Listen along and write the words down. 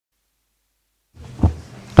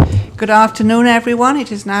Good afternoon, everyone.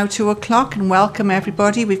 It is now 2 o'clock and welcome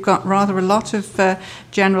everybody. We've got rather a lot of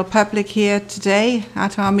general public here today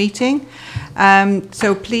at our meeting.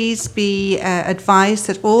 So please be advised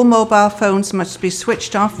that all mobile phones must be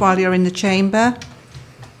switched off while you're in the chamber,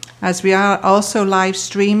 as we are also live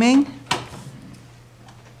streaming.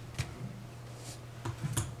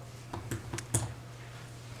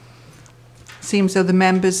 Seems though the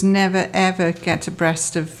members never ever get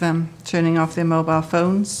abreast of turning off their mobile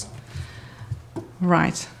phones.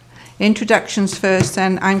 Right. Introductions first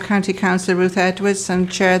then. I'm County Councillor Ruth Edwards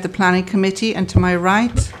and chair of the Planning Committee, and to my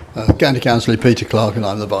right... County Councillor Peter Clark, and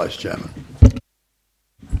I'm the Vice Chairman.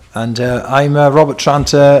 And I'm Robert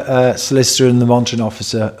Tranter, Solicitor and the Monitoring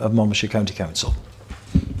Officer of Monmouthshire County Council.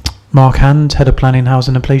 Mark Hand, Head of Planning,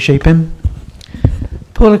 Housing and Place Shaping.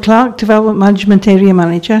 Paula Clark, Development Management Area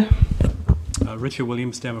Manager. Richard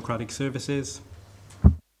Williams, Democratic Services.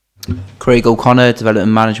 Craig O'Connor,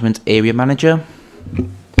 Development Management Area Manager.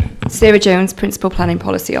 Sarah Jones, Principal Planning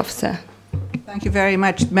Policy Officer. Thank you very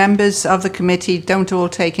much. Members of the committee don't all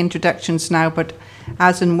take introductions now, but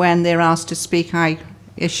as and when they're asked to speak, I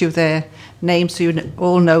issue their names so you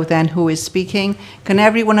all know then who is speaking. Can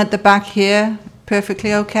everyone at the back hear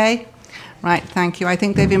perfectly okay? Right, thank you. I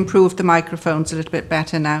think they've improved the microphones a little bit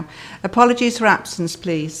better now. Apologies for absence,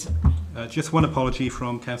 please. Just one apology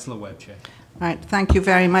from Councillor Webb, Chair. Right, thank you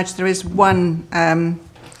very much. There is one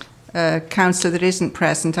councillor that isn't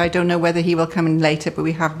present. I don't know whether he will come in later, but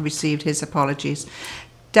we haven't received his apologies.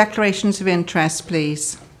 Declarations of interest,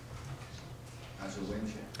 please.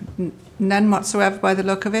 None whatsoever by the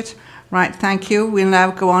look of it. Right, thank you. We'll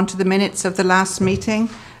now go on to the minutes of the last meeting.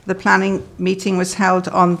 The planning meeting was held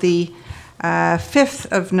on the 5th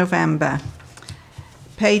of November.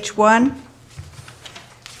 Page 1,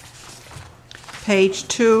 page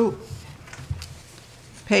 2,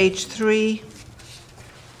 page 3,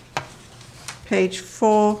 page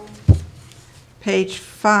 4, page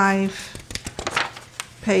 5,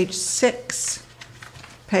 page 6,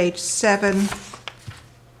 page 7,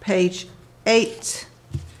 page 8,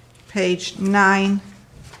 page 9,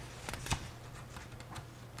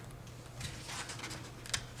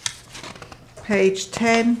 page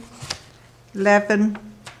 10, 11,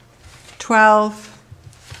 12,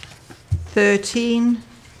 13,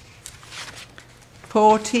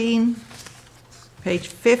 14, page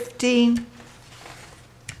 15,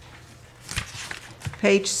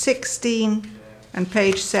 page 16, and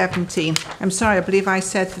page 17. I'm sorry, I believe I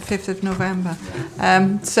said the 5th of November.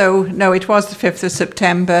 So, no, it was the 5th of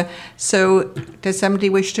September. So, does somebody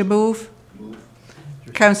wish to move?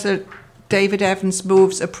 Councillor David Evans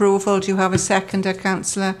moves approval. Do you have a seconder,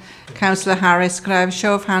 Councillor? Councillor Harris, could I have a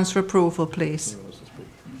show of hands for approval, please?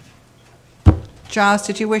 Giles,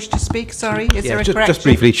 did you wish to speak? Sorry, is there a correction? Just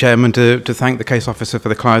briefly, Chairman, to thank the case officer for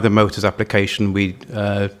the Clyde Motors application we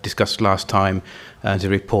discussed last time, and to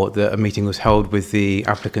report that a meeting was held with the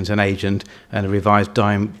applicant and agent, and a revised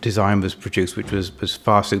design was produced, which was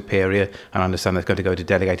far superior, and I understand that's going to go to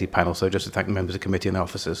delegated panel. So just to thank the members of the committee and the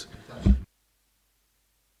officers.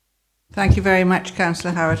 Thank you very much,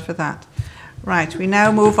 Councillor Howard, for that. Right, we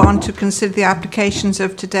now move on to consider the applications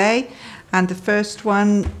of today, and the first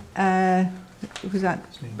one. Who's that?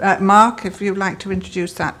 Mark, if you'd like to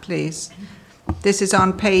introduce that, please. This is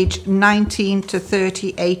on page 19 to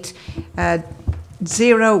 38,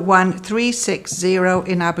 01360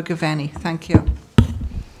 in Abergavenny. Thank you.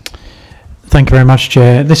 Thank you very much,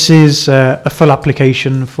 Chair. This is a full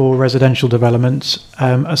application for residential development,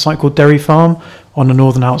 a site called Derry Farm on the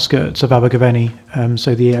northern outskirts of Abergavenny,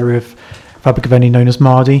 so the area of Abergavenny known as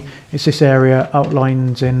Mardy. It's this area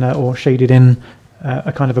outlined in or shaded in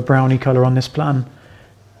a kind of a browny colour on this plan.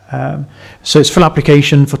 So it's full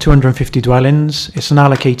application for 250 dwellings. It's an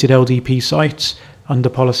allocated LDP site under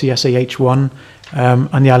policy SAH1,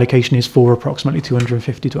 and the allocation is for approximately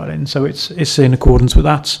 250 dwellings. So it's in accordance with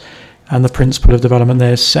that, and the principle of development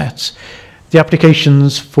there is set. The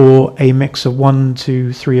application's for a mix of 1,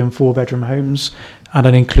 2, 3 and 4 bedroom homes, and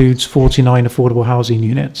it includes 49 affordable housing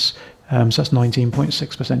units. So that's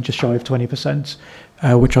 19.6%, just shy of 20%,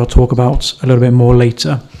 which I'll talk about a little bit more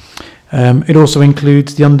later. It also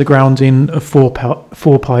includes the undergrounding of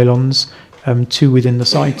four pylons, 2 within the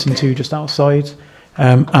site and 2 just outside,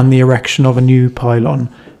 and the erection of a new pylon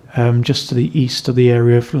just to the east of the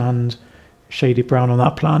area of land shaded brown on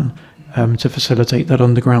that plan to facilitate that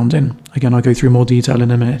undergrounding. Again, I'll go through more detail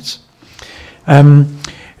in a minute.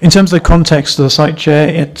 In terms of the context of the site, Chair,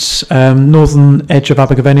 it's northern edge of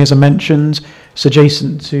Abergavenny, as I mentioned. It's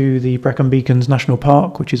adjacent to the Brecon Beacons National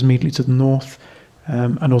Park, which is immediately to the north,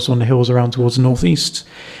 and also on the hills around towards the northeast.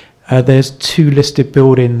 There's 2 listed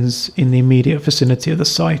buildings in the immediate vicinity of the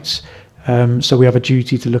site. So we have a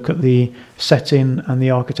duty to look at the setting and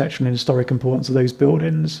the architectural and historic importance of those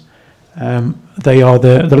buildings. They are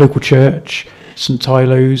the local church, St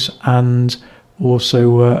Tylo's, and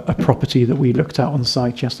also a property that we looked at on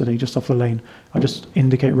site yesterday, just off the lane. I'll just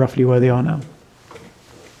indicate roughly where they are now.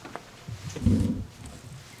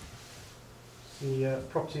 The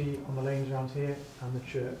property on the lanes around here and the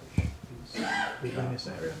church is in this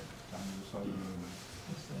area.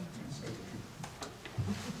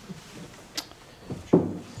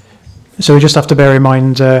 So we just have to bear in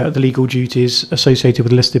mind the legal duties associated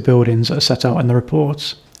with listed buildings that are set out in the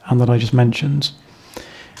report and that I just mentioned.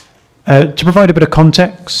 To provide a bit of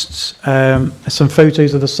context, some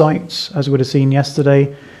photos of the site, as we would have seen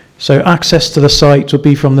yesterday. So access to the site would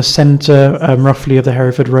be from the centre, roughly, of the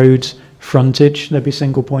Hereford Road frontage. There'd be a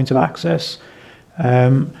single point of access.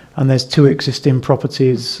 And there's 2 existing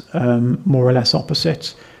properties, more or less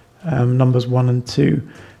opposite, numbers 1 and 2.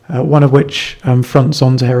 One of which fronts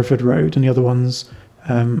onto Hereford Road, and the other one's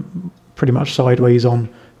pretty much sideways on,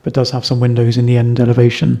 but does have some windows in the end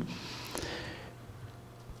elevation.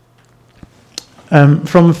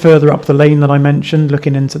 From further up the lane that I mentioned,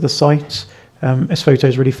 looking into the site, this photo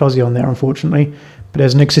is really fuzzy on there, unfortunately, but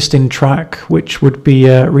there's an existing track which would be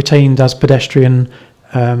retained as pedestrian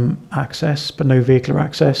access, but no vehicular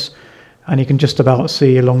access, and you can just about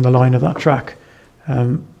see along the line of that track,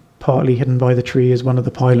 partly hidden by the tree, is one of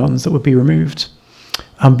the pylons that would be removed,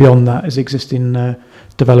 and beyond that is existing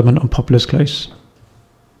development on Poplars Close.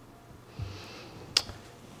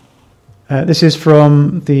 This is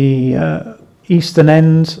from the eastern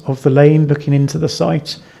end of the lane looking into the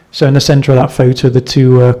site. So in the centre of that photo, the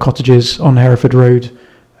 2 cottages on Hereford Road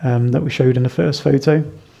that we showed in the first photo.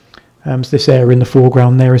 So this area in the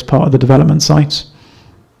foreground there is part of the development site.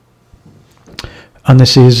 And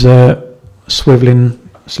this is swivelling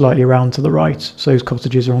slightly around to the right. So those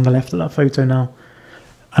cottages are on the left of that photo now.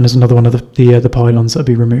 And there's another one of the pylons that will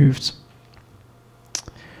be removed.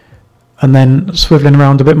 And then swivelling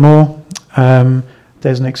around a bit more,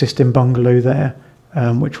 there's an existing bungalow there,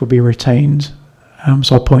 which will be retained.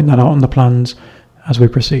 So I'll point that out on the plans as we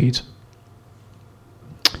proceed.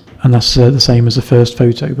 And that's the same as the first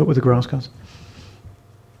photo, but with the grass cut.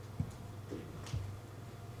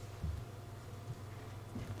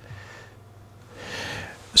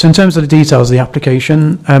 So in terms of the details of the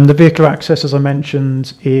application, the vehicular access, as I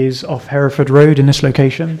mentioned, is off Hereford Road in this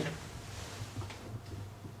location.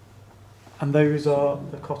 And those are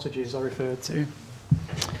the cottages I referred to.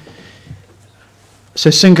 So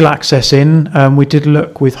single access in, we did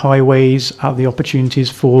look with highways at the opportunities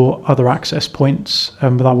for other access points,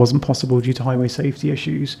 but that wasn't possible due to highway safety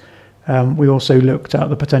issues. We also looked at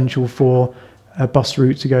the potential for a bus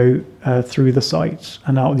route to go through the site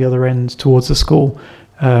and out the other end towards the school,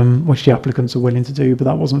 which the applicants are willing to do, but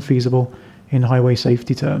that wasn't feasible in highway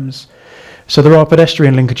safety terms. So there are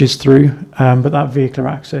pedestrian linkages through, but that vehicular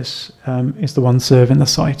access is the one serving the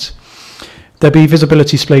site. There'll be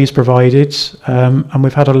visibility displays provided, and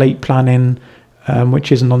we've had a late plan in,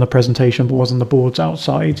 which isn't on the presentation but was on the boards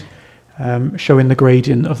outside, showing the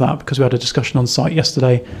gradient of that, because we had a discussion on site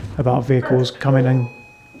yesterday about vehicles coming and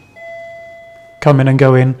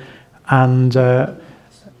going, and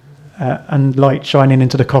light shining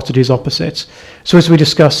into the cottages opposite. So as we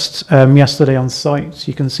discussed yesterday on site,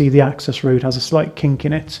 you can see the access road has a slight kink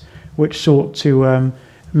in it, which sought to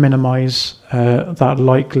minimise that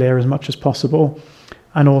light glare as much as possible.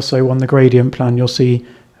 And also on the gradient plan, you'll see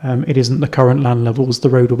it isn't the current land levels. The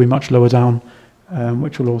road will be much lower down,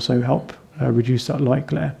 which will also help reduce that light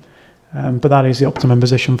glare. But that is the optimum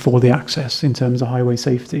position for the access in terms of highway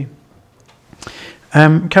safety.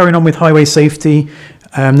 Carrying on with highway safety,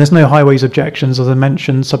 there's no highways objections, as I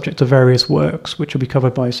mentioned, subject to various works, which will be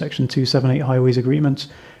covered by Section 278 Highways Agreement.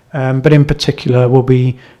 But in particular will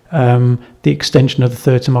be the extension of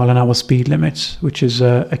the 30-mile-an-hour speed limit, which is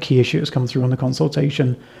a key issue that's come through on the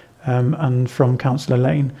consultation and from Councillor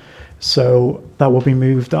Lane. So that will be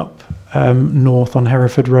moved up north on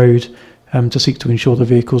Hereford Road to seek to ensure the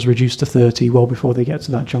vehicles reduce to 30 well before they get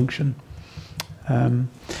to that junction.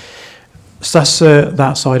 So that's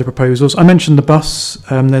that side of proposals. I mentioned the bus.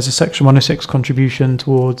 There's a Section 106 contribution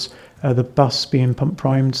towards the bus being pump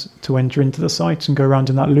primed to enter into the site and go around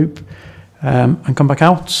in that loop and come back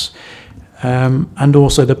out. And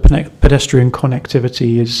also the pedestrian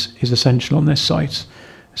connectivity is essential on this site.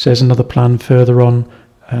 So there's another plan further on.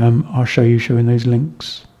 I'll show you showing those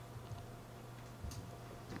links.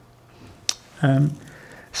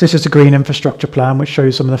 So this is a green infrastructure plan which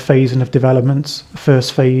shows some of the phasing of developments. The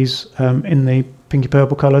first phase in the pinky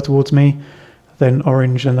purple colour towards me, then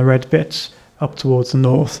orange, and the red bits up towards the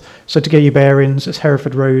north. So to get your bearings, it's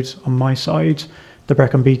Hereford Road on my side. The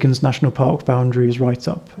Brecon Beacons National Park boundary is right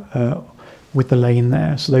up with the lane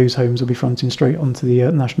there. So those homes will be fronting straight onto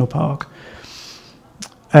the National Park.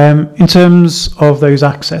 In terms of those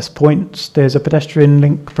access points, there's a pedestrian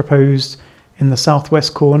link proposed in the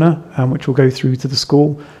southwest corner, which will go through to the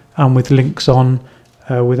school, and with links on,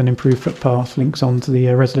 with an improved footpath, links on to the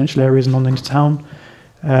residential areas and on into town.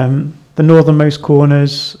 The northernmost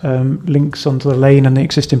corners links onto the lane and the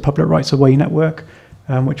existing public rights-of-way network,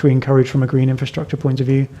 which we encourage from a green infrastructure point of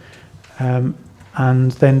view.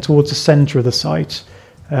 And then towards the centre of the site,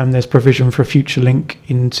 there's provision for a future link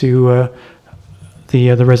into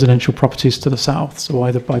the residential properties to the south, so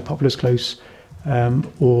either by Poplars Close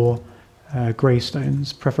or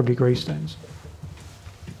Greystones, preferably Greystones.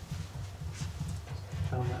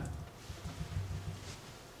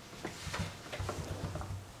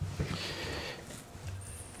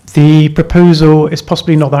 The proposal is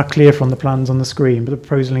possibly not that clear from the plans on the screen, but the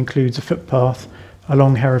proposal includes a footpath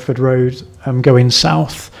along Hereford Road going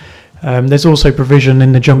south. There's also provision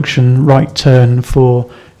in the junction right turn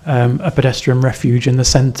for a pedestrian refuge in the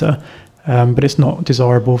centre, but it's not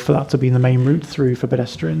desirable for that to be the main route through for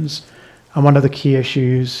pedestrians. And one of the key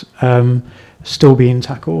issues still being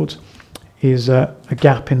tackled is a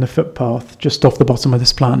gap in the footpath just off the bottom of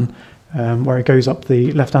this plan, where it goes up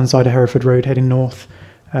the left-hand side of Hereford Road heading north.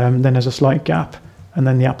 Then there's a slight gap, and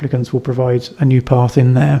then the applicants will provide a new path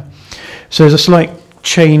in there. So there's a slight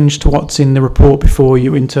change to what's in the report before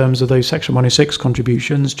you in terms of those Section 106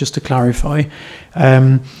 contributions, just to clarify.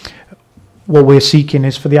 What we're seeking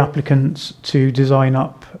is for the applicants to design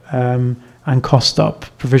up and cost up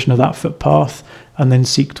provision of that footpath, and then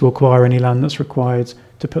seek to acquire any land that's required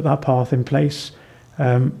to put that path in place.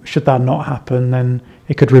 Should that not happen, then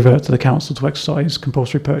it could revert to the council to exercise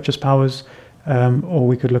compulsory purchase powers, or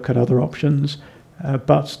we could look at other options,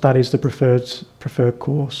 but that is the preferred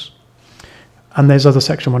course. And there's other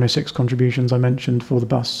Section 106 contributions I mentioned for the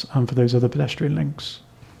bus and for those other pedestrian links.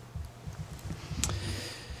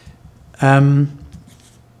 In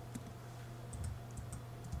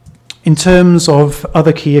terms of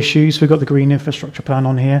other key issues, we've got the Green Infrastructure Plan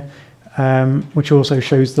on here, which also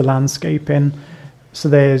shows the landscaping. So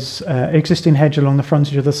there's existing hedge along the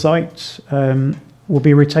frontage of the site, will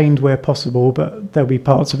be retained where possible, but there'll be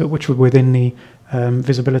parts of it which were within the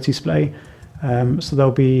visibility splay. So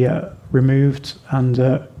they'll be removed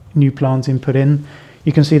and new planting put in.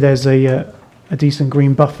 You can see there's a decent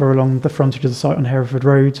green buffer along the frontage of the site on Hereford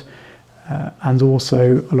Road, and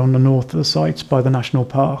also along the north of the site by the National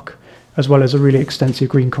Park, as well as a really extensive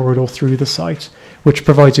green corridor through the site, which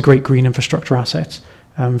provides a great green infrastructure asset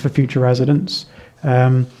for future residents.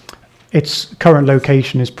 Its current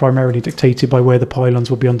location is primarily dictated by where the pylons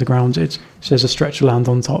will be undergrounded. So there's a stretch of land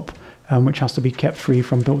on top, which has to be kept free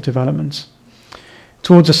from built developments.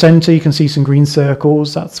 Towards the centre, you can see some green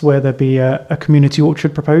circles. That's where there'll be a community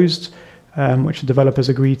orchard proposed, which the developers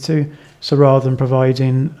agreed to. So rather than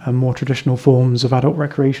providing more traditional forms of adult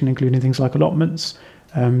recreation, including things like allotments,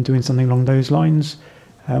 doing something along those lines,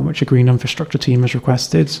 which a green infrastructure team has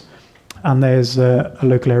requested. And there's a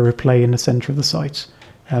local area of play in the centre of the site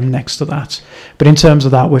next to that. But in terms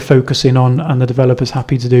of that, we're focusing on, and the developer's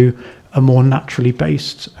happy to do, a more naturally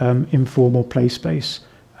based informal play space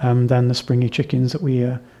than the springy chickens that we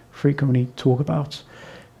frequently talk about.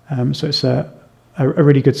 So it's a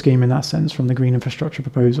really good scheme in that sense from the green infrastructure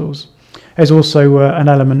proposals. There's also an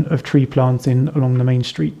element of tree planting along the main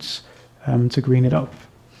streets to green it up.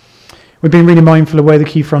 We've been really mindful of where the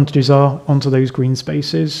key frontages are onto those green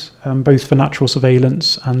spaces, both for natural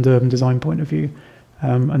surveillance and urban design point of view.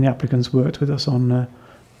 And the applicants worked with us on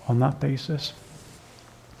that basis.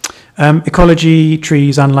 Ecology,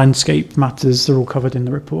 trees and landscape matters are all covered in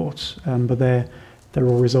the report, but they're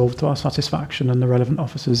all resolved to our satisfaction and the relevant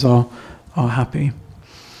officers are happy.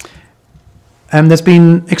 There's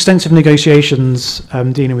been extensive negotiations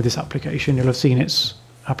dealing with this application. You'll have seen its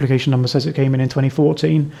application number says it came in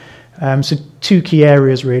 2014. So two key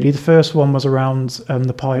areas really. The first one was around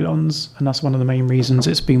the pylons, and that's one of the main reasons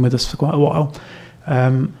it's been with us for quite a while.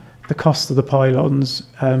 The cost of the pylons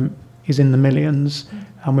is in the millions,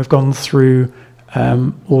 and we've gone through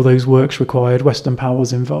all those works required, Western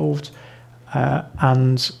Power's involved,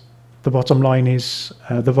 and the bottom line is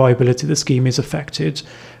the viability of the scheme is affected.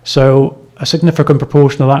 So a significant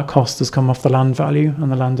proportion of that cost has come off the land value,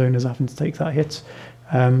 and the landowners having to take that hit.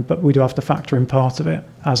 But we do have to factor in part of it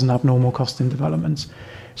as an abnormal cost in development.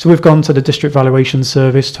 So we've gone to the District Valuation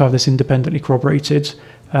Service to have this independently corroborated,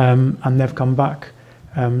 and they've come back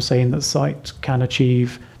saying that the site can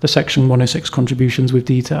achieve the Section 106 contributions we've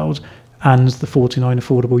detailed, and the 49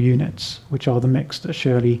 affordable units, which are the mix that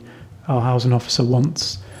Shirley, our housing officer,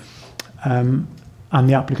 wants. And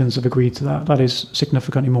the applicants have agreed to that. That is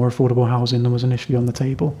significantly more affordable housing than was initially on the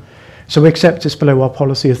table. So we accept it's below our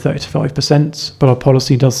policy of 35%, but our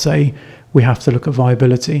policy does say we have to look at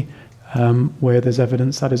viability where there's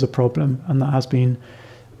evidence that is a problem, and that has been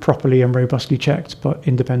properly and robustly checked, but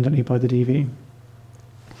independently by the DV.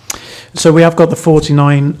 So we have got the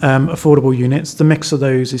 49 affordable units. The mix of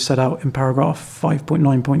those is set out in paragraph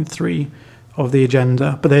 5.9.3 of the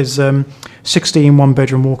agenda, but there's 16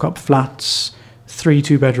 one-bedroom walk-up flats, 3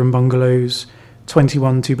 two-bedroom bungalows,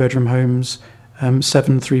 21 two-bedroom homes,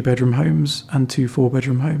 7 three-bedroom homes, and 2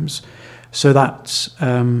 four-bedroom homes. So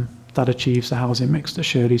that achieves the housing mix that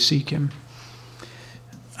Shirley's seeking.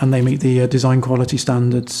 And they meet the design quality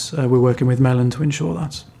standards. We're working with Mellon to ensure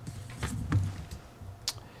that.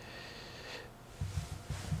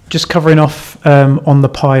 Just covering off on the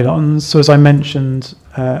pylons. So as I mentioned,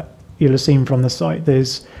 you'll have seen from the site,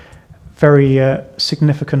 there's very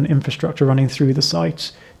significant infrastructure running through the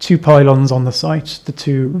site. 2 pylons on the site, the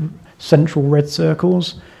 2 central red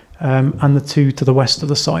circles, and the 2 to the west of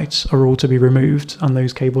the site are all to be removed and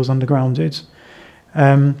those cables undergrounded.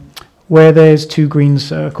 Where there's 2 green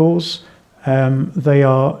circles, they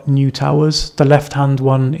are new towers. The left-hand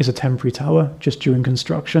one is a temporary tower, just during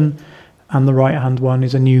construction, and the right-hand one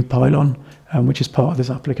is a new pylon, which is part of this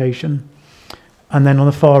application. And then on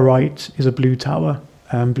the far right is a blue tower,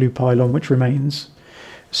 blue pylon, which remains.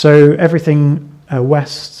 So everything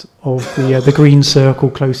west of the green circle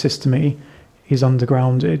closest to me is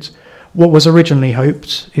undergrounded. What was originally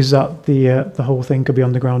hoped is that the whole thing could be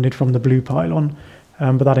undergrounded from the blue pylon,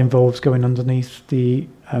 but that involves going underneath the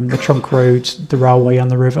trunk road, the railway and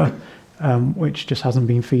the river, which just hasn't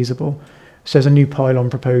been feasible. So there's a new pylon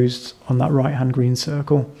proposed on that right-hand green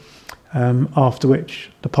circle, after which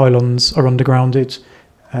the pylons are undergrounded.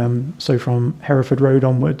 So from Hereford Road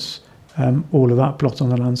onwards, all of that blot on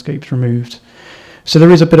the landscape's removed. So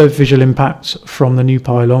there is a bit of visual impact from the new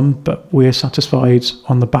pylon, but we're satisfied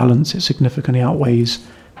on the balance. It significantly outweighs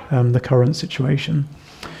the current situation.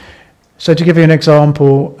 So to give you an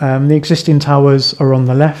example, the existing towers are on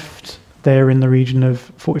the left. They're in the region of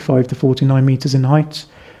 45 to 49 metres in height.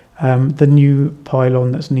 The new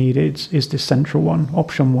pylon that's needed is this central one,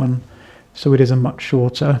 option 1. So it is a much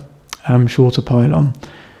shorter pylon.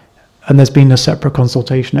 And there's been a separate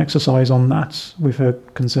consultation exercise on that. We've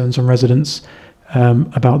heard concerns from residents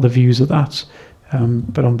about the views of that.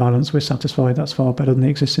 But on balance, we're satisfied that's far better than the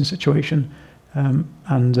existing situation.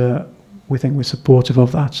 And we think we're supportive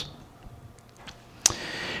of that.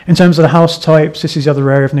 In terms of the house types, this is the other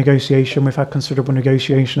area of negotiation. We've had considerable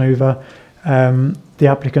negotiation over. The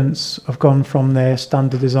applicants have gone from their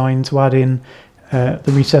standard design to add in the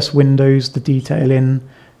recessed windows, the detail in,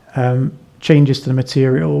 changes to the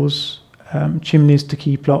materials, chimneys to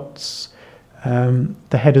key plots,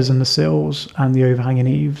 the headers and the sills, and the overhanging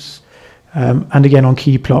eaves. And again, on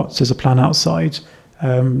key plots, there's a plan outside.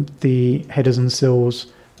 The headers and sills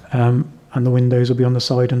and the windows will be on the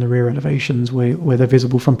side and the rear elevations where they're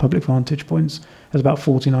visible from public vantage points. There's about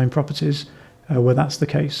 49 properties where that's the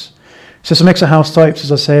case. So it's a mix of house types,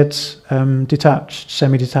 as I said, detached,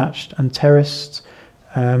 semi-detached and terraced.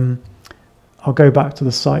 I'll go back to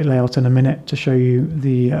the site layout in a minute to show you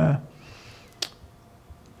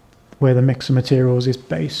where the mix of materials is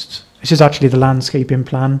based. This is actually the landscaping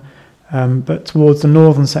plan, but towards the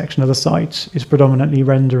northern section of the site is predominantly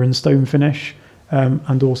render and stone finish,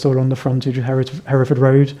 and also along the frontage of Hereford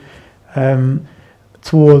Road.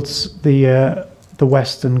 Towards the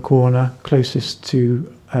western corner, closest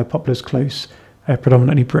to Poplars Close,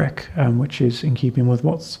 predominantly brick, which is in keeping with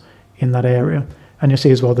what's in that area. And you'll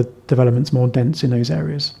see as well the development's more dense in those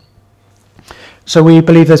areas. So we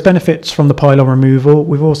believe there's benefits from the pylon removal.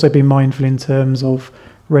 We've also been mindful in terms of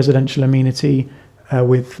residential amenity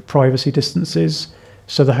with privacy distances.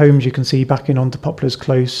 So the homes you can see backing onto Poplars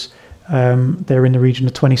Close, they're in the region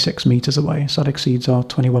of 26 metres away. So that exceeds our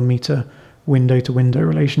 21 metre window-to-window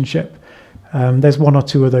relationship. There's 1 or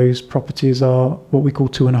 2 of those properties are what we call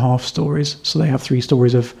 2.5 stories. So they have 3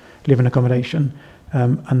 stories of living accommodation,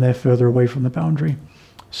 and they're further away from the boundary.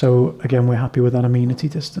 So again, we're happy with that amenity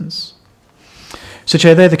distance. So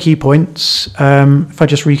Chair, they're the key points. If I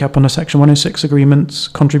just recap on the Section 106 agreements,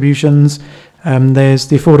 contributions, there's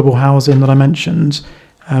the affordable housing that I mentioned.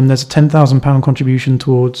 There's a £10,000 contribution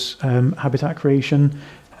towards habitat creation,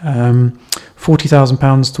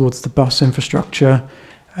 £40,000 towards the bus infrastructure,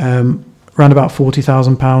 around about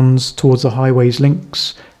 £40,000 towards the highways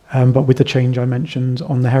links, but with the change I mentioned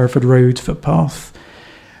on the Hereford Road footpath.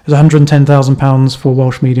 There's £110,000 for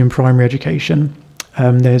Welsh medium primary education,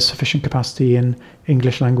 there's sufficient capacity in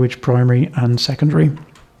English language primary and secondary.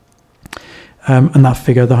 And that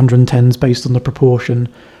figure, the 110, is based on the proportion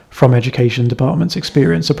from Education Department's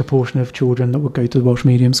experience, a proportion of children that would go to the Welsh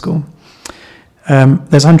Medium School.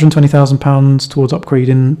 There's £120,000 towards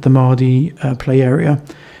upgrading the Mardy play area,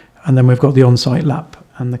 and then we've got the on-site lab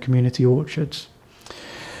and the community orchards.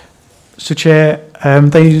 So, Chair,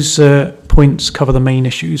 those points cover the main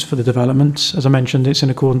issues for the development. As I mentioned, it's in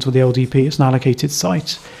accordance with the LDP. It's an allocated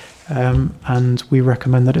site, and we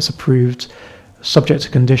recommend that it's approved subject to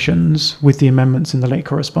conditions with the amendments in the late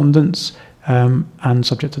correspondence and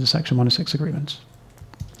subject to the Section 106 agreement.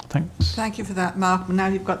 Thanks. Thank you for that, Mark. Now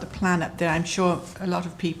you've got the plan up there. I'm sure a lot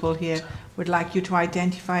of people here would like you to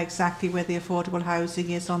identify exactly where the affordable housing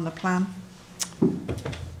is on the plan.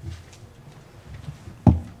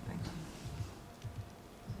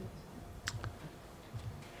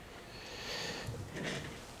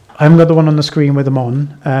 I haven't got the one on the screen with them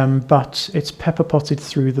on, but it's pepper potted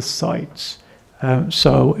through the site.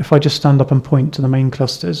 So if I just stand up and point to the main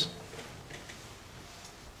clusters.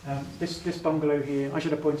 This bungalow here, I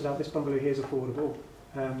should have pointed out this bungalow here is affordable,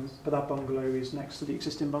 but that bungalow is next to the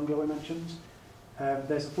existing bungalow I mentioned.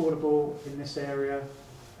 There's affordable in this area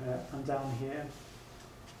and down here,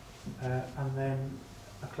 and then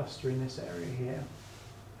a cluster in this area here.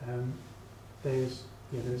 There's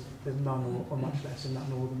none or much less in that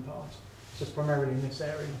northern part. So it's primarily in this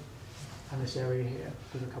area and this area here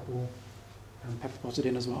with a couple pepper potted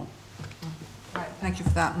in as well. Right, thank you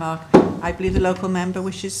for that, Mark. I believe the local member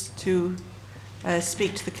wishes to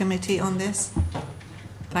speak to the committee on this.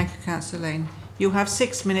 Thank you, Councillor Lane. You have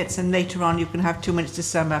 6 minutes, and later on you can have 2 minutes to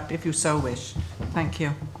sum up if you so wish. Thank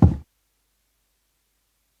you.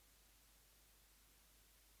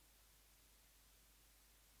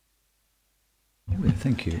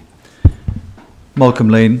 Thank you. Malcolm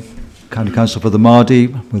Lane, County Council for the Mardy,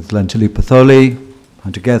 with Llantilly Patholi,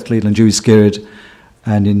 Hunter Gethley, Llandewi Sgurd,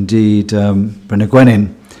 and indeed Brenna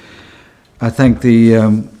Gwennin. I thank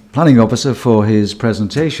the Planning Officer for his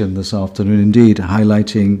presentation this afternoon, indeed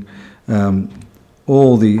highlighting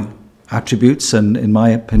all the attributes and, in my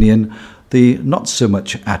opinion, the not so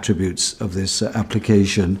much attributes of this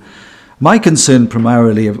application. My concern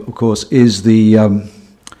primarily, of course, is the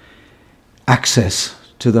access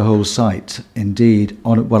to the whole site, indeed,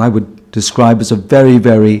 on what I would describe as a very,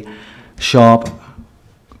 very sharp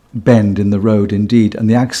bend in the road, indeed, and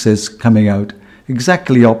the access coming out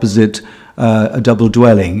exactly opposite a double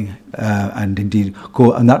dwelling, and indeed,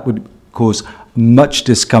 and that would cause much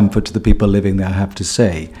discomfort to the people living there, I have to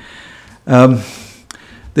say.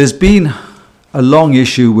 There's been a long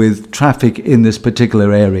issue with traffic in this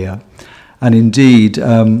particular area, and indeed,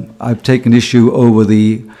 I've taken issue over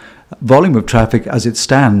the volume of traffic as it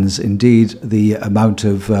stands, indeed, the amount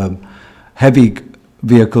of heavy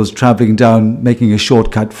vehicles travelling down, making a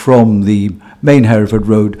shortcut from the main Hereford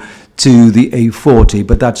Road to the A40,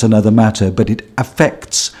 but that's another matter. But it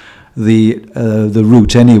affects the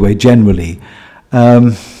route anyway, generally.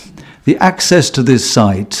 The access to this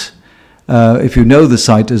site, if you know the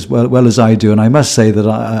site as well as I do, and I must say that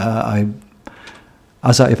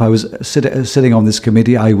if I was sitting on this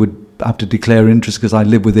committee, I would have to declare interest because I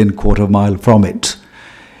live within a quarter of a mile from it.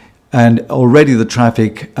 And already the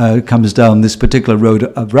traffic comes down this particular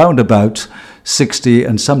road around about 60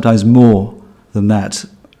 and sometimes more than that,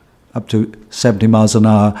 up to 70 miles an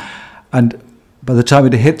hour. And by the time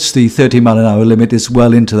it hits the 30 mile an hour limit, it's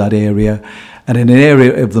well into that area. And in an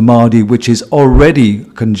area of the Mardy which is already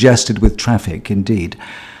congested with traffic, indeed.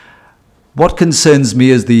 What concerns me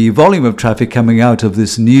is the volume of traffic coming out of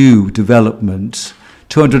this new development.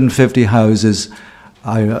 250 houses.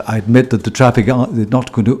 I admit that the traffic is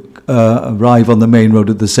not going to arrive on the main road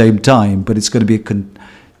at the same time, but it's going to be a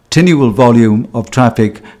continual volume of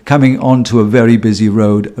traffic coming onto a very busy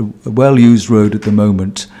road, a well-used road at the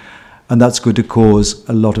moment, and that's going to cause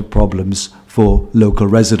a lot of problems for local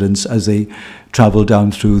residents as they travel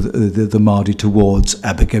down through the Mardy towards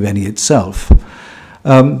Abergavenny itself.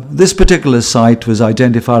 This particular site was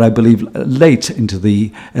identified, I believe, late into the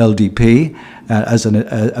LDP as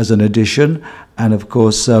an addition, and of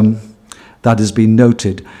course that has been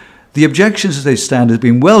noted. The objections as they stand have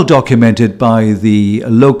been well documented by the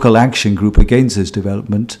local action group against this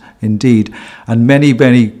development, indeed, and many,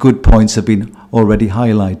 many good points have been already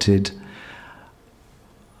highlighted.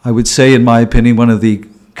 I would say, in my opinion, one of the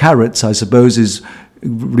carrots, I suppose, is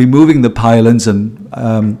removing the pylons and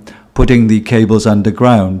putting the cables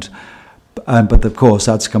underground, but of course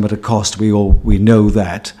that's come at a cost. We know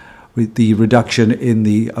that. The reduction in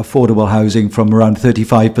the affordable housing from around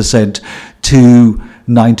 35% to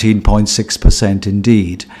 19.6%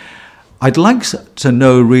 indeed. I'd like to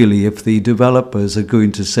know really if the developers are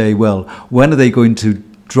going to say, well, when are they going to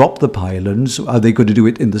drop the pylons? Are they going to do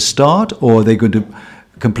it in the start, or are they going to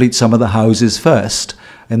complete some of the houses first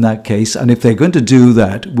in that case? And if they're going to do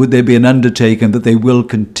that, would there be an undertaking that they will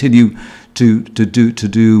continue to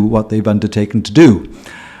do what they've undertaken to do?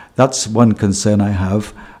 That's one concern I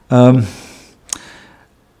have.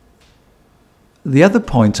 The other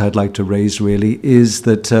point I'd like to raise really is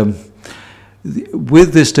that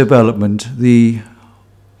with this development, the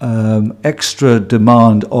extra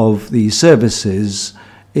demand of the services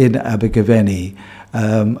in Abergavenny,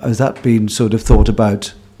 has that been sort of thought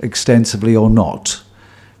about extensively or not?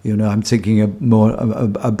 You know, I'm thinking more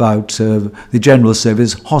about the general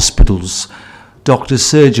service, hospitals, doctors'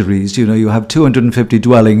 surgeries. You know, you have 250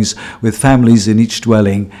 dwellings with families in each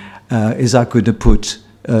dwelling. Is that going to put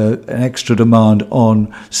an extra demand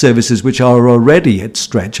on services which are already at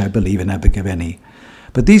stretch, I believe, in Abergavenny?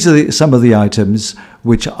 But these are some of the items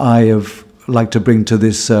which I have like to bring to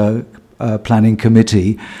this planning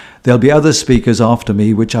committee. There'll be other speakers after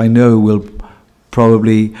me, which I know will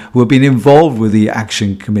probably, who have been involved with the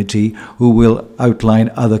action committee, who will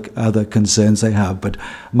outline other concerns they have. But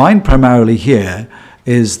mine primarily here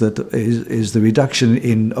is that is the reduction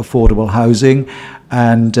in affordable housing,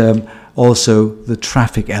 and also the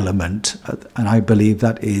traffic element, and I believe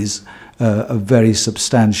that is a very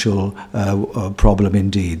substantial problem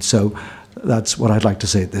indeed. So that's what I'd like to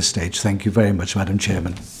say at this stage. Thank you very much, Madam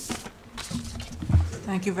Chairman.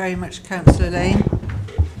 Thank you very much, Councillor Lane.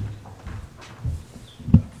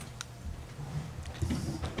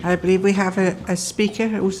 I believe we have a speaker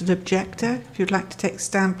who's an objector. If you'd like to take a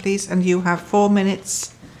stand, please, and you have 4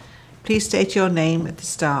 minutes. Please state your name at the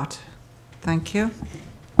start. Thank you.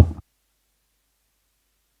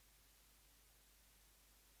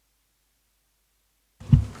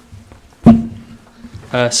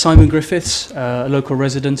 Simon Griffiths, a local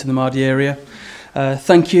resident in the Mardy area.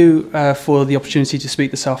 Thank you for the opportunity to speak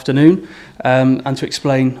this afternoon and to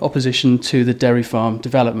explain opposition to the dairy farm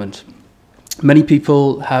development. Many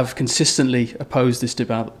people have consistently opposed this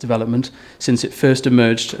development since it first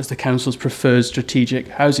emerged as the council's preferred strategic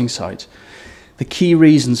housing site. The key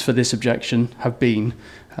reasons for this objection have been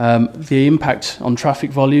the impact on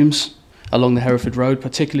traffic volumes along the Hereford Road,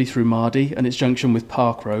 particularly through Mardy and its junction with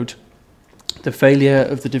Park Road, the failure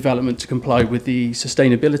of the development to comply with the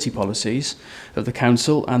sustainability policies of the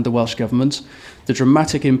council and the Welsh Government, the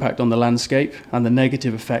dramatic impact on the landscape and the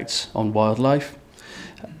negative effects on wildlife,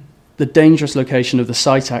 the dangerous location of the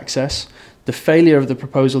site access, the failure of the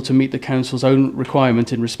proposal to meet the council's own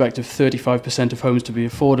requirement in respect of 35% of homes to be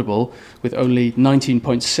affordable, with only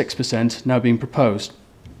 19.6% now being proposed,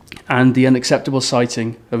 and the unacceptable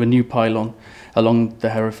siting of a new pylon along the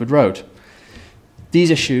Hereford Road. These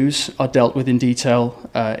issues are dealt with in detail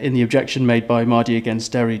in the objection made by Mardy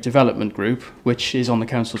Against Dairy Development Group, which is on the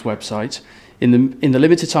council's website. In the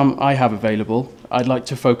limited time I have available, I'd like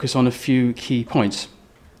to focus on a few key points.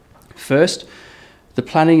 First, the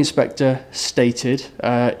planning inspector stated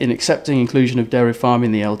in accepting inclusion of dairy farm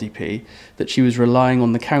in the LDP that she was relying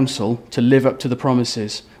on the council to live up to the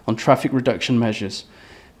promises on traffic reduction measures.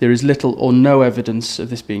 There is little or no evidence of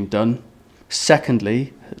this being done.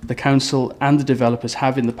 Secondly, the council and the developers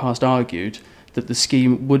have in the past argued that the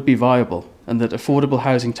scheme would be viable and that affordable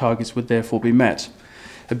housing targets would therefore be met.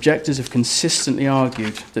 Objectors have consistently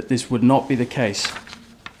argued that this would not be the case,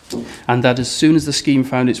 and that as soon as the scheme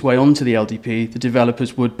found its way onto the LDP, the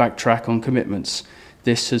developers would backtrack on commitments.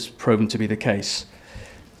 This has proven to be the case.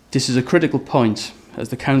 This is a critical point, as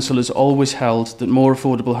the council has always held that more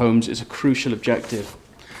affordable homes is a crucial objective.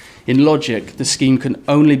 In logic, the scheme can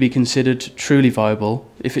only be considered truly viable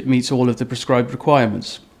if it meets all of the prescribed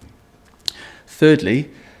requirements.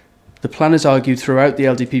 Thirdly, the planners argued throughout the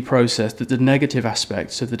LDP process that the negative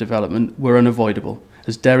aspects of the development were unavoidable,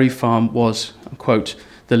 as dairy farm was, quote,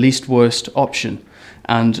 the least worst option,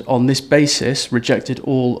 and on this basis rejected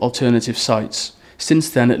all alternative sites.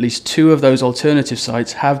 Since then, at least 2 of those alternative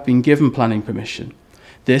sites have been given planning permission.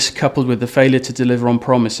 This, coupled with the failure to deliver on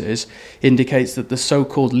promises, indicates that the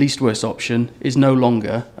so-called least worst option is no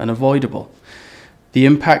longer unavoidable. The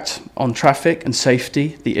impact on traffic and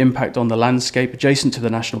safety, the impact on the landscape adjacent to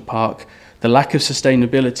the national park, the lack of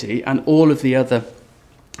sustainability, and all of the other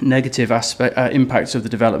negative impacts of the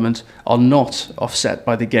development are not offset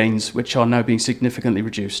by the gains, which are now being significantly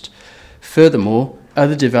reduced. Furthermore,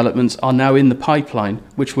 other developments are now in the pipeline,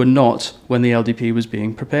 which were not when the LDP was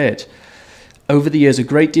being prepared. Over the years, a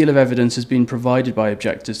great deal of evidence has been provided by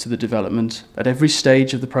objectors to the development. At every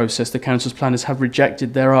stage of the process, the council's planners have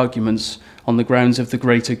rejected their arguments on the grounds of the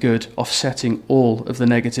greater good, offsetting all of the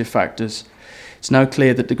negative factors. It's now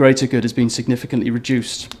clear that the greater good has been significantly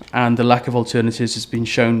reduced and the lack of alternatives has been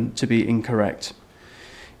shown to be incorrect.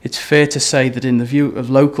 It's fair to say that in the view of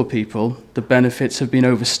local people, the benefits have been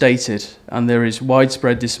overstated and there is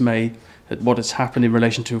widespread dismay at what has happened in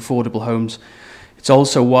relation to affordable homes. It's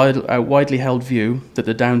also a widely held view that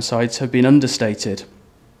the downsides have been understated.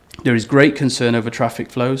 There is great concern over traffic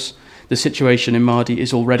flows. The situation in Mardy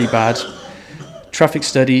is already bad. Traffic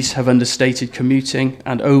studies have understated commuting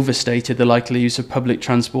and overstated the likely use of public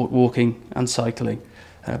transport, walking and cycling.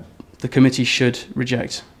 The committee should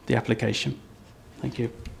reject the application. Thank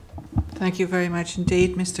you. Thank you very much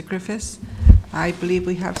indeed, Mr. Griffiths. I believe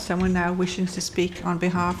we have someone now wishing to speak on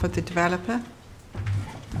behalf of the developer.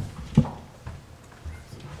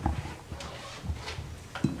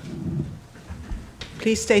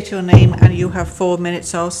 Please state your name, and you have 4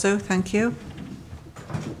 minutes also. Thank you.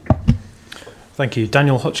 Thank you.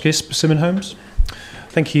 Daniel Hotchkiss, Persimmon Homes.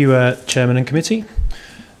 Thank you, Chairman and Committee.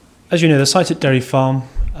 As you know, the site at Derry Farm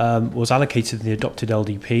was allocated in the adopted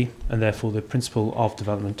LDP, and therefore the principle of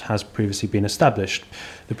development has previously been established.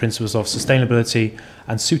 The principles of sustainability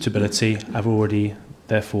and suitability have already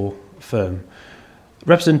therefore firm.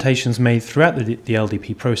 Representations made throughout the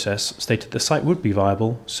LDP process stated the site would be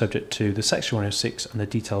viable, subject to the Section 106 and the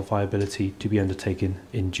detailed viability to be undertaken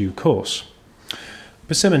in due course.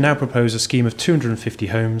 Persimmon now propose a scheme of 250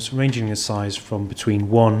 homes, ranging in size from between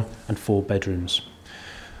 1 and 4 bedrooms.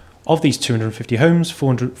 Of these 250 homes,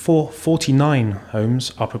 49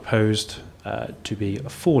 homes are proposed to be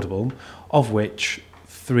affordable, of which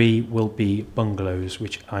 3 will be bungalows,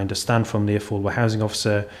 which I understand from the Affordable Housing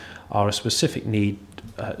Officer are a specific need,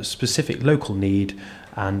 specific local need,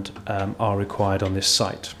 and are required on this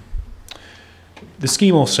site. The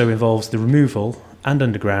scheme also involves the removal and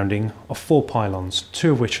undergrounding of 4 pylons,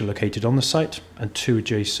 2 of which are located on the site and 2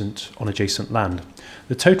 on adjacent land.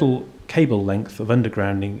 The total cable length of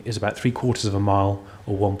undergrounding is about 3/4 of a mile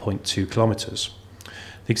or 1.2 kilometres.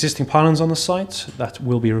 The existing pylons on the site that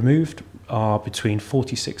will be removed are between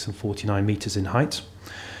 46 and 49 metres in height.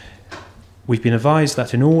 We've been advised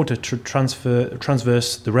that in order to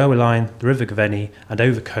transverse the railway line, the River Gaveny, and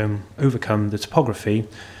overcome the topography,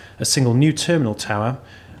 a single new terminal tower,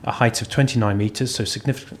 a height of 29 metres, so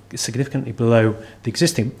significantly below the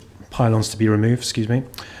existing pylons to be removed,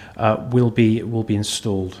 will be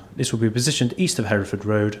installed. This will be positioned east of Hereford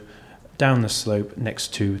Road, down the slope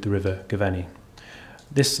next to the River Gaveny.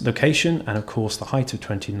 This location, and of course the height of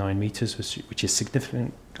 29 metres, which is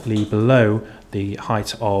significantly below the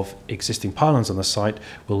height of existing pylons on the site,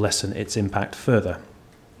 will lessen its impact further.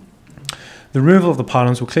 The removal of the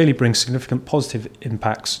pylons will clearly bring significant positive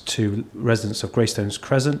impacts to residents of Greystones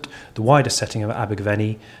Crescent, the wider setting of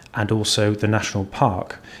Abergavenny, and also the National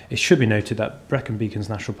Park. It should be noted that Brecon Beacons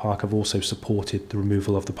National Park have also supported the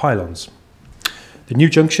removal of the pylons. The new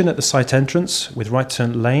junction at the site entrance with right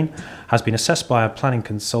turn lane has been assessed by our planning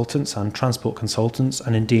consultants and transport consultants,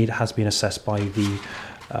 and indeed has been assessed by the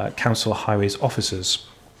Council Highways officers.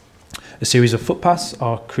 A series of footpaths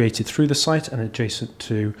are created through the site and adjacent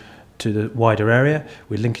to the wider area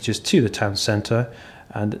with linkages to the town centre,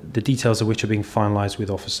 and the details of which are being finalised with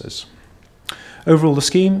officers. Overall, the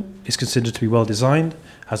scheme is considered to be well designed,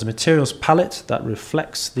 has a materials palette that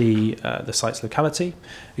reflects the site's locality.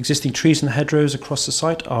 Existing trees and hedgerows across the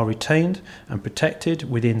site are retained and protected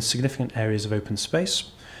within significant areas of open space.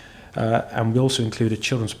 And we also include a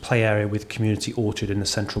children's play area with community orchard in the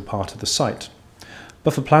central part of the site.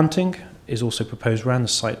 Buffer planting is also proposed around the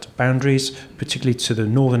site boundaries, particularly to the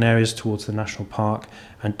northern areas towards the National Park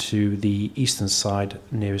and to the eastern side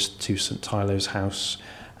nearest to St Tylo's house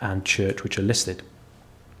and church, which are listed.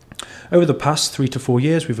 Over the past 3 to 4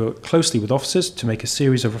 years, we've worked closely with officers to make a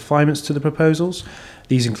series of refinements to the proposals.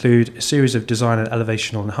 These include a series of design and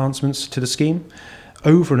elevational enhancements to the scheme,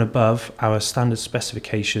 over and above our standard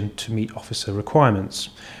specification to meet officer requirements.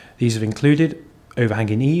 These have included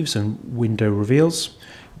overhanging eaves and window reveals,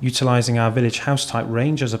 utilising our village house type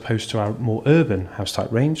range as opposed to our more urban house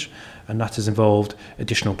type range, and that has involved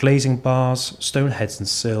additional glazing bars, stone heads and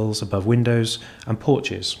sills above windows and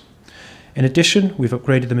porches. In addition, we've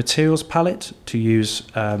upgraded the materials palette to use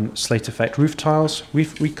slate effect roof tiles,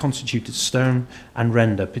 reconstituted stone and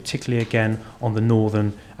render, particularly again on the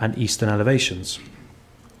northern and eastern elevations.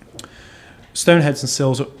 Stone heads and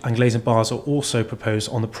sills and glazing bars are also proposed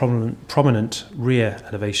on the prominent rear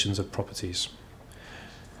elevations of properties.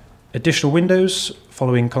 Additional windows,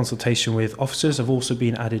 following consultation with officers, have also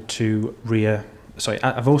been added to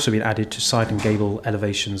side and gable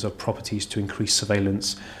elevations of properties to increase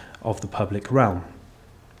surveillance of the public realm.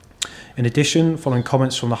 In addition, following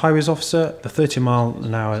comments from the Highways Officer, the 30 mile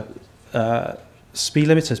an hour speed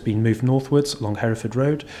limit has been moved northwards along Hereford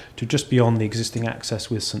Road to just beyond the existing access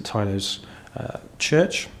with St Tylo's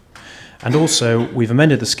Church. And also, we've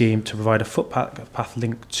amended the scheme to provide a footpath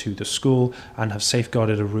link to the school and have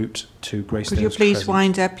safeguarded a route to Greystones. Could you please Crescent.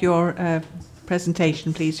 wind up your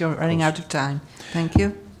presentation, please? You're running out of time. Thank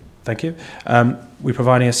you. Thank you. We're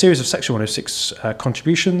providing a series of Section 106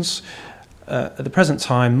 contributions. At the present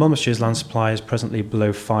time, Monmouthshire's land supply is presently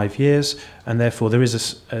below 5 years, and therefore there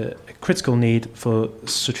is a critical need for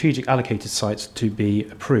strategic allocated sites to be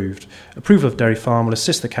approved. Approval of Derry Farm will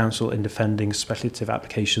assist the Council in defending speculative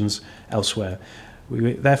applications elsewhere.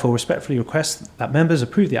 We therefore respectfully request that members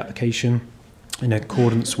approve the application in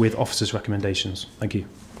accordance with Officer's recommendations. Thank you.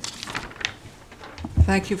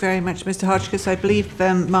 Thank you very much, Mr. Hotchkiss. I believe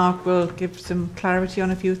Mark will give some clarity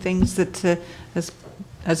on a few things that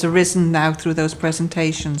has arisen now through those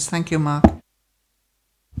presentations. Thank you, Mark.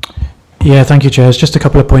 Yeah, thank you, Chair. There's just a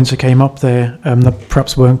couple of points that came up there that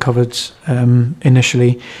perhaps weren't covered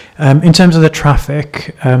initially. In terms of the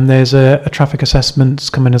traffic, there's a traffic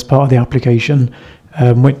assessment coming as part of the application,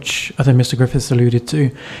 which I think Mr. Griffiths alluded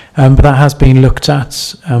to, but that has been looked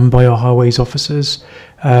at by our highways officers.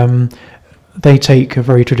 They take a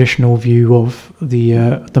very traditional view of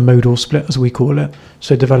the modal split, as we call it.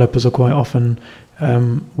 So developers are quite often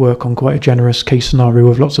work on quite a generous case scenario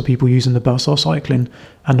with lots of people using the bus or cycling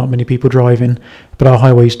and not many people driving. But our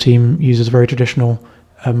highways team uses very traditional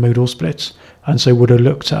modal splits, and so would have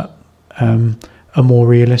looked at a more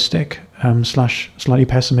realistic slash slightly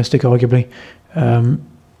pessimistic, arguably,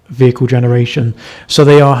 vehicle generation. So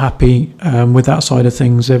they are happy with that side of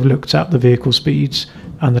things. They've looked at the vehicle speeds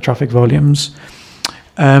and the traffic volumes.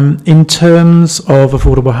 In terms of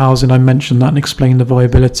affordable housing, I mentioned that and explained the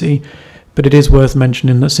viability, but it is worth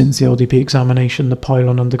mentioning that since the LDP examination, the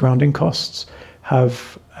pylon undergrounding costs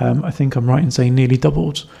have, I think I'm right in saying, nearly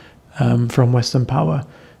doubled from Western Power.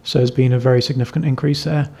 So there's been a very significant increase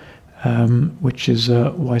there, which is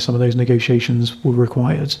why some of those negotiations were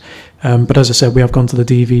required. But as I said, we have gone to the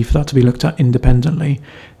DV for that to be looked at independently.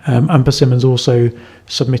 And Persimmons also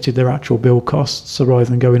submitted their actual build costs, so rather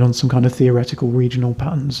than going on some kind of theoretical regional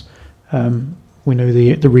patterns, we know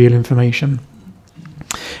the real information.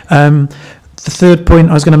 The third point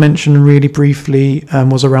I was going to mention really briefly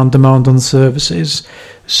was around demand on services.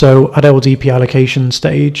 So at LDP allocation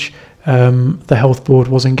stage, the Health Board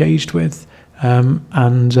was engaged with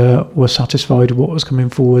and were satisfied with what was coming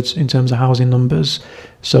forward in terms of housing numbers.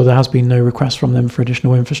 So there has been no request from them for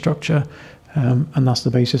additional infrastructure, and that's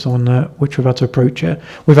the basis on which we've had to approach it.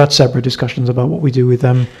 We've had separate discussions about what we do with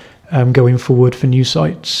them going forward for new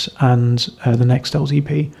sites and the next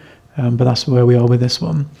LDP. But that's where we are with this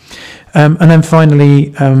one. And then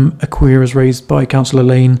finally, a query was raised by Councillor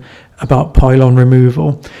Lane about pylon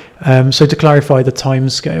removal. So to clarify the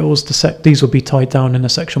timescales, these will be tied down in a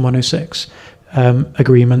Section 106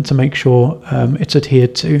 agreement to make sure it's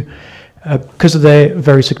adhered to. Because of their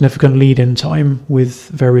very significant lead-in time with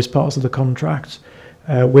various parts of the contract,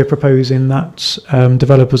 we're proposing that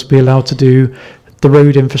developers be allowed to do the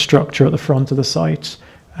road infrastructure at the front of the site,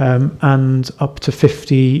 and up to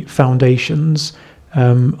 50 foundations,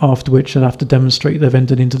 after which they'll have to demonstrate they've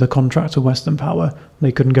entered into the contract with Western Power.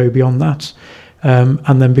 They couldn't go beyond that.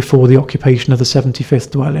 And then before the occupation of the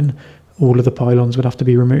 75th dwelling, all of the pylons would have to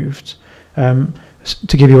be removed.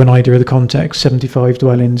 To give you an idea of the context, 75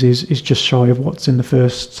 dwellings is just shy of what's in the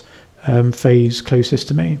first phase closest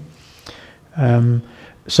to me.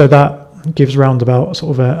 So that gives round about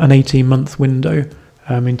sort of an 18-month window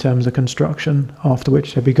in terms of construction, after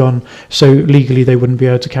which they'd be gone. So legally they wouldn't be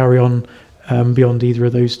able to carry on beyond either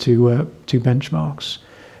of those two benchmarks.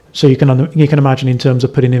 So you can imagine, in terms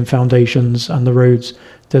of putting in foundations and the roads,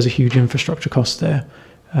 there's a huge infrastructure cost there,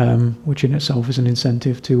 which in itself is an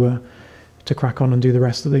incentive to crack on and do the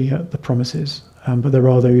rest of the promises. But there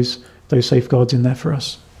are those safeguards in there for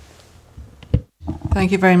us.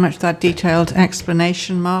 Thank you very much for that detailed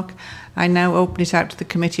explanation, Mark. I now open it out to the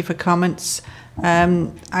committee for comments.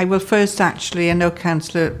 I will first actually, I know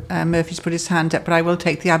Councillor Murphy's put his hand up, but I will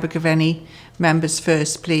take the Abergavenny members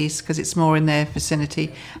first, please, because it's more in their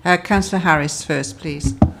vicinity. Councillor Harris first,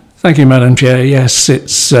 please. Thank you, Madam Chair. Yes,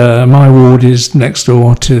 it's my ward is next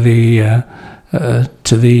door to the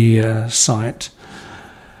site.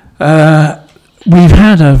 We've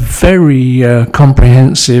had a very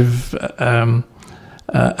comprehensive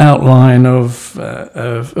outline of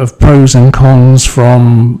pros and cons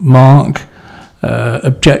from Mark,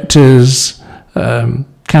 objectors,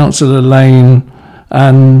 Councillor Lane,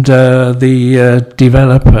 and the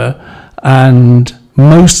developer, and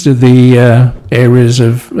most of the areas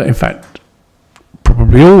of, in fact,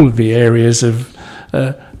 probably all of the areas of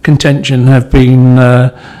contention have been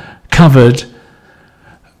covered,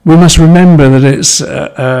 we must remember that it's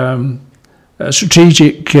a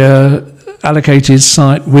strategic allocated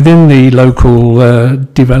site within the local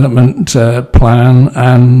development plan,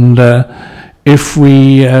 and if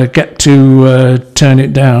we get to turn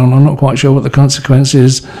it down, I'm not quite sure what the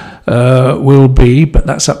consequences will be, but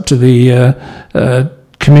that's up to the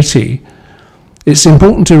committee. It's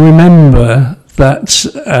important to remember that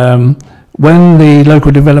when the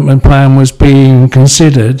local development plan was being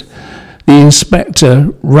considered, the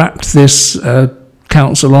inspector rapped this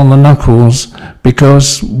council on the knuckles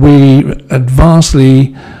because we had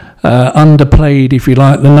vastly underplayed, if you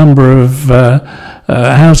like, the number of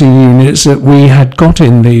housing units that we had got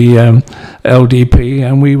in the LDP,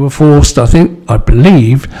 and we were forced, I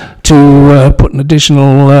believe, to put an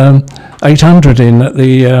additional 800 in at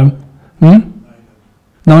the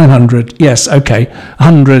 900. Yes, okay,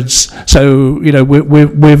 hundreds. So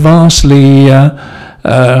we're vastly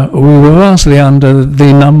we were vastly under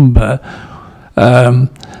the number.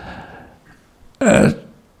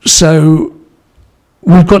 So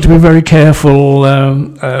we've got to be very careful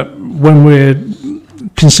when we're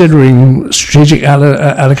considering strategic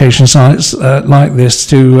allocation sites like this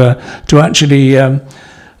to actually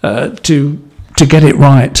to get it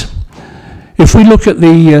right. If we look at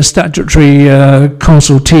the statutory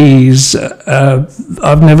consultees,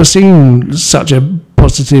 I've never seen such a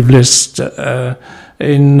positive list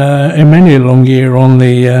in many a long year on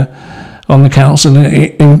the council,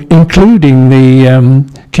 including the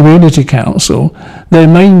community council. Their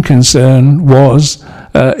main concern was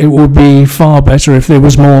it would be far better if there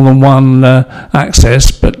was more than one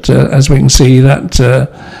access, but as we can see, that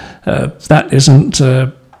that isn't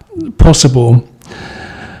possible.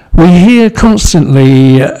 We hear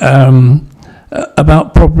constantly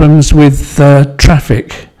about problems with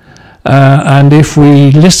traffic, and if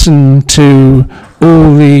we listen to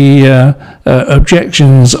all the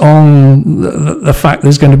objections on the fact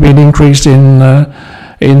there's going to be an increase in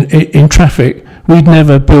traffic, we'd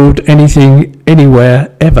never build anything anywhere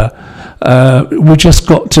ever. We just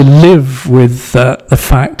got to live with the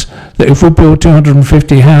fact that if we build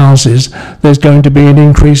 250 houses, there's going to be an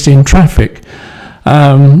increase in traffic.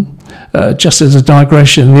 Just as a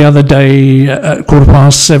digression, the other day at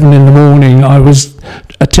 7:15 in the morning, I was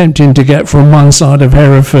attempting to get from one side of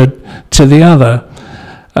Hereford to the other.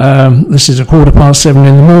 This is at 7:15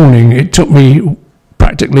 in the morning. It took me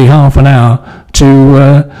practically half an hour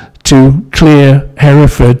to clear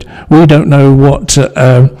Hereford. We don't know what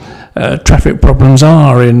traffic problems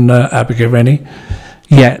are in Abergavenny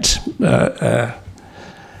yet.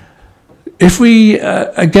 If we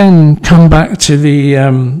again come back to the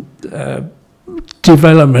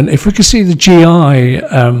development, if we could see the GI,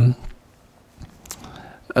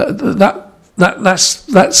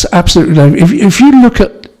 that's absolutely. If you look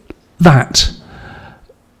at that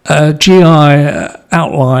GI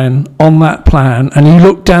outline on that plan, and you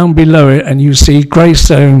look down below it, and you see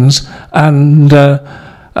Greystones and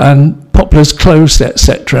Poplars Close,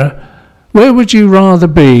 etc. Where would you rather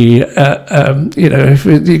be? If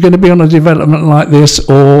you're going to be on a development like this,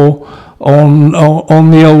 or on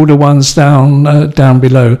the older ones down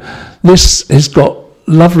below. This has got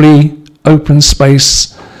lovely open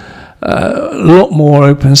space, a lot more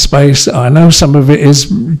open space. I know some of it is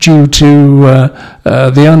due to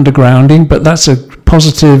the undergrounding, but that's a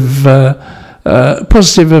positive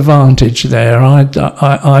advantage there. I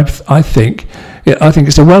think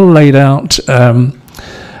it's a well laid out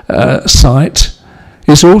site.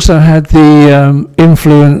 It's also had the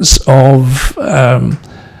influence of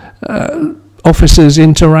officers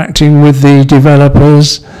interacting with the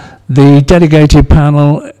developers, the delegated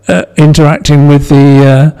panel interacting with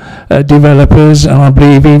the developers, and I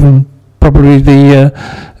believe even probably the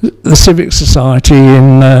civic society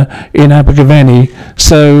in Abergavenny.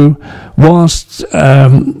 So whilst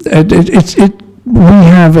we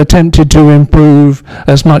have attempted to improve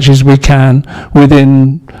as much as we can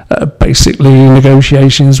within basically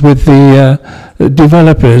negotiations with the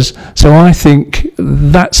developers. So I think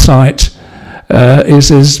that site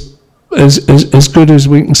is as good as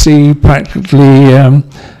we can see practically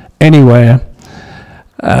anywhere.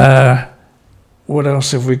 What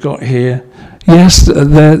else have we got here? Yes,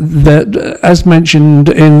 as mentioned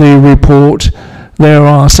in the report, there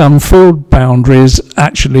are some field boundaries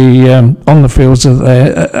actually on the fields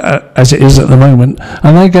as it is at the moment,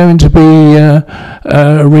 and they're going to be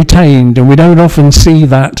retained, and we don't often see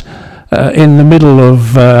that in the middle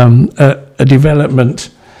of a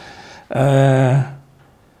development.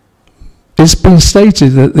 It's been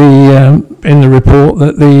stated that in the report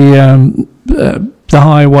that the the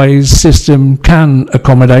highways system can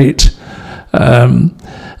accommodate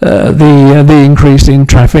the increase in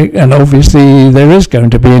traffic, and obviously there is going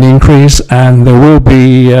to be an increase, and there will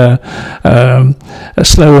be a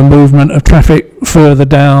slower movement of traffic further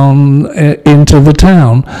down into the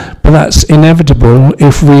town. But that's inevitable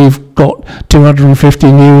if we've got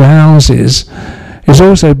 250 new houses. It's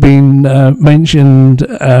also been mentioned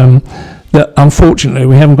that unfortunately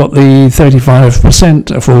we haven't got the 35%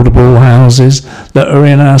 affordable houses that are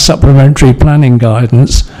in our supplementary planning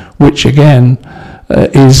guidance, which again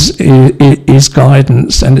is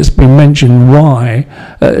guidance, and it's been mentioned why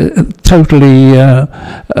totally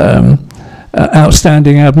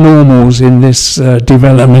outstanding abnormals in this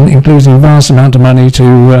development, including a vast amount of money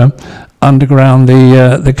to underground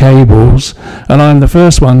the cables. And I'm the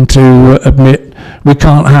first one to admit we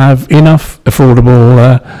can't have enough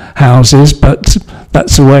affordable houses, but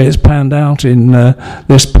that's the way it's panned out in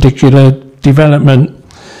this particular development.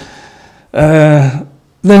 There's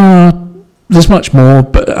much more,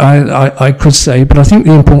 but I could say, but I think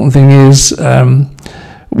the important thing is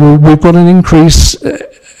we've got an increase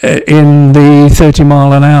in the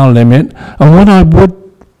 30-mile-an-hour limit, and what I would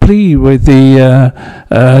plea with the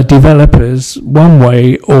developers, one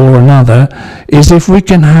way or another, is if we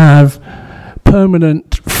can have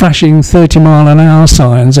permanent flashing 30-mile-an-hour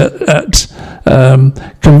signs at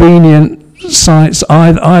convenient sites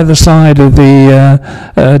either side of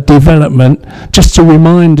the development, just to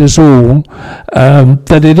remind us all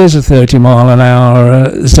that it is a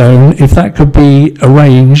 30-mile-an-hour zone. If that could be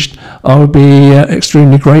arranged, I would be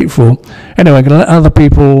extremely grateful. Anyway, I'm going to let other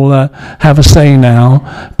people have a say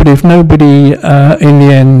now, but if nobody in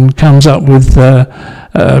the end comes up with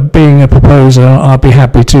being a proposer, I'll be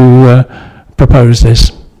happy to propose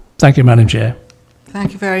this. Thank you, Madam Chair.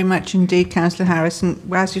 Thank you very much indeed, Councillor Harrison.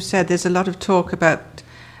 As you said, there's a lot of talk about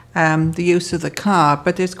the use of the car,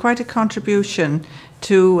 but there's quite a contribution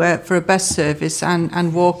to for a bus service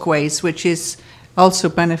and walkways, which is also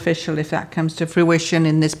beneficial if that comes to fruition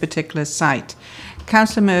in this particular site.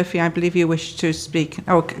 Councillor Murphy, I believe you wish to speak.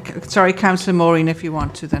 Oh, sorry, Councillor Maureen, if you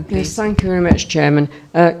want to then, please. Yes, thank you very much, Chairman.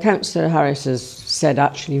 Councillor Harris has said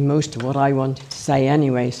actually most of what I wanted to say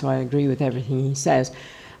anyway, so I agree with everything he says.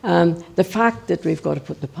 The fact that we've got to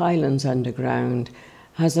put the pylons underground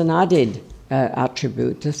has an added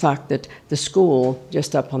attribute, the fact that the school,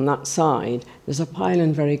 just up on that side, there's a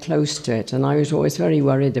pylon very close to it, and I was always very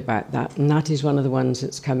worried about that, and that is one of the ones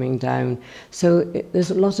that's coming down. So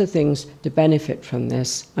there's a lot of things to benefit from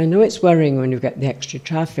this. I know it's worrying when you get the extra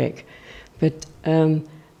traffic, but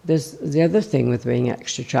there's the other thing with being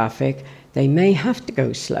extra traffic, they may have to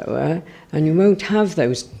go slower, and you won't have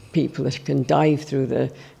those people that can dive through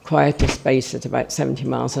the quieter space at about 70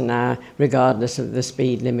 miles an hour, regardless of the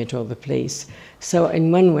speed limit or the police. So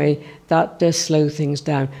in one way, that does slow things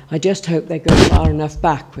down. I just hope they go far enough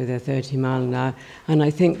back with their 30 mile an hour. And I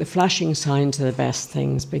think the flashing signs are the best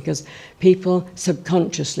things, because people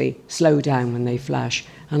subconsciously slow down when they flash.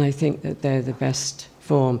 And I think that they're the best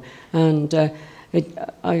form. And the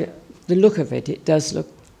look of it, it does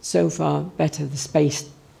look so far better, the space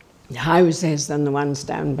houses, than the ones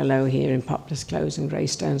down below here in Poplars Close and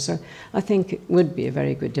Greystone. So I think it would be a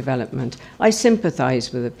very good development. I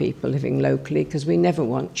sympathise with the people living locally, because we never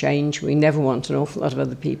want change. We never want an awful lot of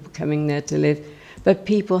other people coming there to live. But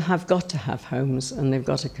people have got to have homes, and they've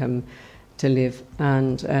got to come to live,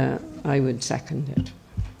 and I would second it.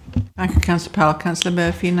 Thank you, Councillor Powell. Councillor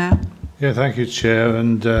Murphy now. Yeah, thank you, Chair.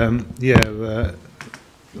 And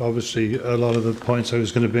obviously a lot of the points I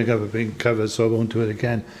was going to bring up have been covered, so I won't do it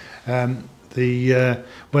again. When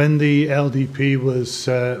the LDP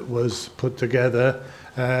was put together,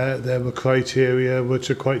 there were criteria which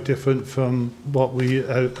are quite different from what we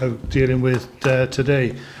are dealing with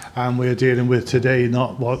today, and we're dealing with today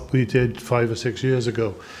not what we did 5 or 6 years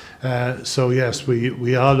ago. So yes,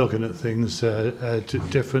 we are looking at things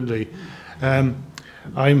differently.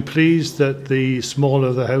 I'm pleased that the smaller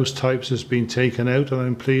of the house types has been taken out, and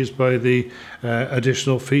I'm pleased by the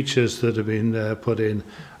additional features that have been put in.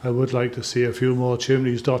 I would like to see a few more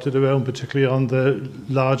chimneys dotted around, particularly on the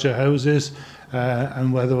larger houses,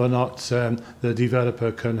 and whether or not the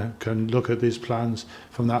developer can look at these plans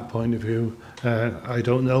from that point of view. I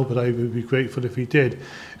don't know, but I would be grateful if he did.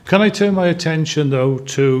 Can I turn my attention, though,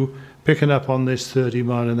 to picking up on this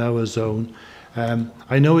 30-mile-an-hour zone?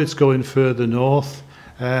 I know it's going further north.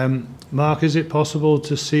 Mark, is it possible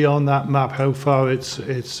to see on that map how far it's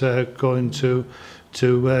going to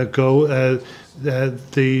go?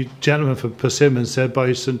 The gentleman from Persimmon said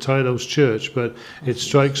by St Tylo's Church, but it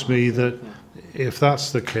strikes me that if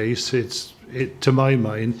that's the case, it's to my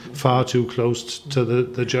mind, far too close to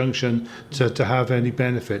the junction to have any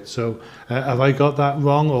benefit. So have I got that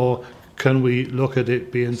wrong, or can we look at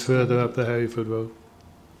it being further up the Hereford Road?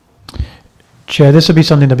 Chair, this would be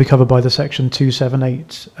something that would be covered by the section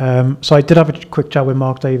 278. So I did have a quick chat with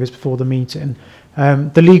Mark Davis before the meeting.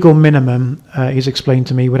 The legal minimum, he's explained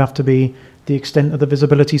to me, would have to be the extent of the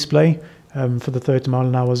visibility splay for the 30 mile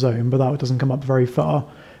an hour zone, but that doesn't come up very far.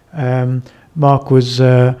 Mark was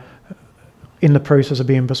in the process of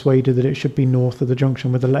being persuaded that it should be north of the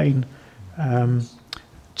junction with the lane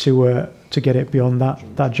to get it beyond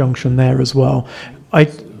that junction there as well.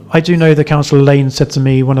 I do know that Councillor Lane said to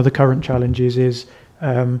me one of the current challenges is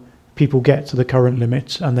people get to the current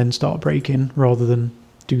limit and then start braking rather than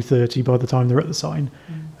do 30 by the time they're at the sign.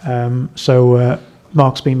 So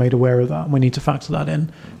Mark's been made aware of that, and we need to factor that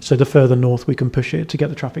in. So the further north we can push it to get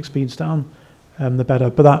the traffic speeds down, the better.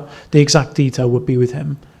 But the exact detail would be with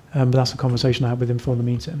him. But that's a conversation I had with him before the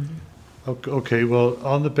meeting. Okay, well,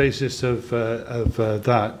 on the basis of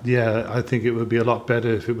that, yeah, I think it would be a lot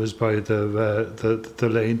better if it was by the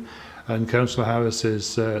lane. And Councillor Harris's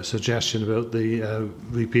suggestion about the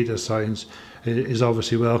repeater signs is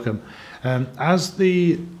obviously welcome. As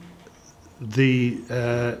the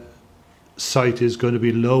site is going to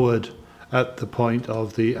be lowered at the point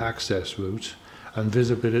of the access route and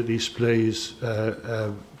visibility displays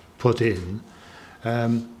put in,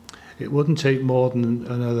 it wouldn't take more than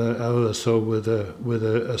another hour or so with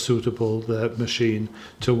a suitable machine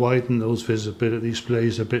to widen those visibility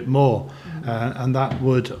displays a bit more, and that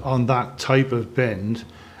would, on that type of bend,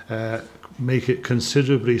 make it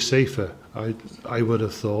considerably safer. I would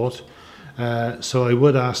have thought. So I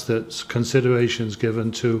would ask that considerations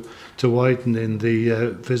given to widening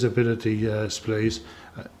the visibility displays.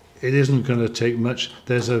 It isn't going to take much.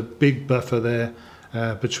 There's a big buffer there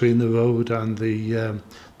between the road and the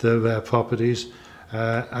properties,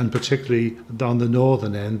 and particularly on the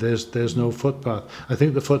northern end, there's no footpath. I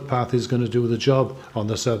think the footpath is going to do the job on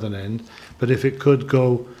the southern end, but if it could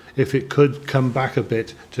come back a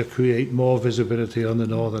bit to create more visibility on the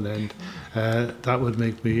northern end, that would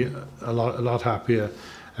make me a lot happier.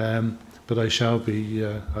 But I shall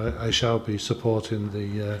be supporting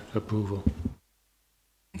the approval.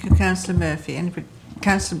 Thank you, Councillor Murphy. And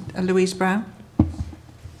Councillor Louise Brown.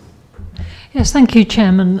 Yes, thank you,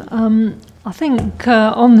 Chairman. I think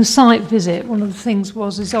on the site visit, one of the things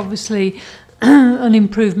is obviously an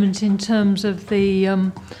improvement in terms of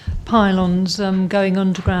the pylons going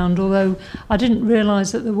underground, although I didn't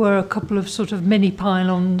realise that there were a couple of sort of mini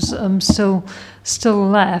pylons still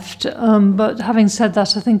left. But having said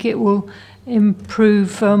that, I think it will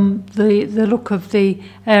improve the look of the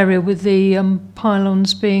area with the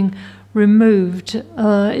pylons being removed.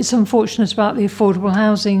 It's unfortunate about the affordable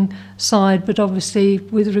housing side, but obviously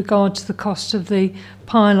with regard to the cost of the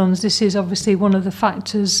pylons, this is obviously one of the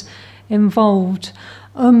factors involved.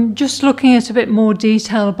 Just looking at a bit more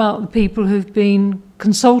detail about the people who've been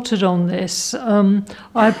consulted on this,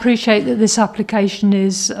 I appreciate that this application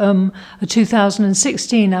is a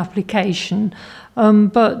 2016 application,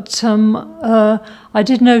 but I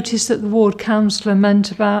did notice that the ward councillor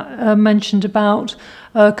mentioned about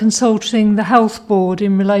consulting the health board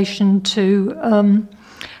in relation to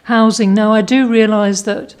housing. Now, I do realise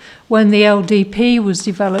that when the LDP was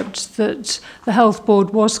developed, that the health board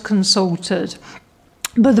was consulted.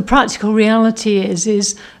 But the practical reality is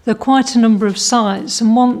there are quite a number of sites,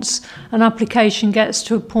 and once an application gets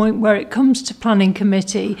to a point where it comes to planning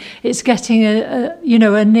committee, it's getting a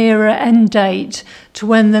nearer end date to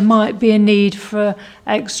when there might be a need for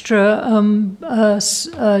extra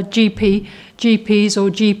GPs or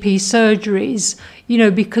GP surgeries,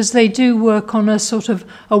 because they do work on a sort of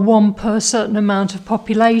a one per certain amount of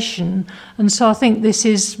population. And so I think this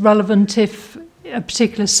is relevant if a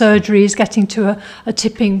particular surgery is getting to a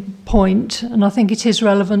tipping point, and I think it is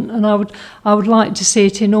relevant, and I would like to see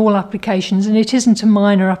it in all applications, and it isn't a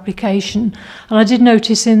minor application. And I did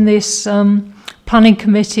notice in this planning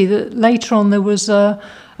committee that later on there was a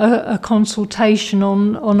consultation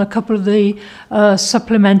on a couple of the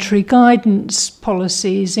supplementary guidance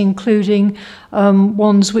policies, including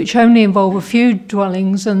ones which only involve a few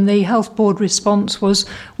dwellings, and the health board response was,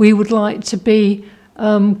 we would like to be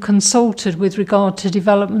consulted with regard to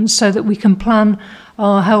development so that we can plan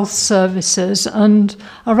our health services. And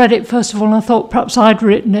I read it first of all and I thought perhaps I'd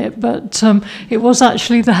written it, but it was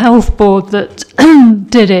actually the health board that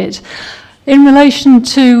did it. In relation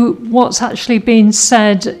to what's actually been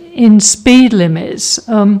said in speed limits,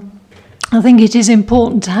 I think it is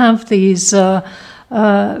important to have these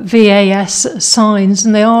VAS signs,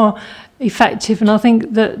 and they are effective, and I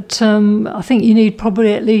think that I think you need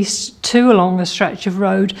probably at least 2 along a stretch of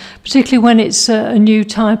road, particularly when it's a new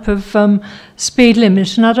type of speed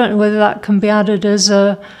limit. And I don't know whether that can be added as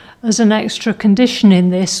an extra condition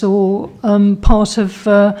in this or part of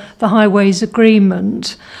the highways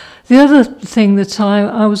agreement. The other thing that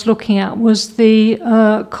I was looking at was the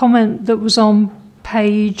comment that was on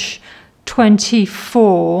page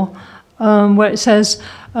 24, where it says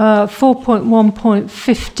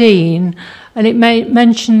 4.1.15, and it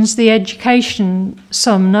mentions the education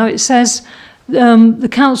sum. Now it says the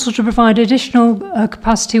council to provide additional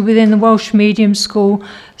capacity within the Welsh Medium School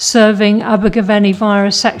serving Abergavenny via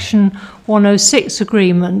a Section 106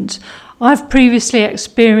 agreement. I've previously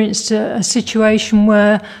experienced a situation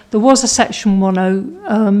where there was a Section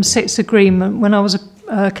 106 agreement when I was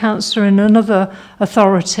a councillor in another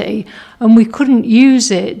authority, and we couldn't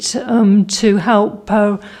use it to help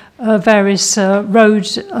various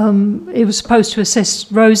roads. It was supposed to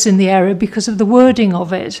assist roads in the area because of the wording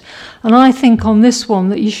of it. And I think on this one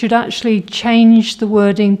that you should actually change the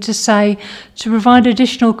wording to say to provide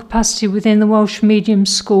additional capacity within the Welsh Medium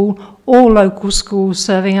School or local schools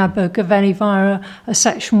serving Abergavenny via a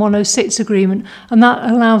Section 106 agreement, and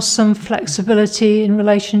that allows some flexibility in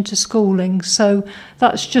relation to schooling. So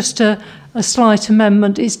that's just a slight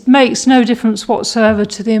amendment. It makes no difference whatsoever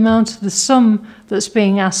to the amount of the sum that's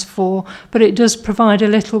being asked for, but it does provide a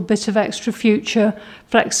little bit of extra future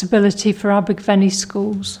flexibility for Abergavenny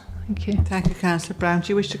schools. Thank you. Thank you, Councillor Brown. Do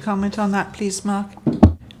you wish to comment on that, please, Mark?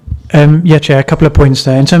 Yeah, Chair, a couple of points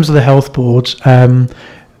there. In terms of the health boards,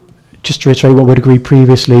 just to reiterate what we'd agreed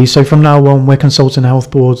previously, so from now on we're consulting health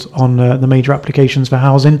boards on the major applications for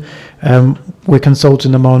housing. We're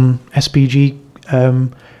consulting them on SPG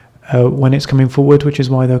when it's coming forward, which is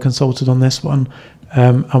why they're consulted on this one,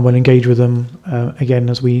 and we'll engage with them again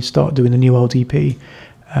as we start doing the new LDP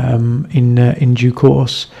in due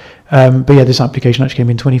course. But yeah, this application actually came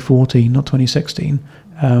in 2014, not 2016.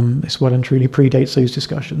 This well and truly predates those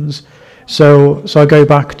discussions. So I go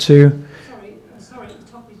back to...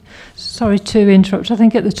 Sorry to interrupt. I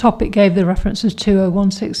think at the top it gave the reference as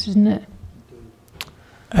 2016, didn't it?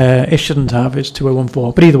 It shouldn't have. It's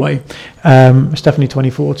 2014. But either way, it's definitely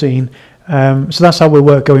 2014. So that's how we'll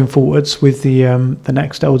work going forwards with the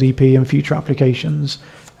next LDP and future applications.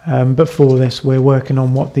 But for this, we're working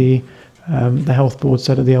on what the health board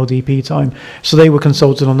said at the LDP time. So they were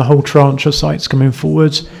consulted on the whole tranche of sites coming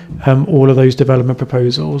forwards, all of those development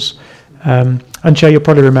proposals. And Chair, you'll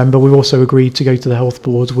probably remember we've also agreed to go to the health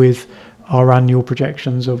board with our annual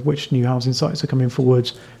projections of which new housing sites are coming forward,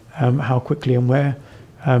 how quickly and where,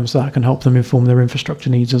 so that can help them inform their infrastructure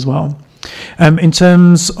needs as well. In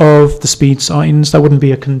terms of the speed signs, that wouldn't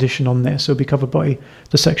be a condition on this. It would be covered by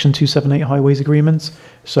the Section 278 Highways Agreement.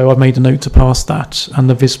 So I've made a note to pass that and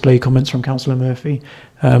the display comments from Councillor Murphy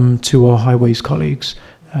to our highways colleagues,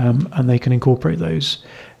 and they can incorporate those.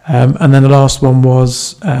 And then the last one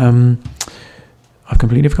was, I've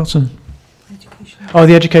completely forgotten. Oh,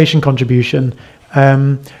 the education contribution.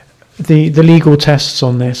 The legal tests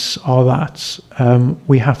on this are that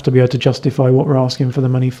we have to be able to justify what we're asking for the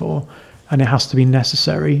money for, and it has to be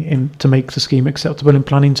necessary to make the scheme acceptable in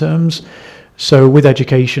planning terms. So with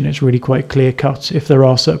education, it's really quite clear cut. If there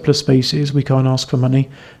are surplus spaces, we can't ask for money,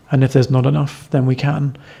 and if there's not enough, then we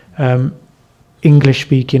can. English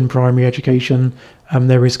speaking primary education,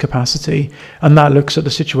 there is capacity, and that looks at the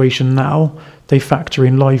situation now. They factor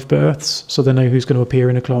in live births, so they know who's going to appear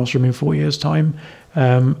in a classroom in 4 years' time,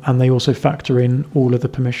 and they also factor in all of the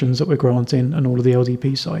permissions that we're granting and all of the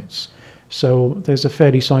LDP sites. So there's a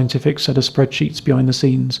fairly scientific set of spreadsheets behind the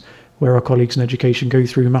scenes where our colleagues in education go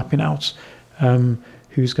through mapping out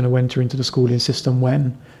who's going to enter into the schooling system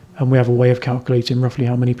when, and we have a way of calculating roughly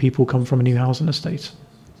how many people come from a new housing estate.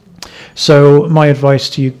 So my advice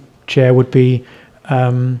to you, Chair, would be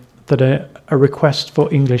that a request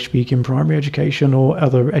for English-speaking primary education or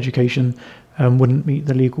other education wouldn't meet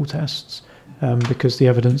the legal tests, because the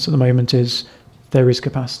evidence at the moment is there is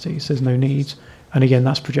capacity, so there's no need. And again,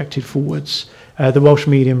 that's projected forwards. The Welsh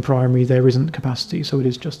medium primary, there isn't capacity, so it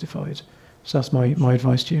is justified. So that's my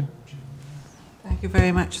advice to you. Thank you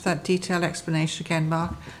very much for that detailed explanation again,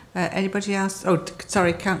 Mark. Anybody else? Oh,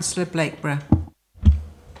 sorry, Councillor Blakeborough.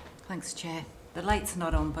 Thanks, Chair. The light's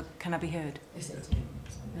not on, but can I be heard? Is it?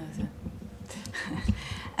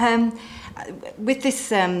 No, with this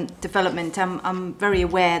development, I'm very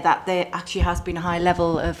aware that there actually has been a high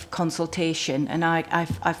level of consultation, and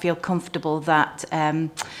I feel comfortable that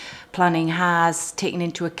planning has taken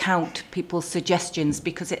into account people's suggestions,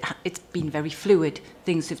 because it's been very fluid.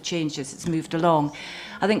 Things have changed as it's moved along.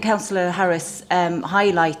 I think Councillor Harris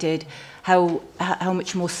highlighted how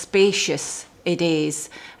much more spacious it is,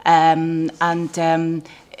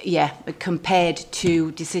 yeah, compared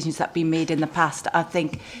to decisions that have been made in the past. I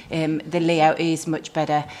think the layout is much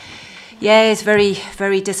better. Yeah, it's very,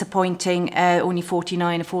 very disappointing. Only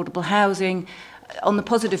 49 affordable housing. On the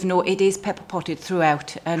positive note, it is pepper potted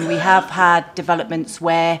throughout, and we have had developments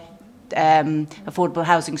where affordable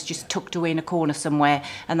housing is just tucked away in a corner somewhere,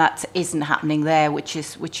 and that isn't happening there, which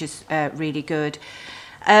is really good.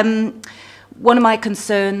 One of my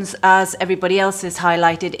concerns, as everybody else has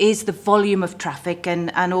highlighted, is the volume of traffic,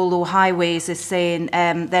 and although Highways is saying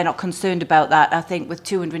they're not concerned about that, I think with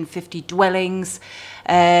 250 dwellings,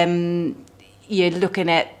 you're looking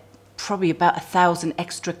at probably about 1,000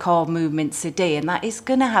 extra car movements a day, and that is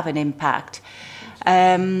going to have an impact.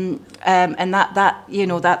 And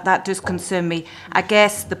that does concern me. I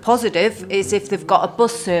guess the positive is if they've got a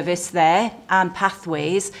bus service there and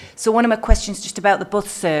pathways. So one of my questions just about the bus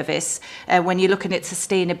service, when you're looking at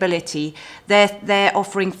sustainability, they're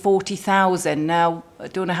offering 40,000 now. I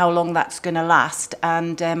don't know how long that's going to last,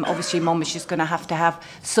 and obviously Monmouth is going to have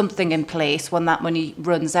something in place when that money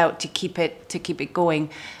runs out to keep it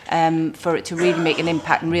going, for it to really make an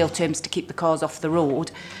impact in real terms to keep the cars off the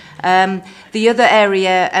road. The other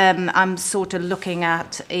area I'm sort of looking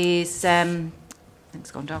at is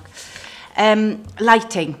it's gone dark.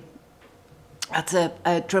 Lighting. That's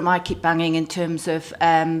a drum I keep banging in terms of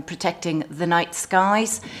protecting the night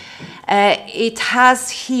skies. It has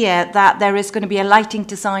here that there is going to be a lighting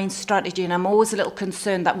design strategy, and I'm always a little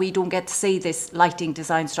concerned that we don't get to see this lighting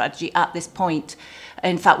design strategy at this point.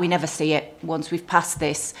 In fact, we never see it once we've passed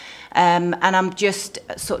this. And I'm just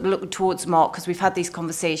sort of looking towards Mark, because we've had these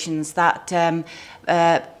conversations that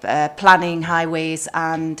planning, Highways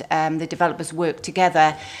and the developers work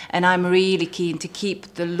together, and I'm really keen to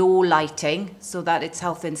keep the low lighting so that it's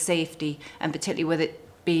health and safety, and particularly with it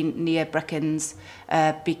being near Brecons,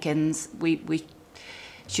 beacons, we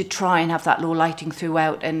should try and have that low lighting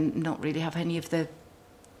throughout and not really have any of the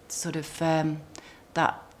sort of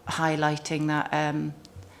that highlighting that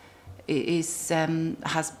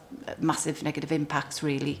has massive negative impacts,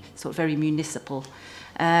 really, sort of very municipal.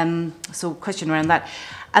 So question around that.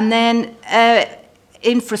 And then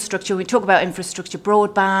infrastructure, we talk about infrastructure,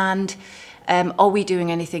 broadband. Are we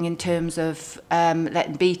doing anything in terms of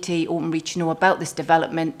letting BT, Openreach know about this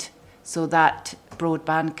development so that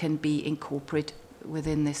broadband can be incorporated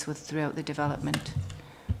within this throughout the development?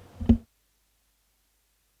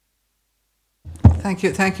 Thank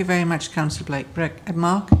you very much, Councillor Blake.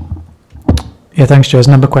 Mark? Yeah, thanks, Joe. There's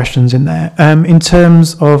a number of questions in there. In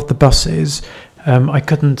terms of the buses, I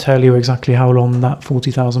couldn't tell you exactly how long that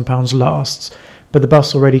 £40,000 lasts, but the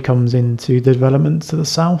bus already comes into the development to the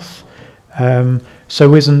south,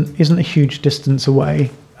 so isn't a huge distance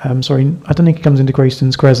away. Sorry, I don't think it comes into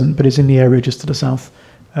Greyston's Crescent, but it's in the area just to the south,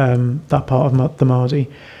 that part of the Mardy.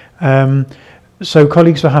 So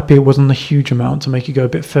colleagues were happy it wasn't a huge amount to make it go a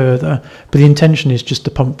bit further, but the intention is just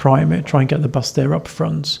to pump prime it, try and get the bus there up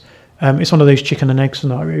front. It's one of those chicken and egg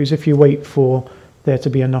scenarios. If you wait for there to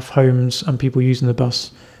be enough homes and people using the bus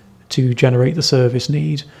to generate the service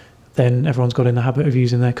need, then everyone's got in the habit of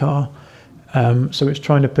using their car. So it's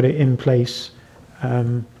trying to put it in place.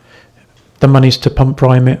 The money's to pump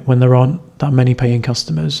prime it when there aren't that many paying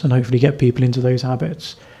customers, and hopefully get people into those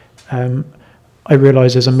habits. I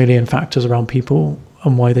realise there's a million factors around people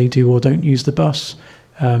and why they do or don't use the bus.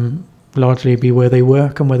 Largely be where they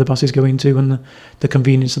work and where the bus is going to, and the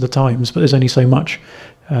convenience of the times. But there's only so much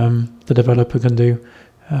the developer can do,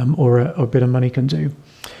 or a bit of money can do.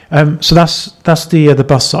 So that's the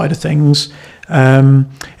bus side of things.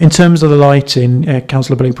 In terms of the lighting,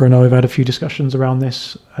 Councillor Blaper and I have had a few discussions around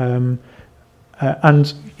this,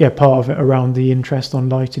 and yeah, part of it around the interest on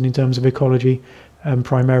lighting in terms of ecology,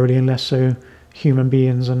 primarily, and less so human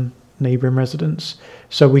beings and neighbouring residents.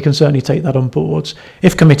 So we can certainly take that on board.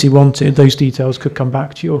 If committee wanted, those details could come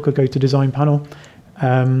back to you or could go to design panel.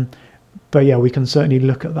 But yeah, we can certainly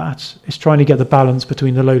look at that. It's trying to get the balance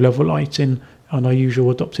between the low level lighting and our usual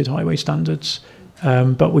adopted highway standards.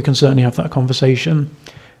 But we can certainly have that conversation.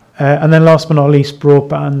 And then last but not least,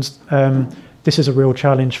 broadband. This is a real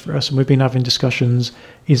challenge for us, and we've been having discussions.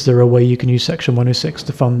 Is there a way you can use Section 106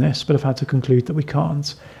 to fund this? But I've had to conclude that we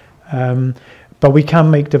can't. But we can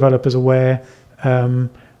make developers aware and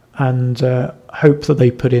hope that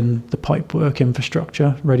they put in the pipework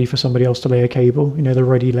infrastructure ready for somebody else to lay a cable. You know, they're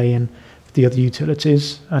already laying the other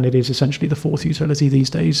utilities, and it is essentially the fourth utility these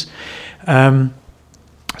days.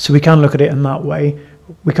 So we can look at it in that way.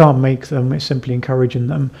 We can't make them, it's simply encouraging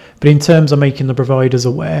them. But in terms of making the providers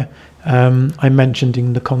aware, I mentioned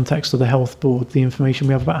in the context of the health board, the information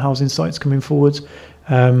we have about housing sites coming forward.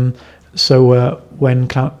 So when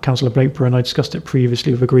Councillor Blakeborough and I discussed it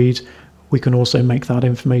previously, we've agreed we can also make that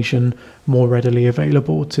information more readily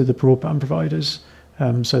available to the broadband providers,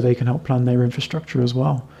 so they can help plan their infrastructure as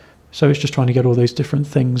well. So it's just trying to get all those different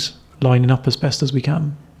things lining up as best as we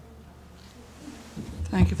can.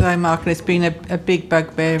 Thank you for that, Mark. And it's been a big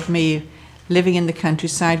bugbear of me living in the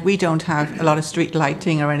countryside. We don't have a lot of street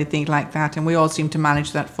lighting or anything like that, and we all seem to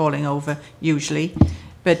manage that falling over usually.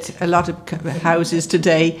 But a lot of houses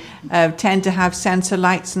today tend to have sensor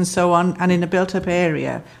lights and so on, and in a built-up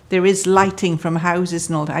area there is lighting from houses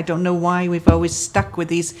and all that. I don't know why we've always stuck with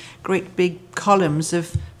these great big columns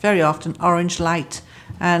of very often orange light,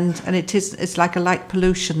 and it's like a light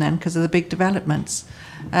pollution then because of the big developments.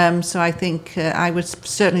 So I think I would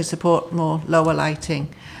certainly support more lower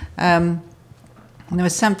lighting. And there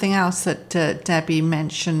was something else that Debbie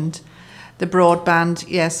mentioned, the broadband.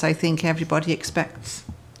 Yes, I think everybody expects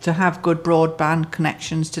to have good broadband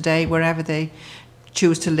connections today, wherever they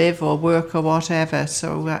choose to live or work or whatever.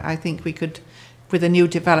 So I think we could, with a new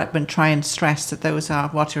development, try and stress that those are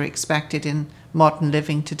what are expected in modern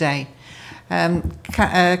living today.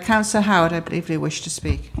 Councillor Howard, I believe you wish to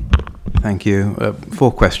speak. Thank you.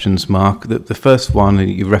 4 questions, Mark. The first one,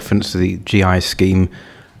 you referenced the GI scheme.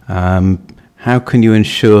 How can you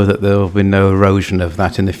ensure that there will be no erosion of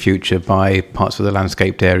that in the future by parts of the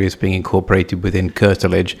landscaped areas being incorporated within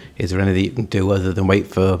curtilage? Is there anything you can do other than wait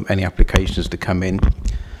for any applications to come in?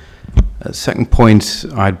 Second point,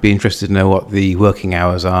 I'd be interested to know what the working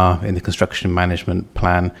hours are in the construction management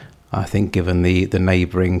plan. I think given the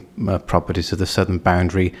neighbouring properties to the southern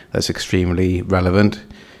boundary, that's extremely relevant.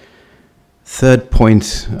 Third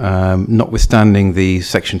point, notwithstanding the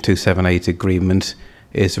Section 278 agreement,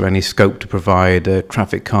 is there any scope to provide a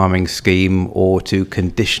traffic calming scheme or to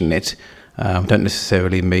condition it? Don't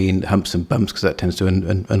necessarily mean humps and bumps, because that tends to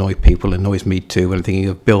annoy people, annoys me too, when I'm thinking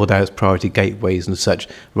of build-outs, priority gateways and such,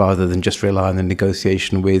 rather than just rely on the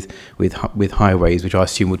negotiation with highways, which I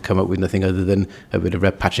assume would come up with nothing other than a bit of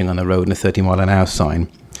red patching on the road and a 30-mile-an-hour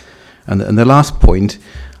sign. And the last point,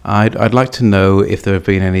 I'd like to know if there have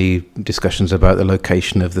been any discussions about the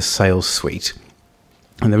location of the sales suite.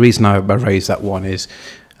 And the reason I raise that one is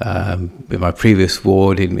in my previous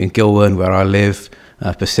ward in Gilwern, where I live,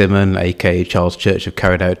 Persimmon, aka Charles Church, have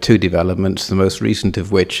carried out 2 developments, the most recent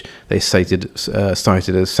of which they cited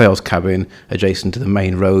a sales cabin adjacent to the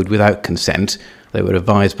main road without consent. They were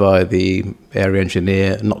advised by the area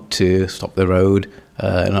engineer not to stop the road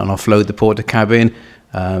and offload the porter cabin.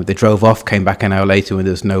 They drove off, came back an hour later when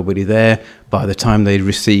there was nobody there. By the time they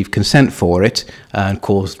received consent for it and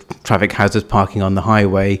caused traffic hazards parking on the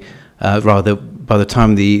highway, by the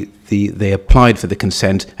time they applied for the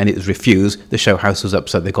consent and it was refused, the show house was up,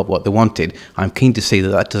 so they got what they wanted. I'm keen to see that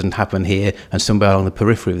that doesn't happen here, and somewhere along the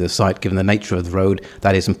periphery of the site, given the nature of the road,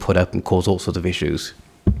 that isn't put up and cause all sorts of issues.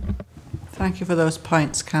 Thank you for those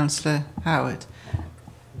points, Councillor Howard.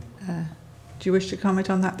 Do you wish to comment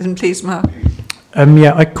on that then, please, Mark?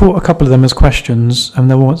 Yeah, I caught a couple of them as questions, and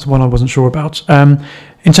there was one I wasn't sure about.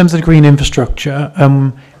 In terms of the green infrastructure,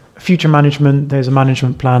 future management, there's a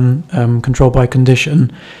management plan controlled by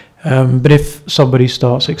condition, but if somebody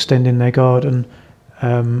starts extending their garden,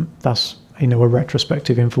 that's a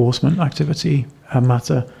retrospective enforcement activity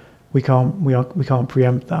matter. We can't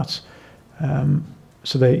preempt that.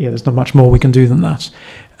 So there's not much more we can do than that.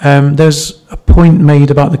 There's a point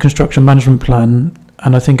made about the construction management plan,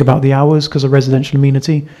 and I think about the hours because of residential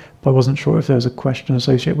amenity, but I wasn't sure if there was a question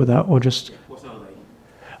associated with that or just... What are they?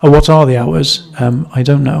 Oh, what are the hours? I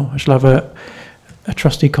don't know. I shall have a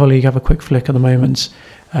trusty colleague have a quick flick at the moment.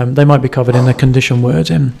 They might be covered in the condition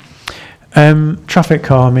wording. Traffic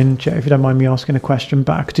calming, if you don't mind me asking a question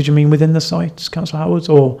back, did you mean within the site, Councillor Howard,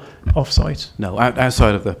 or off-site? No,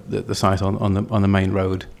 outside of the site on the main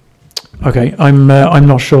road. Okay, I'm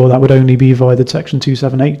not sure. That would only be via the Section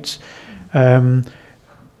 278.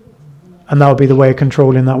 And that would be the way of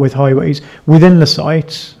controlling that with highways. Within the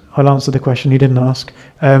site, I'll answer the question you didn't ask.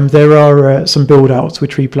 There are some build-outs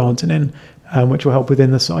with tree planting in, which will help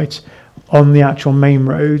within the site. On the actual main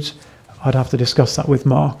road, I'd have to discuss that with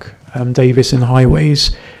Mark Davis in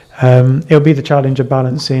highways. It'll be the challenge of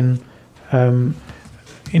balancing,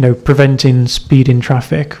 preventing speeding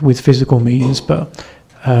traffic with physical means, but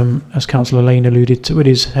as Councillor Lane alluded to, it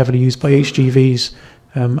is heavily used by HGVs,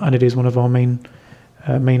 and it is one of our main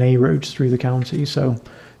A roads through the county, so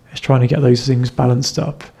it's trying to get those things balanced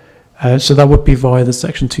up. So that would be via the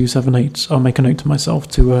Section 278. I'll make a note to myself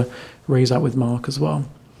to raise that with Mark as well.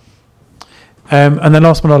 And then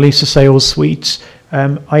last but not least, the sales suites.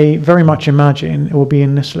 I very much imagine it will be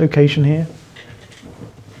in this location here.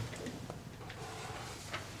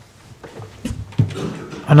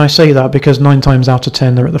 And I say that because 9 times out of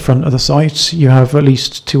 10 they're at the front of the site. You have at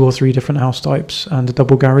least 2 or 3 different house types and a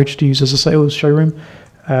double garage to use as a sales showroom.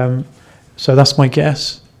 So that's my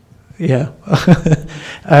guess. Yeah.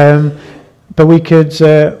 But we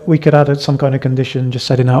could add some kind of condition just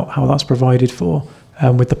setting out how that's provided for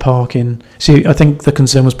with the parking. See, I think the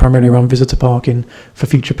concern was primarily around visitor parking for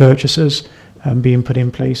future purchasers being put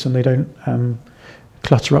in place, and they don't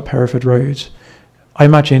clutter up Hereford Road. I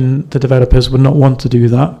imagine the developers would not want to do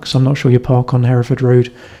that because I'm not sure you park on Hereford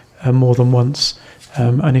Road more than once.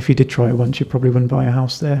 And if you did try it once, you probably wouldn't buy a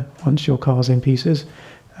house there once your car's in pieces.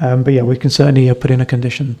 But yeah, we can certainly put in a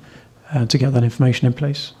condition to get that information in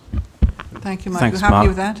place. Thank you, Mark. Thanks, You happy Mark.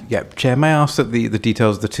 with that? Yeah, Chair, may I ask that the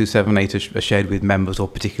details of the 278 are shared with members, or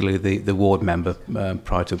particularly the ward member,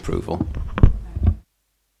 prior to approval?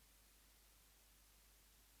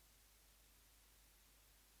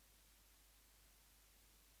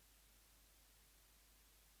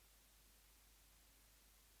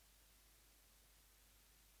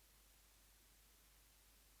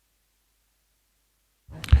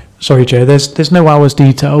 Sorry, Chair, there's no hours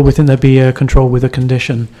detail. We think there'd be a control with a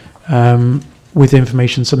condition with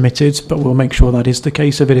information submitted, but we'll make sure that is the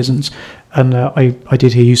case if it isn't. And I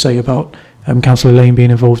did hear you say about Councillor Lane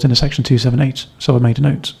being involved in a Section 278, so I made a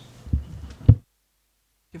note. Thank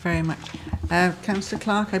you very much. Councillor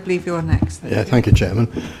Clark, I believe you're next. Yeah, thank you,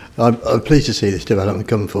 Chairman. I'm pleased to see this development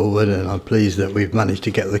come forward, and I'm pleased that we've managed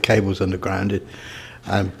to get the cables undergrounded.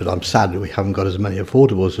 But I'm sad that we haven't got as many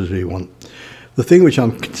affordables as we want. The thing which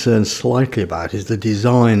I'm concerned slightly about is the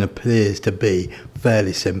design appears to be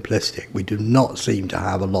fairly simplistic. We do not seem to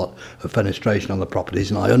have a lot of fenestration on the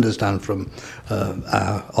properties, and I understand from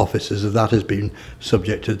our officers that has been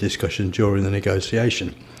subject to discussion during the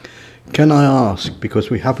negotiation. Can I ask, because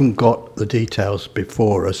we haven't got the details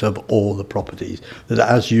before us of all the properties, that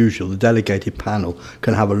as usual the delegated panel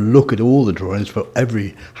can have a look at all the drawings for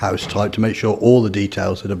every house type to make sure all the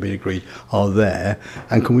details that have been agreed are there?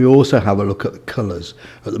 And can we also have a look at the colours?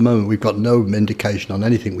 At the moment we've got no indication on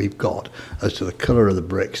anything we've got as to the colour of the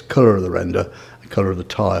bricks, colour of the render, colour of the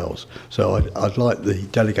tiles. So I'd like the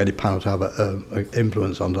delegated panel to have an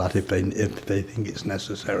influence on that if they think it's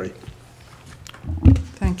necessary.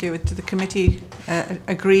 Thank you. Do the committee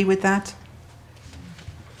agree with that?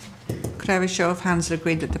 Could I have a show of hands that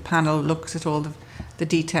agree that the panel looks at all the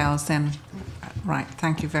details then? Right,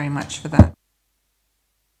 thank you very much for that.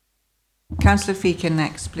 Councillor Feakin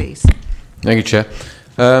next, please. Thank you, Chair.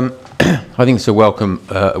 I think it's a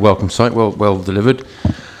welcome site, well delivered.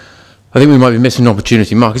 I think we might be missing an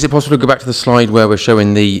opportunity. Mark, is it possible to go back to the slide where we're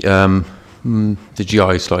showing the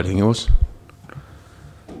GI slide, I think it was?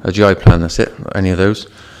 A GI plan, that's it, any of those.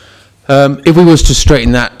 If we was to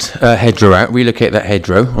straighten that hedgerow out, relocate that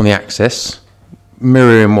hedgerow on the access,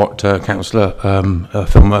 mirroring what Councillor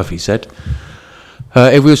Phil Murphy said,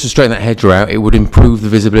 if we was to straighten that hedgerow out, it would improve the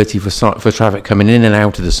visibility for traffic coming in and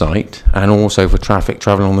out of the site, and also for traffic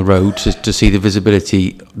travelling on the road to see the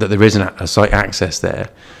visibility that there is a site access there.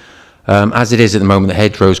 As it is at the moment, the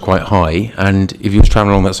hedgerow is quite high, and if you was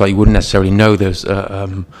travelling along that site, you wouldn't necessarily know there's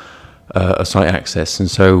a site access.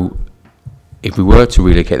 And so if we were to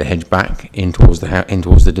relocate the hedge back in towards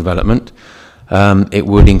the development, it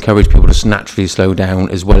would encourage people to naturally slow down,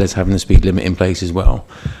 as well as having the speed limit in place as well.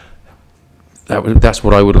 That's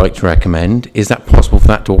what I would like to recommend. Is that possible for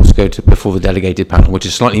that to also go to before the delegated panel, which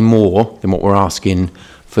is slightly more than what we're asking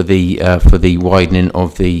for the widening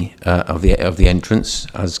of the entrance,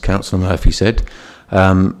 as Councillor Murphy said,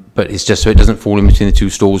 but it's just so it doesn't fall in between the two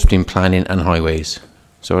stalls between planning and highways.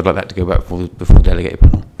 So I'd like that to go back before the delegated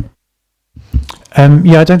panel.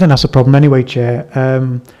 Yeah, I don't think that's a problem anyway, Chair.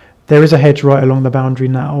 There is a hedge right along the boundary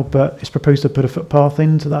now, but it's proposed to put a footpath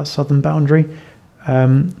into that southern boundary.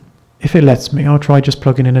 If it lets me, I'll try just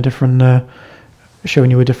plugging in a different,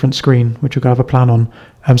 showing you a different screen, which we're going to have a plan on.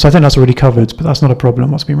 So I think that's already covered, but that's not a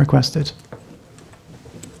problem, what's been requested.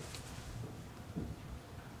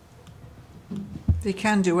 They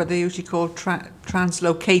can do what they usually call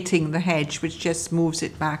translocating the hedge, which just moves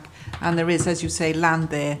it back. And there is, as you say, land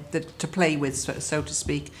there to play with, so to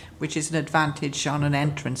speak, which is an advantage on an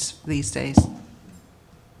entrance these days.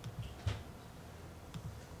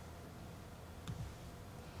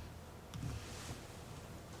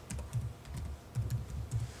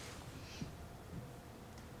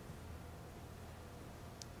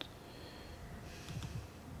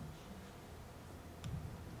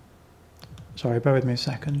 Sorry, bear with me a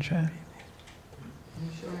second, Chair.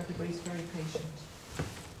 I'm sure everybody's very patient.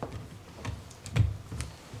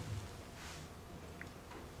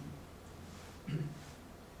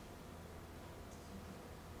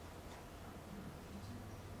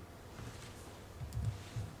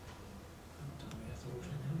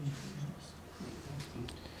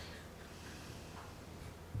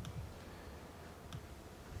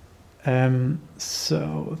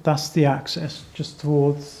 So that's the access just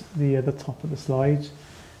towards the top of the slide.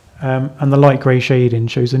 And the light grey shading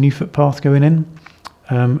shows the new footpath going in,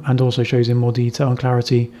 and also shows in more detail and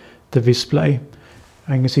clarity the display.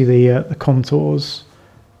 And you can see the contours.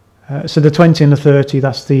 So the 20 and the 30,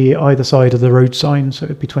 that's the either side of the road sign. So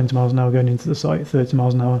it'd be 20 miles an hour going into the site, 30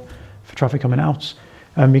 miles an hour for traffic coming out.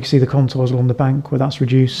 You can see the contours along the bank where that's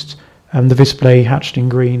reduced, the display hatched in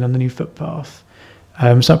green and the new footpath.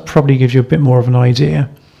 So that probably gives you a bit more of an idea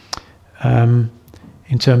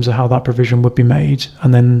in terms of how that provision would be made,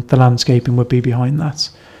 and then the landscaping would be behind that.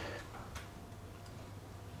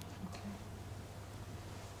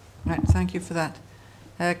 Right, thank you for that.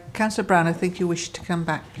 Councillor Brown, I think you wish to come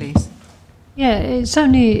back, please. Yeah, it's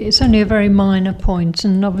only a very minor point,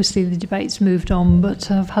 and obviously the debate's moved on,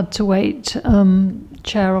 but I've had to wait,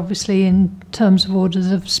 Chair, obviously in terms of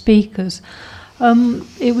orders of speakers.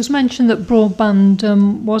 It was mentioned that broadband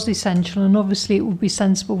was essential, and obviously it would be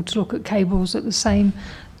sensible to look at cables at the same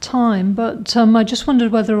time, but I just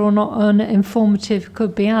wondered whether or not an informative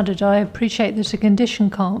could be added. I appreciate that a condition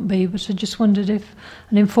can't be, but I just wondered if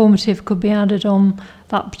an informative could be added on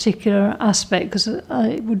that particular aspect, because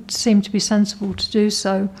it would seem to be sensible to do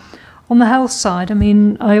so. On the health side, I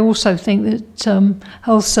mean, I also think that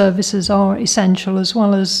health services are essential as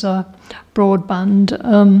well as broadband.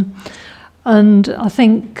 And I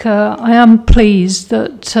think I am pleased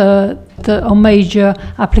that that on major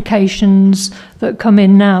applications that come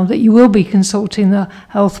in now, that you will be consulting the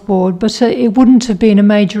health board, but it wouldn't have been a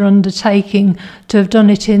major undertaking to have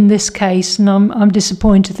done it in this case, and I'm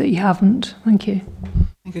disappointed that you haven't. Thank you.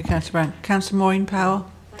 Thank you, Councillor Brown. Councillor Maureen Powell.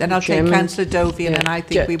 Then I'll take Councillor Dovey, and then I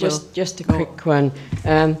think we will. Just a quick one.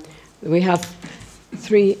 We have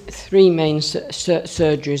three main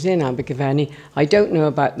surgeries in Abergavenny. I don't know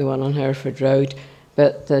about the one on Hereford Road,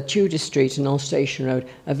 but the Tudor Street and Old Station Road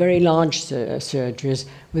are very large surgeries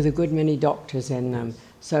with a good many doctors in them.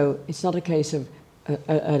 So it's not a case of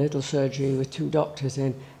a little surgery with 2 doctors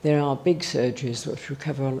in. There are big surgeries which will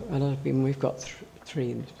cover a lot of people. We've got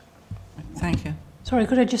 3. Thank you. Sorry,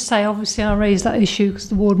 could I just say, obviously I raised that issue because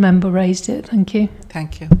the ward member raised it. Thank you.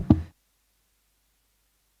 Thank you.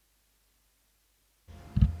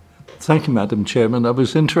 Thank you, Madam Chairman. I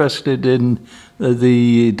was interested in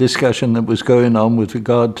the discussion that was going on with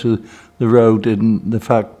regard to the road and the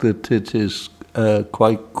fact that it is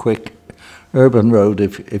quite quick urban road,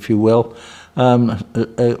 if you will.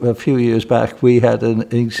 A few years back, we had an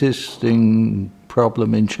existing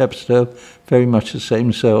problem in Chepstow, very much the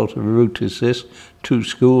same sort of route as this, 2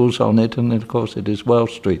 schools on it, and of course it is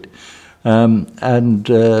Wells Street.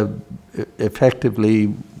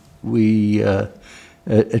 Effectively, we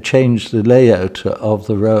changed the layout of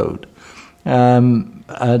the road. I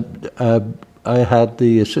had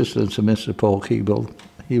the assistance of Mr. Paul Keeble.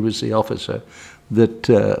 He was the officer that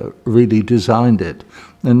really designed it.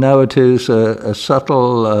 And now it is a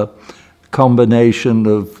subtle combination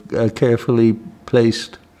of carefully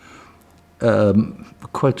placed,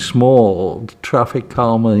 quite small traffic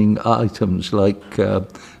calming items like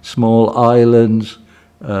small islands.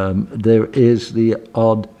 There is the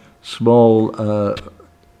odd small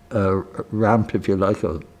ramp, if you like,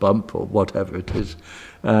 or bump or whatever it is,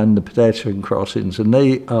 and the pedestrian crossings, and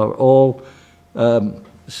they are all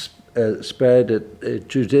spread at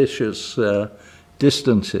judicious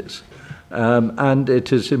distances, and it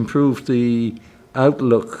has improved the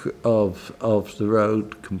outlook of the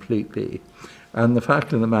road completely. And the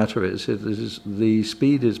fact of the matter is, the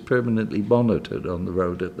speed is permanently monitored on the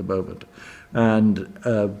road at the moment, and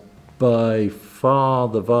by far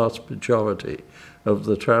the vast majority of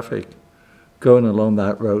the traffic going along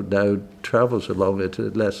that road now travels along it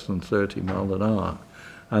at less than 30 miles an hour.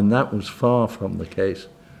 And that was far from the case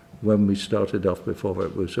when we started off before.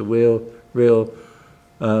 It was a real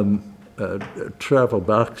travel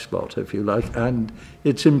back spot, if you like, and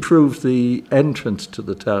it's improved the entrance to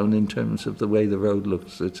the town in terms of the way the road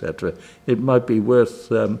looks, etc. It might be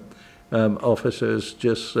worth officers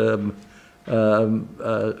just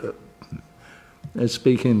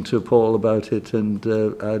speaking to Paul about it,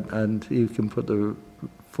 and you can put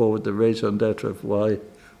forward the raison d'etre of why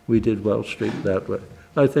we did Wells Street that way.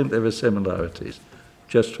 I think there are similarities.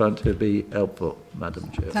 Just trying to be helpful,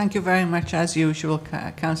 Madam Chair. Thank you very much, as usual,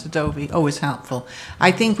 Councillor Dovey. Always helpful.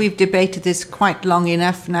 I think we've debated this quite long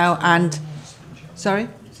enough now, and... Sorry?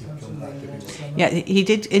 Yeah, he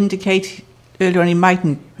did indicate earlier on he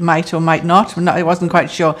might or might not. I wasn't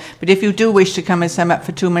quite sure. But if you do wish to come and sum up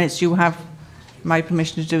for 2 minutes, you have my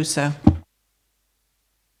permission to do so.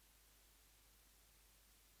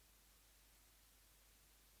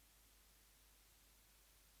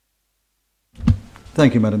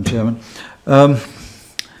 Thank you, Madam Chairman.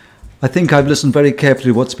 I think I've listened very carefully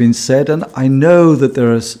to what's been said, and I know that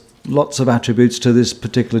there are lots of attributes to this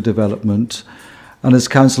particular development. And as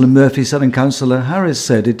Councillor Murphy said and Councillor Harris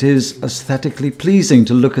said, it is aesthetically pleasing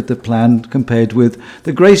to look at the plan compared with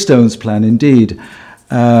the Greystones plan, indeed,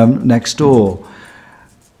 next door.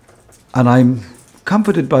 And I'm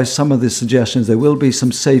comforted by some of the suggestions. There will be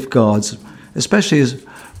some safeguards, especially as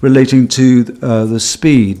relating to the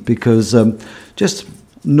speed, because just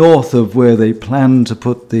north of where they plan to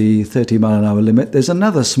put the 30-mile-an-hour limit, there's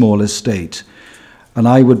another small estate. And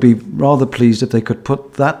I would be rather pleased if they could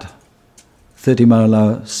put that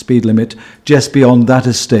 30-mile-an-hour speed limit just beyond that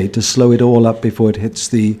estate to slow it all up before it hits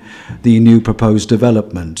the new proposed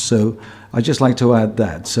development. So I'd just like to add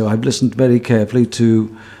that. So I've listened very carefully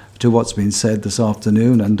to what's been said this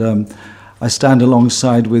afternoon, and I stand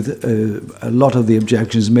alongside with a lot of the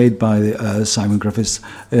objections made by Simon Griffiths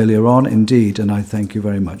earlier on, indeed, and I thank you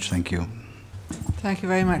very much. Thank you. Thank you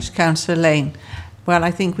very much, Councillor Lane. Well, I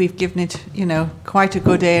think we've given it, quite a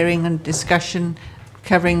good airing and discussion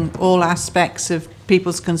covering all aspects of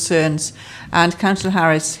people's concerns. And Councillor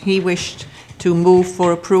Harris, he wished to move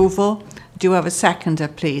for approval. Do you have a seconder,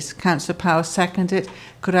 please? Councillor Powell seconded.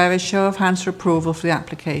 Could I have a show of hands for approval for the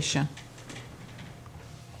application?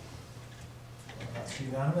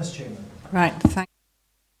 Unanimous, Chairman. Right, thank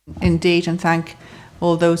you indeed, and thank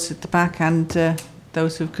all those at the back and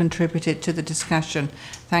those who've contributed to the discussion.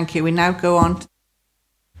 Thank you. We now go on to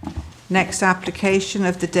the next application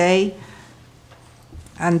of the day,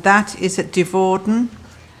 and that is at Devorden,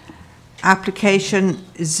 application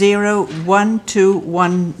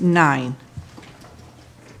 01219.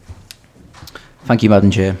 Thank you, Madam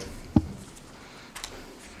Chair.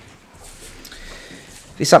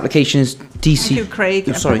 This application is DC... Thank you, Craig.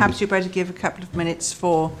 Oh, sorry. Perhaps you better give a couple of minutes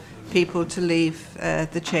for people to leave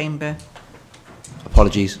the chamber.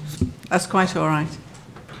 Apologies. That's quite all right.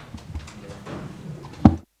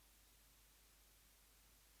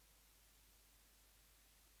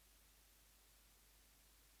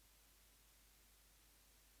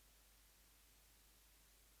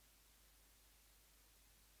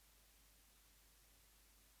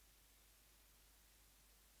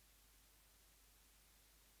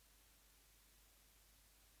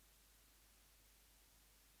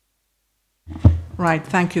 Right,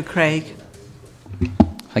 thank you, Craig.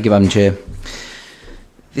 Thank you, Madam Chair.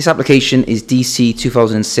 This application is DC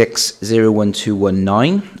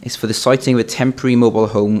 2006-01219. It's for the siting of a temporary mobile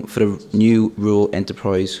home for the new rural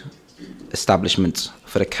enterprise establishment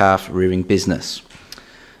for the calf rearing business.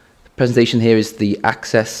 The presentation here is the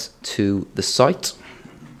access to the site,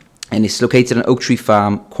 and it's located on Oak Tree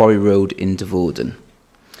Farm, Quarry Road in Devorden.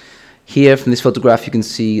 Here, from this photograph, you can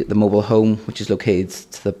see the mobile home, which is located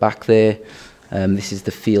to the back there. This is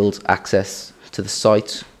the field access to the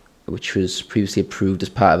site, which was previously approved as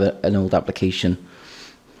part of an old application.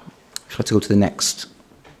 Try to go to the next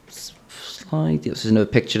slide. This is another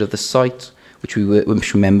picture of the site, which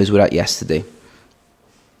which members were at yesterday.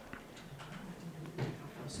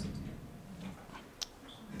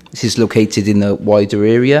 This is located in the wider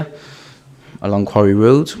area along Quarry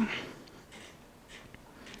Road.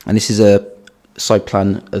 And this is a site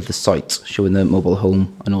plan of the site showing the mobile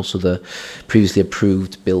home and also the previously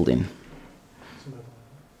approved building.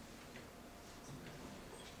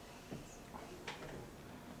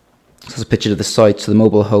 So that's a picture of the site, so the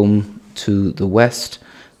mobile home to the west,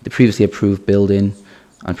 the previously approved building,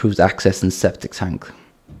 and approved access and septic tank.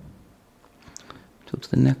 Go to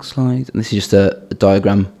the next slide, and this is just a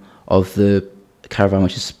diagram of the caravan,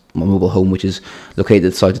 which is my mobile home, which is located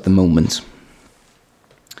at the site at the moment.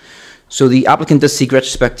 So the applicant does seek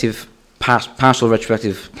partial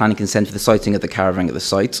retrospective planning consent for the siting of the caravan at the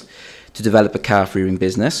site to develop a calf rearing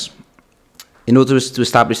business. In order to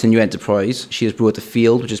establish the new enterprise, she has brought a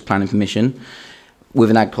field, which is planning permission, with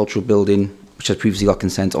an agricultural building, which has previously got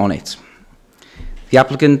consent on it. The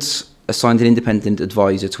applicant assigned an independent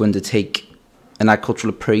advisor to undertake an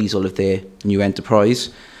agricultural appraisal of their new enterprise,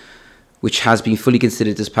 which has been fully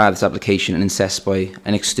considered as part of this application and assessed by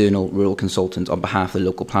an external rural consultant on behalf of the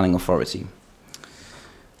local planning authority.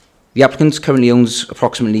 The applicant currently owns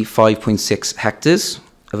approximately 5.6 hectares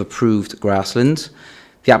of approved grassland.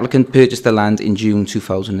 The applicant purchased the land in June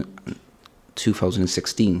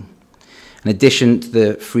 2016. In addition to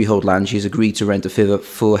the freehold land, she has agreed to rent a further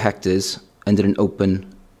 4 hectares under an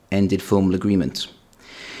open-ended formal agreement.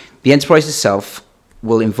 The enterprise itself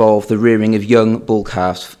will involve the rearing of young bull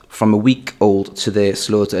calves from a week old to their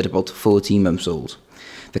slaughter at about 14 months old.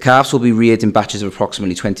 The calves will be reared in batches of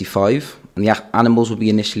approximately 25, and the animals will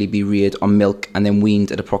initially be reared on milk and then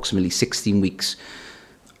weaned at approximately 16 weeks,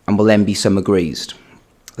 and will then be summer grazed.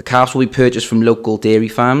 The calves will be purchased from local dairy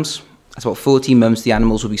farms. At about 14 months, the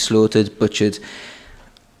animals will be slaughtered, butchered,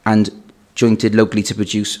 and jointed locally to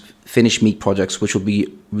produce finished meat products, which will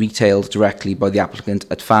be retailed directly by the applicant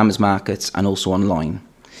at farmers markets and also online.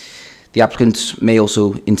 The applicant may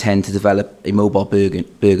also intend to develop a mobile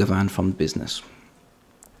burger van from the business.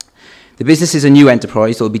 The business is a new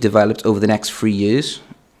enterprise that will be developed over the next 3 years.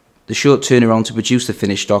 The short turnaround to produce the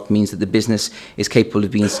finished stock means that the business is capable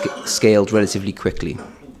of being scaled relatively quickly.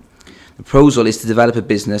 The proposal is to develop a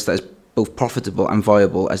business that is both profitable and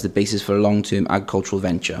viable as the basis for a long-term agricultural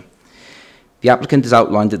venture. The applicant has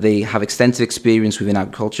outlined that they have extensive experience within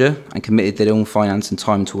agriculture and committed their own finance and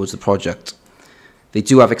time towards the project. They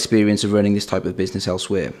do have experience of running this type of business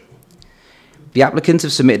elsewhere. The applicants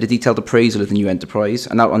have submitted a detailed appraisal of the new enterprise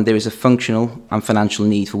and outlined there is a functional and financial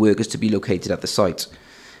need for workers to be located at the site.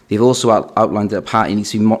 They've also outlined that a party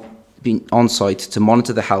needs to be on site to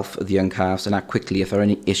monitor the health of the young calves and act quickly if there are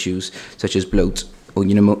any issues such as bloat or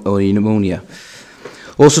pneumonia.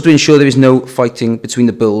 Also to ensure there is no fighting between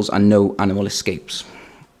the bulls and no animal escapes.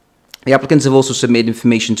 The applicants have also submitted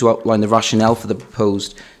information to outline the rationale for the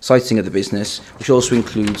proposed siting of the business, which also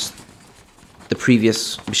includes the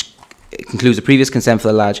previous consent for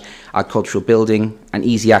the large agricultural building and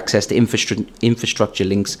easy access to infrastructure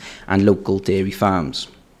links and local dairy farms.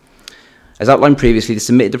 As outlined previously, the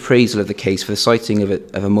submitted appraisal of the case for the siting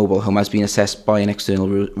of a mobile home has been assessed by an external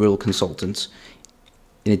rural consultant.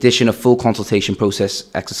 In addition, a full consultation process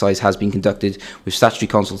exercise has been conducted with statutory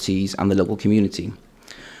consultees and the local community.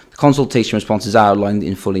 The consultation responses are outlined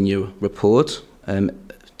in full in your report.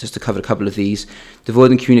 Just to cover a couple of these, the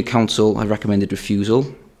Void and Community Council have recommended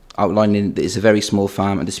refusal, outlining that it's a very small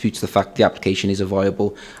farm and disputes the fact the application is a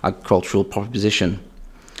viable agricultural proposition.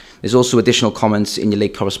 There's also additional comments in your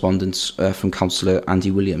late correspondence from Councillor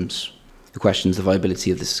Andy Williams, who questions the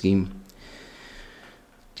viability of this scheme.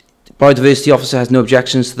 The Biodiversity Officer has no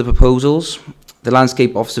objections to the proposals. The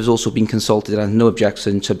Landscape Officer has also been consulted and has no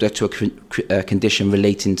objection subject to a condition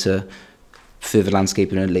relating to further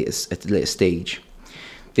landscaping at a later stage.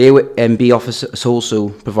 The AOMB Officer has also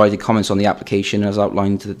provided comments on the application and has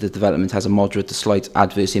outlined that the development has a moderate to slight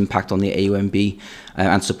adverse impact on the AOMB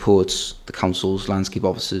and supports the Council's Landscape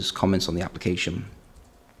Officer's comments on the application.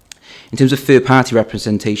 In terms of third-party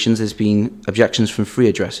representations, there's been objections from 3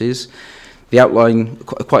 addresses. They outline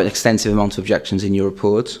quite an extensive amount of objections in your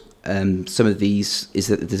report. Some of these is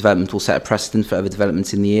that the development will set a precedent for other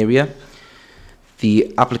developments in the area.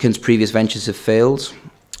 The applicant's previous ventures have failed.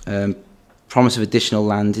 Promise of additional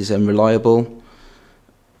land is unreliable.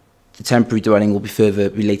 The temporary dwelling will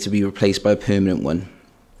be later be replaced by a permanent one.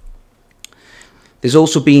 There's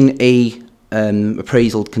also been a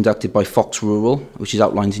appraisal conducted by Fox Rural, which is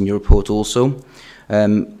outlined in your report also,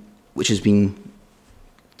 which has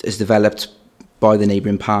developed by the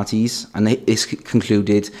neighbouring parties, and it's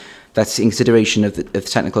concluded that in consideration of the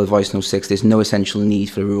Technical Advice No. 6, there's no essential need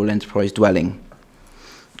for a rural enterprise dwelling.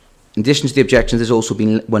 In addition to the objections, there's also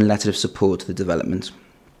been one letter of support to the development.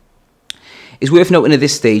 It's worth noting at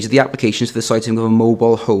this stage that the application is for the siting of a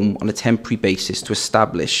mobile home on a temporary basis to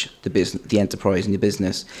establish the enterprise and the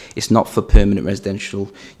business. It's not for permanent residential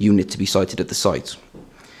unit to be sited at the site.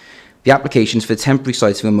 The application is for the temporary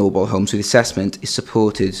siting of a mobile home, so the assessment is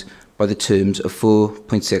supported by the terms of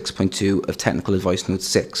 4.6.2 of Technical Advice Note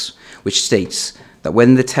 6, which states that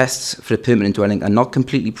when the tests for a permanent dwelling are not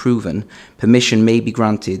completely proven, permission may be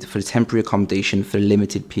granted for a temporary accommodation for a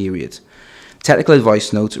limited period. Technical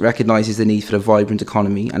Advice Note recognises the need for a vibrant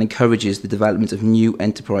economy and encourages the development of new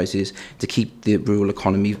enterprises to keep the rural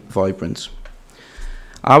economy vibrant.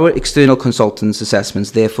 Our external consultants'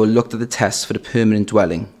 assessments therefore looked at the tests for the permanent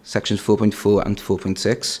dwelling, sections 4.4 and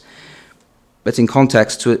 4.6, but in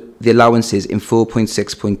context to the allowances in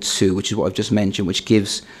 4.6.2, which is what I've just mentioned, which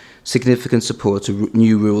gives significant support to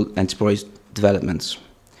new rural enterprise developments.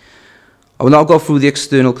 I will now go through the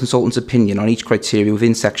external consultant's opinion on each criteria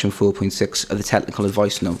within section 4.6 of the Technical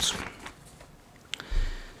Advice Notes.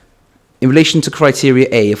 In relation to criteria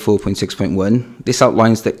A of 4.6.1, this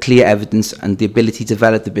outlines that clear evidence and the ability to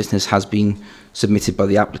develop the business has been submitted by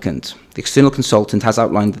the applicant. The external consultant has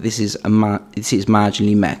outlined that this is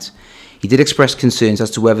marginally met. He did express concerns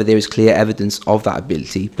as to whether there is clear evidence of that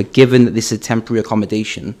ability, but given that this is a temporary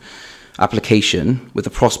accommodation application, with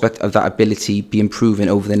the prospect of that ability being proven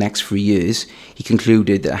over the next 3 years, he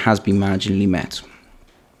concluded that it has been marginally met.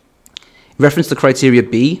 In reference to criteria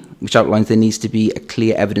B, which outlines there needs to be a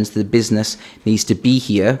clear evidence that the business needs to be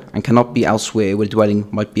here and cannot be elsewhere where a dwelling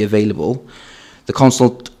might be available, the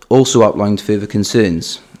consult also outlined further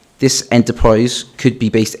concerns. This enterprise could be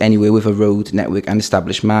based anywhere with a road network and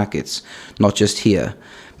established markets, not just here.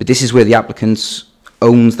 But this is where the applicants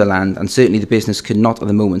owns the land, and certainly the business could not at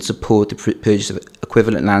the moment support the purchase of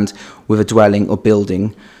equivalent land with a dwelling or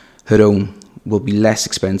building her own will be less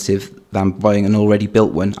expensive than buying an already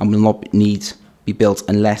built one, and will not need be built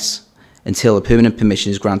until a permanent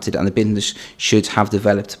permission is granted, and the business should have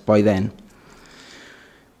developed by then.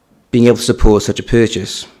 Being able to support such a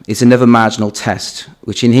purchase is another marginal test,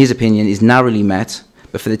 which in his opinion is narrowly met,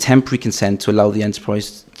 but for the temporary consent to allow the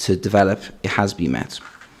enterprise to develop, it has been met.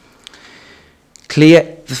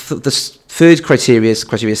 The third criteria is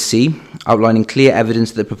criteria C, outlining clear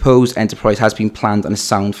evidence that the proposed enterprise has been planned on a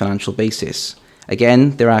sound financial basis.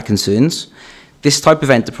 Again, there are concerns. This type of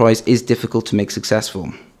enterprise is difficult to make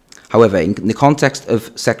successful. However, in the context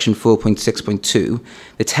of section 4.6.2,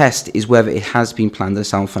 the test is whether it has been planned on a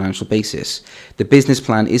sound financial basis. The business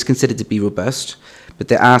plan is considered to be robust, but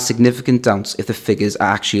there are significant doubts if the figures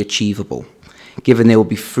are actually achievable. Given there will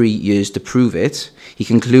be 3 years to prove it, he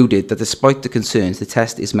concluded that despite the concerns, the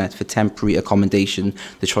test is met for temporary accommodation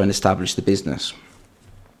to try and establish the business.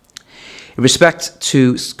 In respect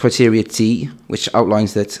to criteria T, which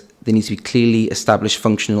outlines that there needs to be clearly established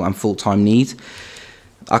functional and full-time need,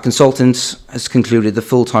 our consultant has concluded the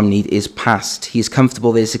full-time need is past. He is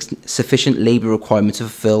comfortable there is sufficient labour requirement to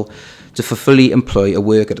fully employ a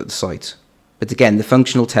worker at the site. But again, the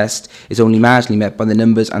functional test is only marginally met by the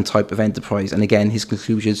numbers and type of enterprise, and again, his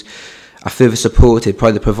conclusions are further supported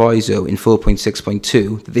by the proviso in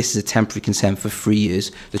 4.6.2 that this is a temporary consent for 3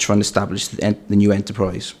 years to try and establish the new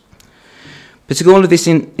enterprise. Putting all of this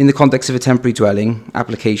in the context of a temporary dwelling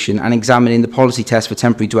application and examining the policy test for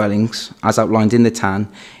temporary dwellings, as outlined in the TAN,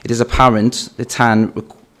 it is apparent the TAN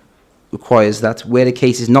requires that where the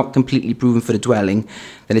case is not completely proven for the dwelling,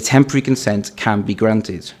 then a temporary consent can be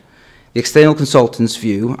granted. The external consultant's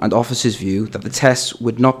view and officer's view that the test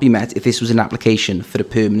would not be met if this was an application for the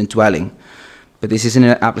permanent dwelling. But this isn't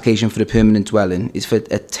an application for the permanent dwelling, it's for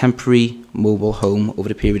a temporary mobile home over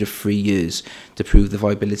the period of 3 years to prove the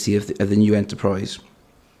viability of the new enterprise.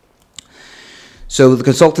 So the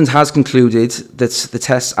consultant has concluded that the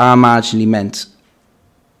tests are marginally met,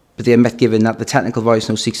 but they are met given that the technical advice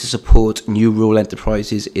note seeks to support new rural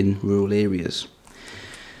enterprises in rural areas.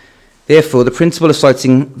 Therefore, the principle of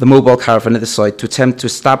siting the mobile caravan at the site to attempt to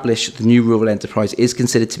establish the new rural enterprise is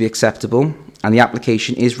considered to be acceptable, and the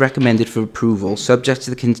application is recommended for approval subject to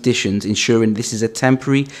the conditions ensuring this is a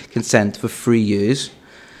temporary consent for 3 years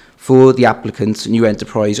for the applicant's new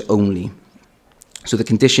enterprise only. So the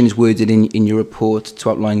condition is worded in your report to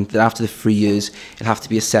outline that after the 3 years it'll have to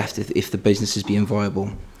be assessed if the business is being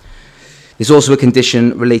viable. There's also a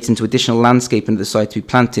condition relating to additional landscaping at the site to be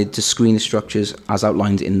planted to screen the structures as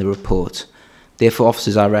outlined in the report. Therefore,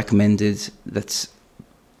 officers are recommended that,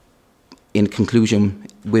 in conclusion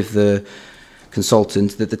with the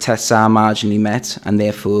consultant, that the tests are marginally met and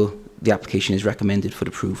therefore the application is recommended for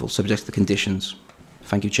approval, subject to the conditions.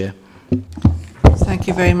 Thank you, Chair. Thank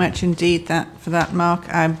you very much indeed for that,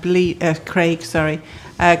 Mark. I believe, Craig, sorry.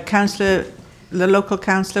 Councillor, the local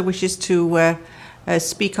councillor wishes to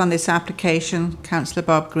speak on this application. Councillor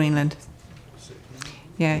Bob Greenland.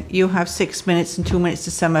 Yeah, you have 6 minutes and 2 minutes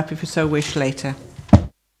to sum up if you so wish later.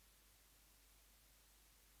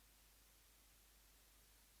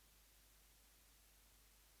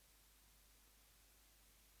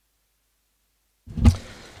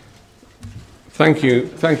 Thank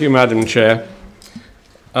you, Madam Chair.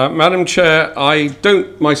 Madam Chair, I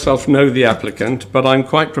don't myself know the applicant, but I'm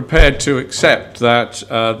quite prepared to accept that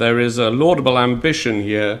there is a laudable ambition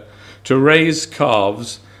here to raise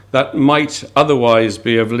calves that might otherwise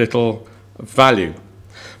be of little value.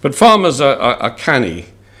 But farmers are canny.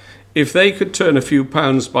 If they could turn a few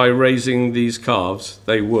pounds by raising these calves,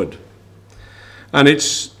 they would. And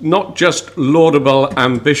it's not just laudable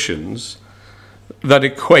ambitions that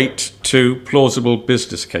equate to plausible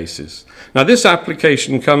business cases. Now, this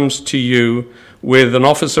application comes to you with an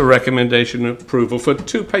officer recommendation of approval for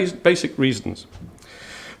 2 basic reasons.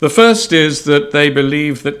 The first is that they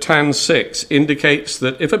believe that TAN 6 indicates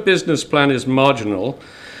that if a business plan is marginal,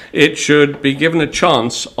 it should be given a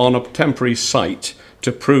chance on a temporary site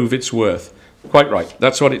to prove its worth. Quite right,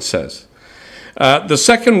 that's what it says. The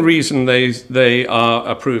second reason they are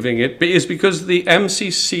approving it is because the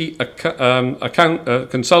MCC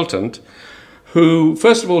consultant, who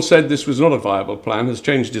first of all said this was not a viable plan, has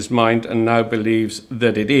changed his mind and now believes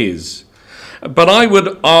that it is. But I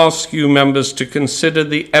would ask you members to consider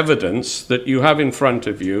the evidence that you have in front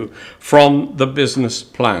of you from the business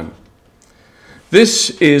plan.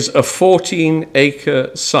 This is a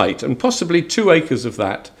 14-acre site, and possibly 2 acres of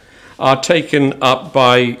that are taken up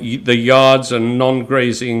by the yards and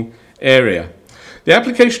non-grazing area. The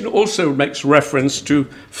application also makes reference to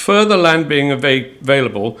further land being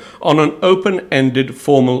available on an open-ended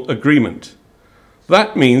formal agreement.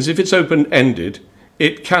 That means if it's open-ended,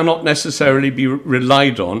 it cannot necessarily be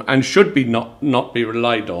relied on and should be not be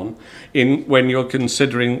relied on when you're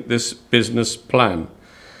considering this business plan.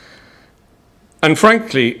 And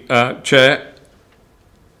frankly, Chair,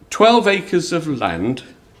 12 acres of land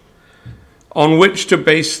on which to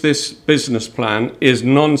base this business plan is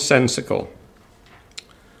nonsensical.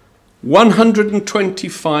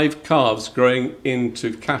 125 calves growing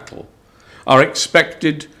into cattle are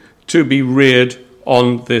expected to be reared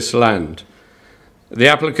on this land. The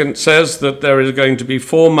applicant says that there is going to be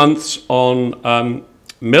 4 months on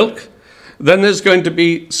milk, then there's going to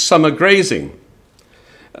be summer grazing.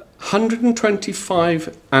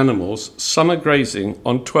 125 animals summer grazing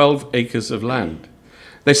on 12 acres of land.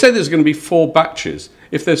 They say there's going to be 4 batches.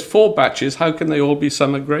 If there's 4 batches, how can they all be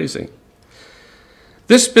summer grazing?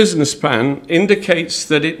 This business plan indicates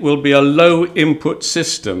that it will be a low input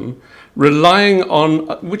system relying on,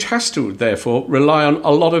 which has to therefore rely on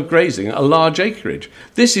a lot of grazing, a large acreage.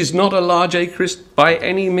 This is not a large acreage by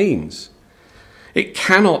any means. It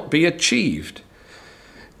cannot be achieved.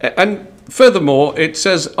 And furthermore, it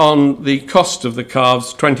says on the cost of the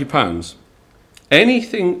calves, £20.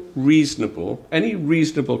 Anything reasonable, any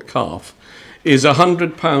reasonable calf is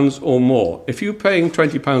 £100 or more. If you're paying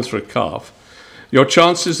 £20 for a calf, your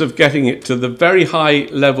chances of getting it to the very high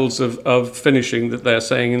levels of finishing that they're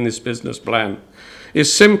saying in this business plan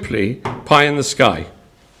is simply pie in the sky.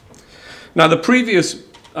 Now, the previous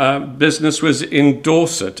business was in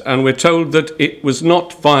Dorset, and we're told that it was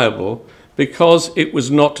not viable because it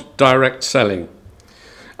was not direct selling.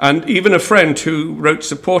 And even a friend who wrote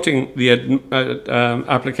supporting the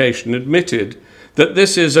application admitted that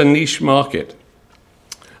this is a niche market.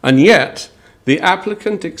 And yet, the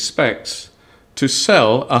applicant expects to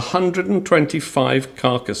sell 125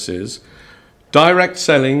 carcasses, direct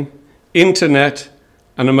selling, internet,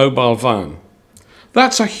 and a mobile van.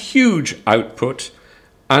 That's a huge output,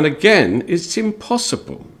 and again, it's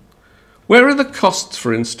impossible. Where are the costs,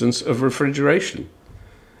 for instance, of refrigeration?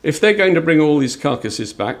 If they're going to bring all these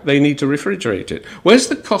carcasses back, they need to refrigerate it. Where's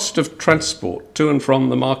the cost of transport to and from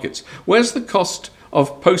the markets? Where's the cost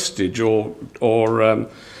of postage or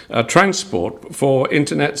transport for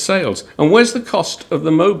internet sales? And where's the cost of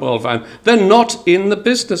the mobile van? They're not in the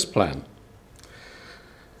business plan.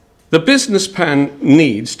 The business plan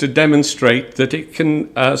needs to demonstrate that it can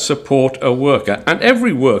support a worker, and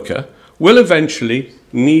every worker will eventually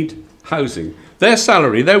need housing. Their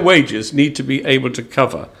salary, their wages need to be able to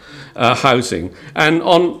cover housing. And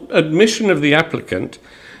on admission of the applicant,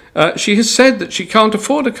 she has said that she can't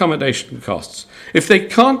afford accommodation costs. If they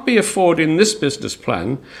can't be afforded in this business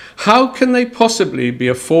plan, how can they possibly be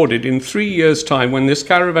afforded in 3 years' time when this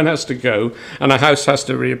caravan has to go and a house has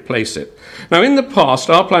to replace it? Now, in the past,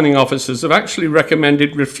 our planning officers have actually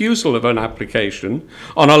recommended refusal of an application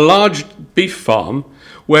on a large beef farm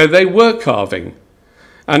where they were calving.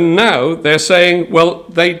 And now they're saying, well,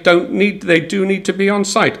 they do need to be on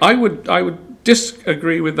site. I would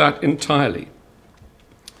disagree with that entirely.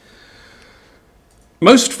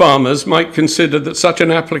 Most farmers might consider that such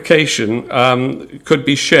an application could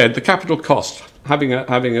be shared. The capital cost, having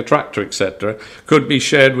a tractor, etc., could be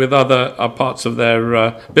shared with other parts of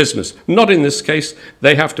their business. Not in this case.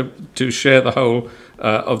 They have to share the whole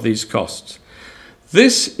of these costs.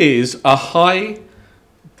 This is a high-risk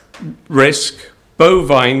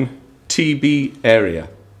bovine TB area.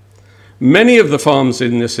 Many of the farms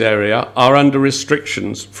in this area are under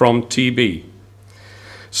restrictions from TB.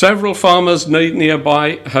 Several farmers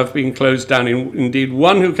nearby have been closed down. Indeed,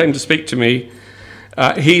 one who came to speak to me,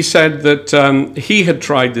 he said that he had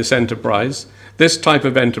tried this enterprise, this type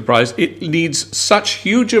of enterprise. It needs such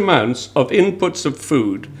huge amounts of inputs of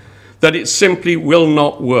food that it simply will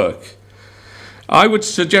not work. I would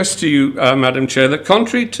suggest to you, Madam Chair, that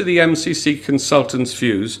contrary to the MCC consultants'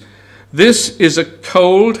 views, this is a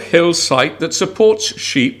cold hill site that supports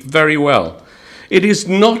sheep very well. It is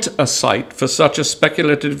not a site for such a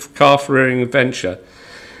speculative calf-rearing venture.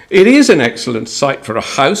 It is an excellent site for a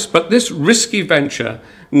house, but this risky venture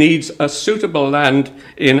needs a suitable land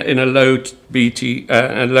in a low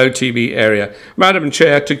TB area. Madam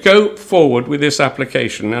Chair, to go forward with this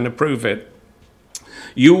application and approve it,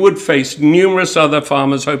 you would face numerous other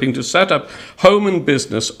farmers hoping to set up home and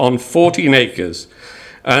business on 14 acres.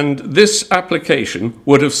 And this application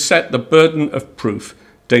would have set the burden of proof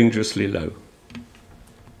dangerously low.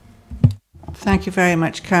 Thank you very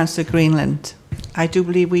much, Councillor Greenland. I do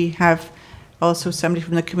believe we have also somebody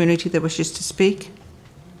from the community that wishes to speak.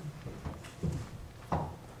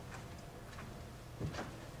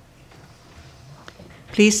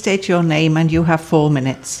 please state your name, and you have 4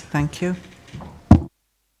 minutes. Thank you.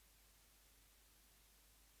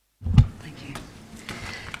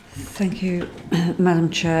 Thank you,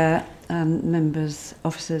 Madam Chair, members,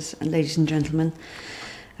 officers, and ladies and gentlemen.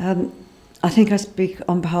 I think I speak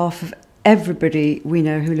on behalf of everybody we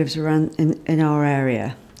know who lives around in our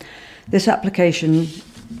area. This application,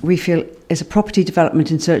 we feel, is a property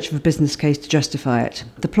development in search of a business case to justify it.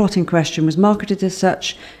 The plot in question was marketed as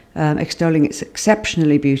such, extolling its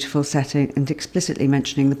exceptionally beautiful setting and explicitly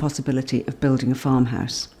mentioning the possibility of building a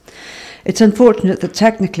farmhouse. It's unfortunate that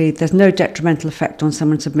technically there's no detrimental effect on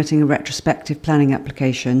someone submitting a retrospective planning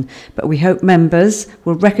application, but we hope members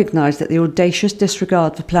will recognise that the audacious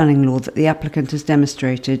disregard for planning law that the applicant has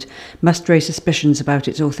demonstrated must raise suspicions about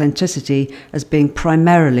its authenticity as being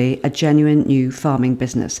primarily a genuine new farming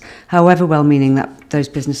business, however well-meaning that those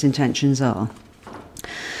business intentions are.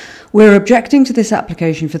 We're objecting to this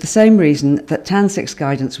application for the same reason that TAN 6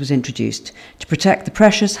 guidance was introduced, to protect the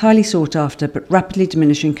precious, highly sought after but rapidly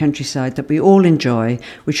diminishing countryside that we all enjoy,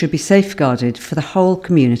 which should be safeguarded for the whole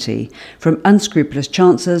community from unscrupulous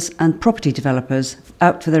chancers and property developers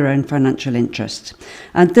out for their own financial interest.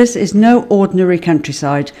 And this is no ordinary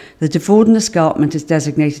countryside. The Devorden Escarpment is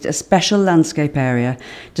designated a special landscape area,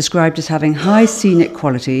 described as having high scenic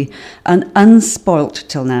quality, an unspoilt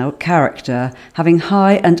till now character, having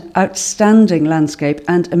high and outstanding landscape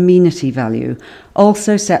and amenity value,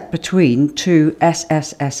 also set between two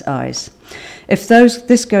SSSIs. If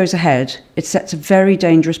this goes ahead, it sets a very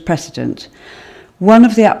dangerous precedent. One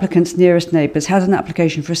of the applicant's nearest neighbours had an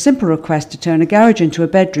application for a simple request to turn a garage into a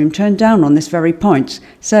bedroom turned down on this very point,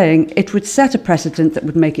 saying it would set a precedent that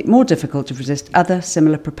would make it more difficult to resist other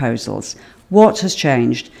similar proposals. What has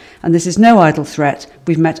changed? And this is no idle threat.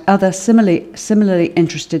 We've met other similarly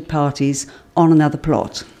interested parties on another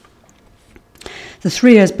plot. The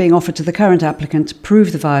 3 years being offered to the current applicant to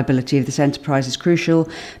prove the viability of this enterprise is crucial,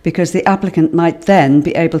 because the applicant might then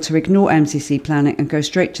be able to ignore MCC planning and go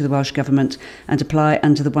straight to the Welsh Government and apply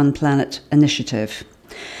under the One Planet initiative.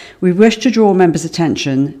 We wish to draw members'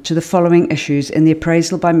 attention to the following issues in the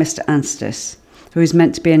appraisal by Mr. Anstis, who is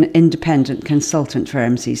meant to be an independent consultant for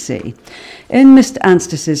MCC. In Mr.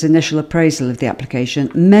 Anstis's initial appraisal of the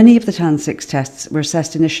application, many of the TAN 6 tests were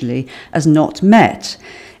assessed initially as not met.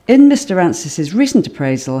 In Mr. Anstis's recent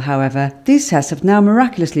appraisal, however, these tests have now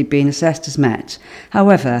miraculously been assessed as met.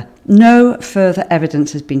 However, no further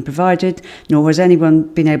evidence has been provided, nor has anyone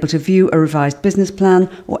been able to view a revised business plan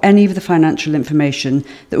or any of the financial information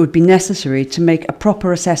that would be necessary to make a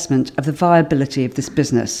proper assessment of the viability of this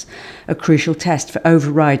business, a crucial test for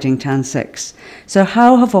overriding TAN 6. So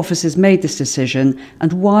how have officers made this decision,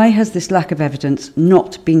 and why has this lack of evidence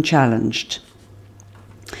not been challenged?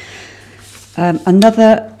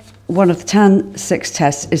 Another one of the TAN 6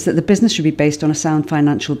 tests is that the business should be based on a sound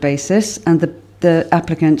financial basis, and the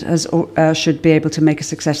applicant should be able to make a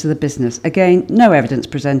success of the business. Again, no evidence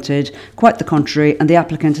presented, quite the contrary, and the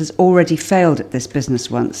applicant has already failed at this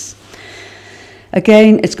business once.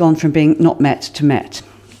 Again, it's gone from being not met to met.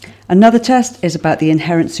 Another test is about the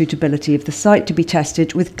inherent suitability of the site to be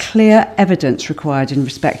tested, with clear evidence required in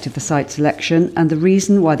respect of the site selection and the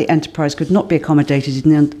reason why the enterprise could not be accommodated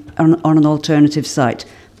on an alternative site.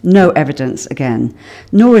 No evidence again,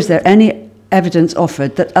 nor is there any evidence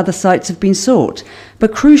offered that other sites have been sought.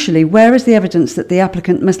 But crucially, where is the evidence that the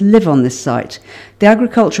applicant must live on this site? The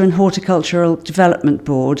Agriculture and Horticultural Development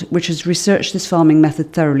Board, which has researched this farming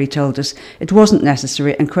method thoroughly, told us it wasn't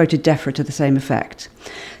necessary and quoted DEFRA to the same effect.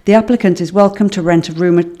 The applicant is welcome to rent a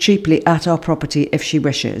room cheaply at our property if she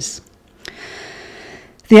wishes.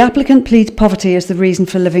 The applicant pleads poverty as the reason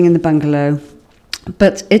for living in the bungalow,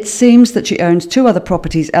 but it seems that she owns 2 other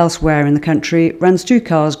properties elsewhere in the country, runs 2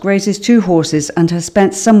 cars, grazes 2 horses, and has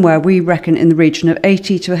spent somewhere, we reckon, in the region of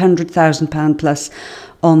 £80,000 to £100,000 plus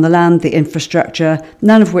on the land, the infrastructure,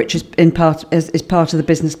 none of which is part of the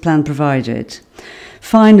business plan provided.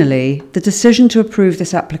 Finally, the decision to approve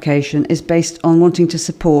this application is based on wanting to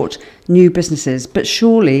support new businesses, but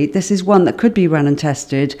surely this is one that could be run and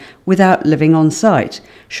tested without living on site.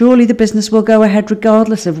 Surely the business will go ahead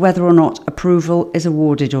regardless of whether or not approval is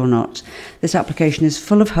awarded or not. This application is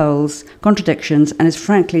full of holes, contradictions, and is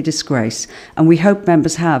frankly a disgrace, and we hope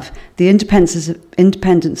members have the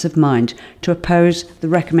independence of mind to oppose the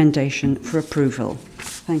recommendation for approval.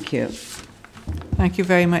 Thank you. Thank you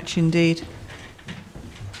very much indeed.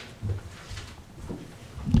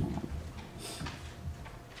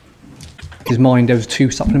 His mind, there was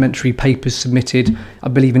 2 supplementary papers submitted, I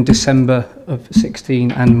believe in December of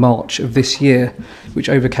 16 and March of this year, which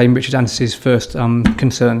overcame Richard Anstis's first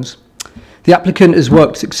concerns. The applicant has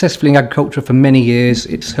worked successfully in agriculture for many years.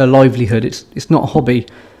 It's her livelihood. It's not a hobby.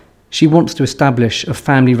 She wants to establish a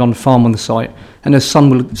family-run farm on the site, and her son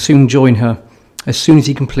will soon join her as soon as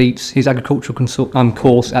he completes his agricultural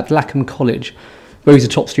course at Lackham College, where he's a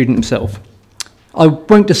top student himself. I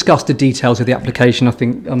won't discuss the details of the application. I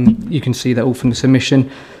think you can see that all from the submission.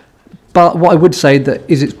 But what I would say that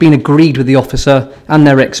is it's been agreed with the officer and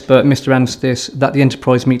their expert, Mr. Anstis, that the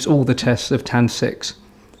enterprise meets all the tests of TAN 6.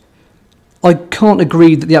 I can't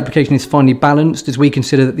agree that the application is finely balanced, as we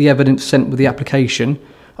consider that the evidence sent with the application,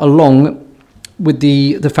 along with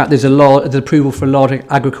the fact there's there's approval for a large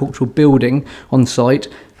agricultural building on site,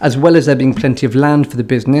 as well as there being plenty of land for the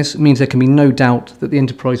business, means there can be no doubt that the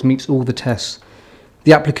enterprise meets all the tests.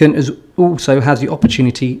 The applicant also has the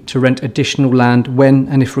opportunity to rent additional land when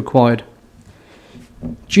and if required.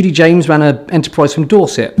 Judy James ran an enterprise from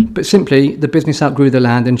Dorset, but simply the business outgrew the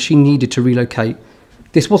land and she needed to relocate.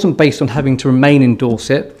 This wasn't based on having to remain in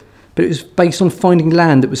Dorset, but it was based on finding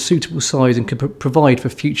land that was suitable size and could provide for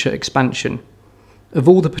future expansion. Of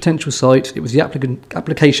all the potential sites, it was the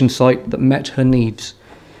application site that met her needs.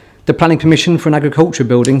 The planning permission for an agriculture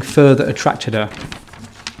building further attracted her.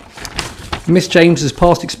 Miss James has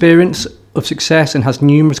past experience of success and has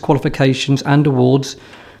numerous qualifications and awards,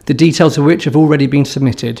 the details of which have already been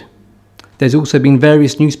submitted. There's also been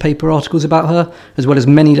various newspaper articles about her, as well as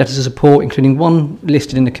many letters of support, including one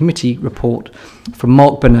listed in the committee report from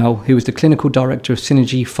Mark Burnell, who is the Clinical Director of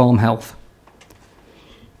Synergy Farm Health.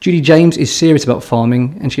 Judy James is serious about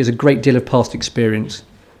farming and she has a great deal of past experience.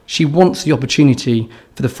 She wants the opportunity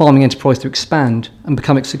for the farming enterprise to expand and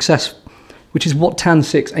become a success, which is what TAN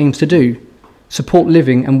 6 aims to do, support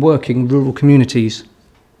living and working in rural communities.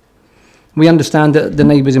 We understand that the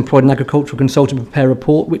neighbours employed an agricultural consultant to prepare a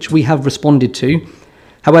report, which we have responded to.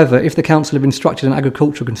 However, if the council have instructed an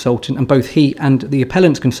agricultural consultant and both he and the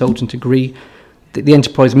appellant's consultant agree that the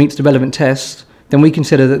enterprise meets the relevant tests, then we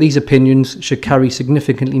consider that these opinions should carry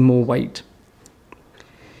significantly more weight.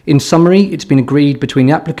 In summary, it's been agreed between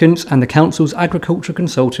the applicants and the council's agricultural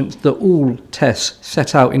consultants that all tests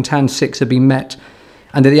set out in TAN 6 have been met,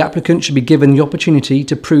 and that the applicant should be given the opportunity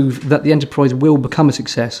to prove that the enterprise will become a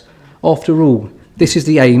success. After all, this is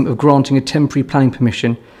the aim of granting a temporary planning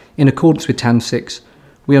permission in accordance with TAN 6.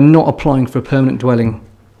 We are not applying for a permanent dwelling.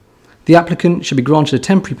 The applicant should be granted a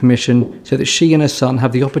temporary permission so that she and her son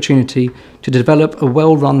have the opportunity to develop a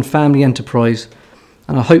well-run family enterprise,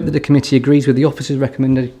 and I hope that the committee agrees with the officer's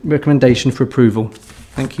recommendation for approval.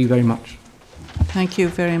 Thank you very much. Thank you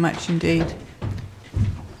very much indeed.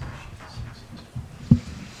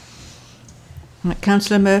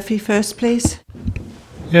 Councillor Murphy first, please.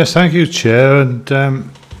 Yes, thank you, Chair. And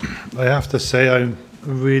I have to say I'm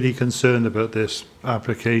really concerned about this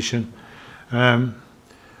application. Not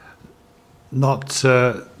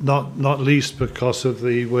least because of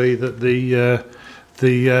the way that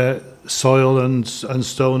the soil and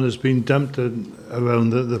stone has been dumped around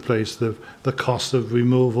the place. The cost of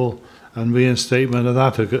removal and reinstatement of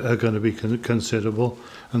that are going to be considerable,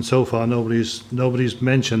 and so far nobody's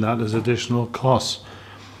mentioned that as additional costs.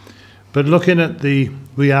 But looking at the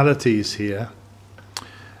realities here,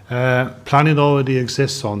 planning already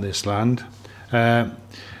exists on this land,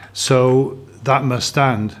 so that must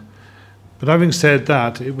stand. But having said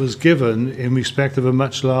that, it was given in respect of a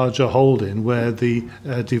much larger holding where the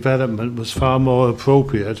development was far more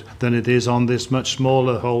appropriate than it is on this much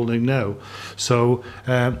smaller holding now. So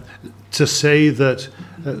to say that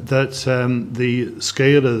the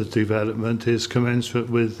scale of the development is commensurate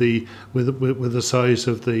with the size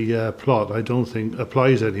of the plot, I don't think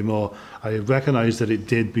applies anymore. I recognise that it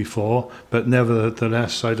did before, but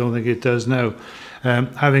nevertheless, I don't think it does now.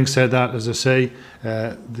 Having said that, as I say,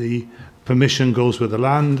 the permission goes with the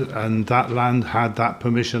land, and that land had that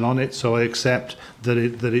permission on it, so I accept that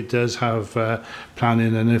it does have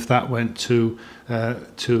planning, and if that went to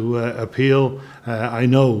appeal, I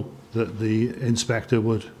know that the inspector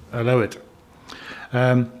would allow it.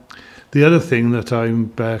 The other thing that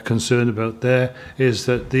I'm concerned about there is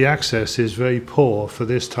that the access is very poor for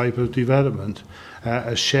this type of development.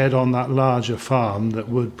 A shed on that larger farm that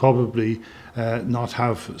would probably not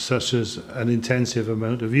have such as an intensive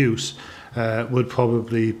amount of use would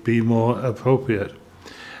probably be more appropriate.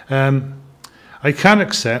 I can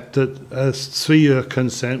accept that a 3-year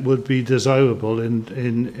consent would be desirable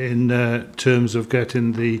in terms of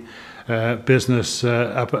getting the business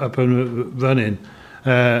up and running.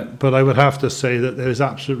 But I would have to say that there is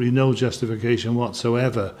absolutely no justification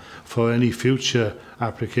whatsoever for any future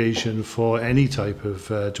application for any type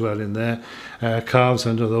of dwelling there. Calves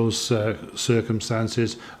under those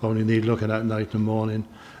circumstances only need looking at night and morning.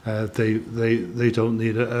 They don't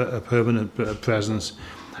need a permanent presence.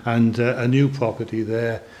 And a new property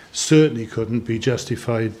there certainly couldn't be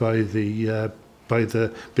justified by the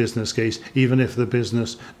business case, even if the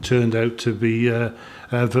business turned out to be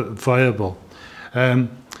viable.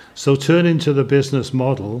 So turning to the business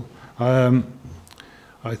model,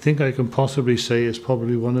 I think I can possibly say it's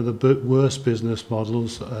probably one of the worst business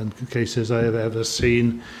models and cases I have ever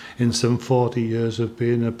seen in some 40 years of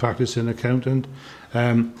being a practicing accountant.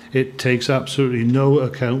 It takes absolutely no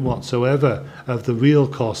account whatsoever of the real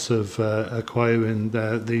costs of acquiring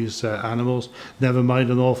these animals, never mind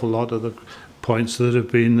an awful lot of the points that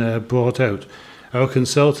have been brought out. Our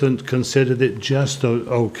consultant considered it just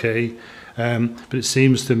okay, but it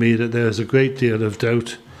seems to me that there's a great deal of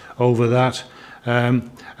doubt over that, I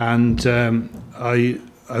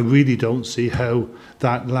really don't see how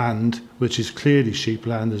that land, which is clearly sheep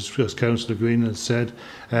land, as Councillor Green has said,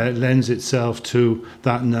 lends itself to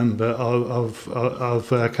that number of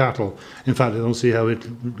cattle. In fact, I don't see how it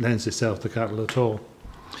lends itself to cattle at all.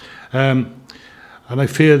 And I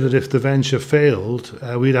fear that if the venture failed,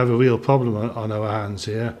 we'd have a real problem on our hands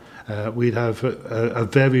here. We'd have a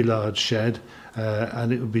very large shed,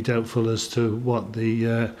 and it would be doubtful as to what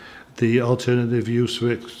the alternative use for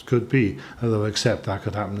it could be, although I accept that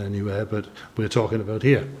could happen anywhere, but we're talking about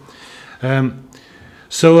here.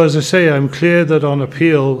 So as I say, I'm clear that on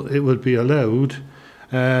appeal it would be allowed,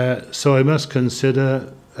 so I must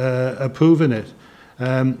consider approving it.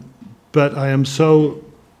 But I am so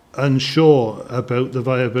unsure about the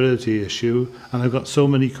viability issue, and I've got so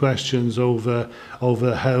many questions over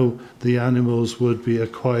how the animals would be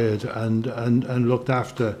acquired and looked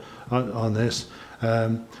after on this.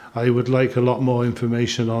 I would like a lot more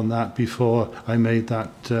information on that before I made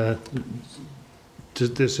that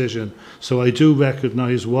decision. So I do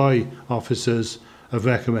recognise why officers have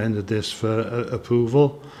recommended this for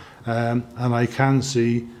approval, and I can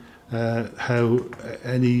see how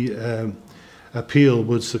any appeal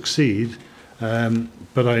would succeed,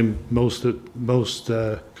 but I'm most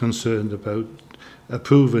concerned about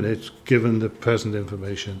approving it given the present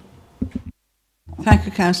information. Thank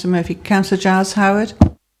you, Councillor Murphy. Councillor Giles Howard.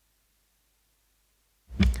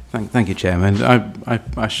 Thank you, Chairman.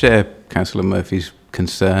 I share Councillor Murphy's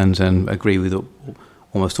concerns and agree with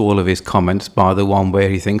almost all of his comments, bar the one where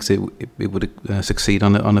he thinks it would succeed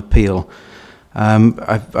on appeal.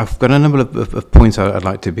 I've got a number of points I'd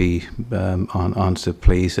like to be answered,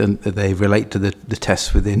 please, and they relate to the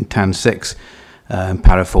tests within TAN 6,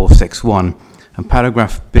 para 461. And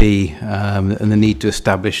paragraph B, and the need to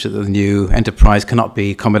establish that the new enterprise cannot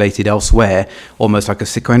be accommodated elsewhere, almost like a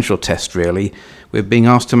sequential test, really. We're being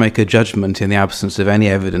asked to make a judgment in the absence of any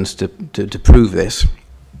evidence to prove this.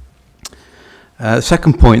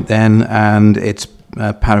 Second point then, and it's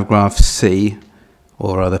paragraph C,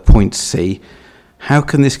 or rather point C. How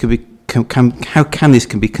can this be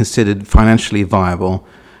considered financially viable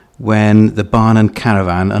when the barn and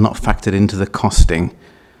caravan are not factored into the costing?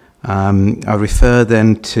 I refer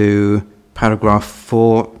then to paragraph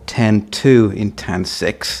 410.2 in TAN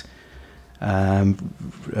 6,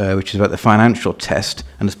 which is about the financial test.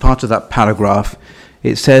 And as part of that paragraph,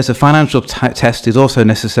 it says a financial test is also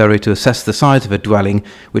necessary to assess the size of a dwelling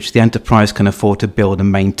which the enterprise can afford to build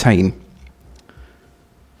and maintain.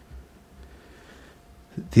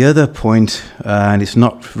 The other point, and it's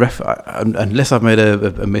not, unless I've made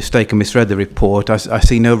a mistake and misread the report, I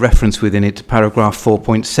see no reference within it to paragraph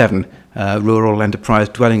 4.7, rural enterprise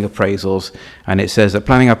dwelling appraisals, and it says that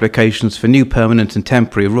planning applications for new permanent and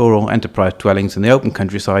temporary rural enterprise dwellings in the open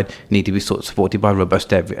countryside need to be supported by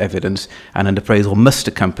robust evidence, and an appraisal must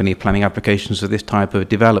accompany planning applications for this type of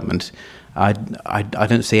development. I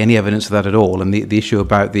don't see any evidence of that at all, and the issue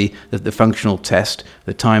about the functional test,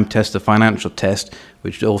 the time test, the financial test,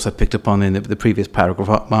 which also picked up on in the previous paragraph,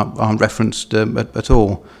 aren't referenced at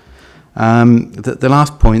all. The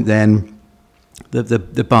last point then,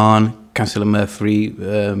 the barn, Councillor Murphy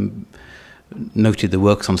noted the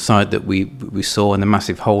works on site that we saw, and the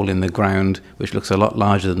massive hole in the ground, which looks a lot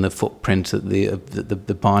larger than the footprint that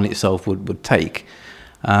the barn itself would take.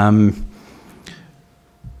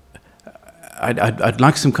 I'd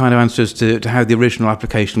like some kind of answers to how the original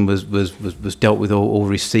application was dealt with or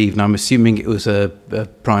received, and I'm assuming it was a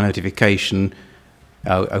prior notification.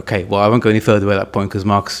 Oh, okay, well, I won't go any further with that point because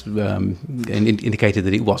Mark's indicated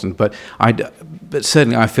that it wasn't, but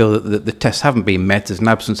certainly I feel that the tests haven't been met. There's an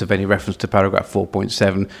absence of any reference to paragraph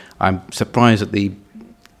 4.7. I'm surprised that the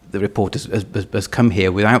the report has come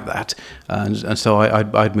here without that, and so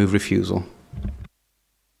I'd move refusal.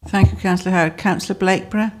 Thank you, Councillor Howard. Councillor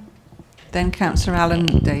Blakeborough, then Councillor Alan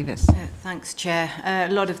Davis. Thanks, Chair. A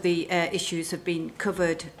lot of the issues have been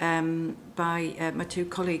covered by my two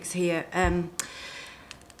colleagues here. I'm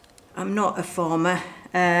not a farmer.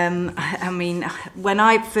 I mean, when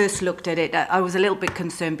I first looked at it, I was a little bit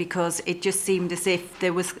concerned because it just seemed as if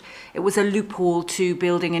it was a loophole to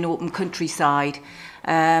building an open countryside,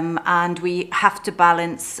 and we have to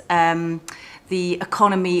balance the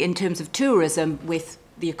economy in terms of tourism with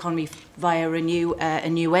the economy via a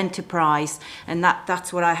new enterprise, and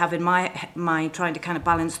that's what I have in my mind, trying to kind of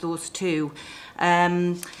balance those two.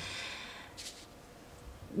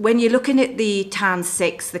 When you're looking at the TAN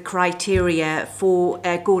 6, the criteria for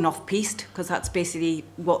going off-piste, because that's basically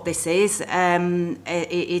what this is,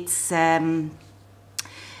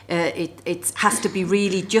 it has to be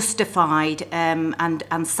really justified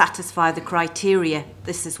and satisfy the criteria.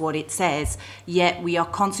 This is what it says. Yet we are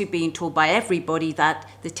constantly being told by everybody that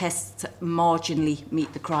the tests marginally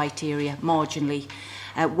meet the criteria, marginally.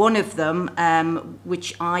 One of them,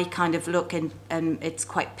 which I kind of look and it's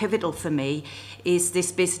quite pivotal for me, is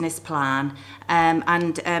this business plan.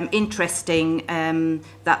 Interesting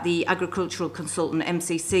that the agricultural consultant,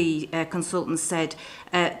 MCC consultant, said,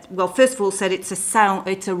 well, first of all, said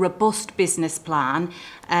it's a robust business plan,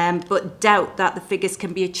 but doubt that the figures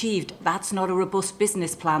can be achieved. That's not a robust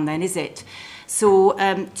business plan, then, is it? So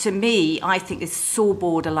to me, I think it's so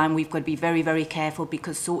borderline. We've got to be very, very careful,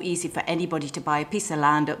 because it's so easy for anybody to buy a piece of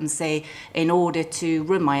land up and say, in order to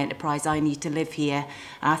run my enterprise, I need to live here.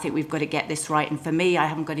 I think we've got to get this right. And for me, I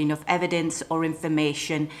haven't got enough evidence or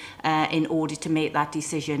information in order to make that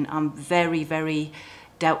decision. I'm very, very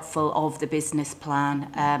doubtful of the business plan.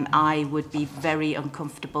 I would be very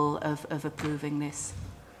uncomfortable of approving this.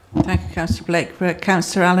 Thank you, Councillor Blake.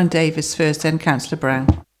 Councillor Alan Davis first, then Councillor Brown.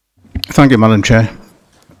 Thank you, Madam Chair.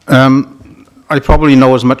 I probably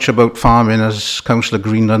know as much about farming as Councillor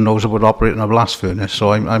Greenland knows about operating a blast furnace,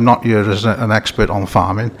 so I'm not here as an expert on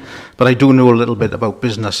farming, but I do know a little bit about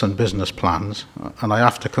business and business plans, and I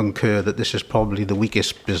have to concur that this is probably the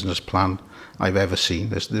weakest business plan I've ever seen.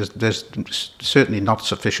 There's certainly not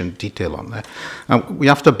sufficient detail on there. We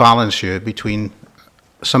have to balance here between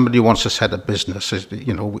somebody who wants to set a business.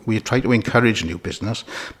 You know, we try to encourage new business,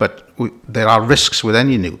 but there are risks with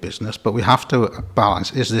any new business, but we have to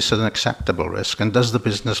balance, is this an acceptable risk, and does the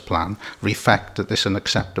business plan reflect that this is an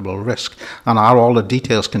acceptable risk, and are all the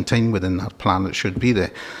details contained within that plan that should be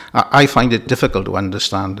there? I find it difficult to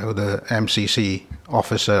understand how the MCC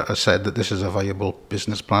officer has said that this is a viable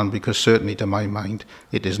business plan, because certainly to my mind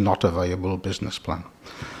it is not a viable business plan.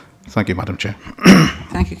 Thank you, Madam Chair.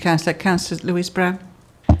 Thank you, Councillor. Councillor Louise Brown.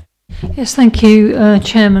 Yes, thank you,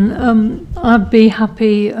 Chairman. I'd be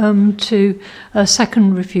happy to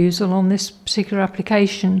second refusal on this particular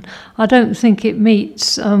application. I don't think it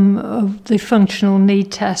meets the functional need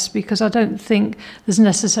test, because I don't think there's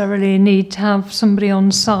necessarily a need to have somebody on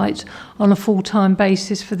site on a full-time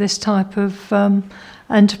basis for this type of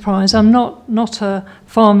enterprise. I'm not a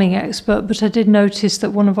farming expert, but I did notice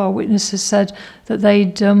that one of our witnesses said that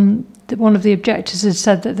one of the objectors had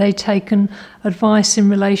said that they'd taken advice in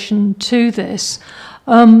relation to this.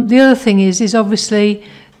 The other thing is obviously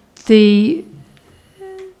the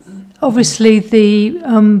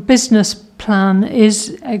business plan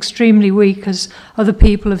is extremely weak, as other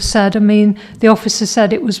people have said. I mean, the officer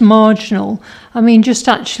said it was marginal. I mean, just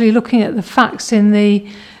actually looking at the facts in the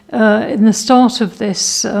start of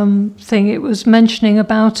this thing, it was mentioning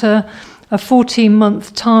about a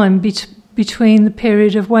 14-month time between the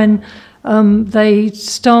period of when they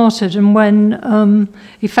started and when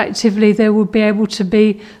effectively they would be able to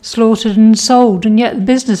be slaughtered and sold, and yet the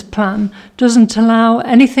business plan doesn't allow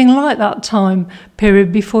anything like that time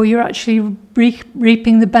period before you're actually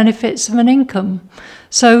reaping the benefits of an income.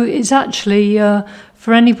 So it's actually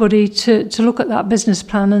for anybody to look at that business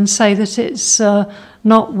plan and say that it's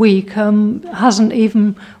not weak, hasn't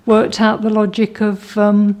even worked out the logic of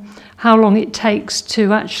how long it takes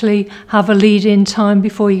to actually have a lead-in time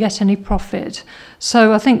before you get any profit.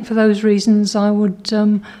 So I think for those reasons I would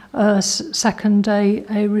second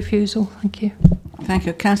a refusal. Thank you. Thank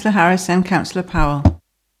you. Councillor Harris and Councillor Powell.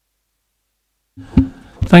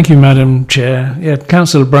 Thank you, Madam Chair. Yeah,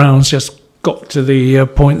 Councillor Brown's just got to the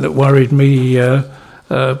point that worried me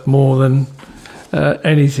more than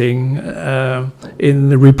anything in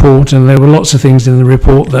the report, and there were lots of things in the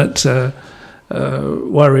report that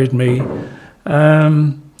worried me.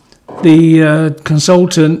 The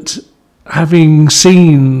consultant, having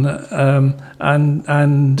seen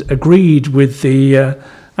and agreed with the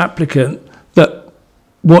applicant that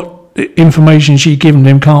what information she'd given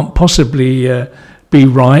him can't possibly be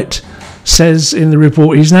right, says in the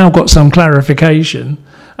report he's now got some clarification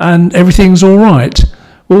and everything's all right.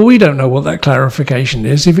 Well, we don't know what that clarification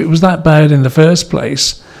is. If it was that bad in the first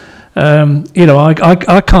place,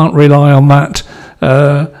 I can't rely on that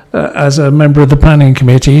as a member of the planning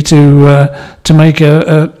committee to make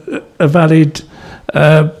a valid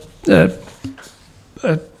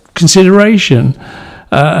consideration.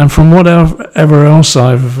 And from whatever else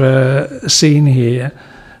I've seen here,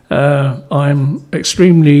 I'm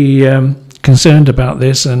extremely concerned about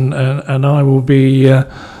this, and I will be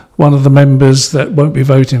one of the members that won't be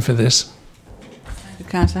voting for this. Thank you,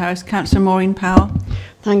 Councillor Harris. Councillor Maureen Powell.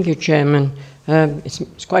 Thank you, Chairman.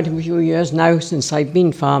 It's quite a few years now since I've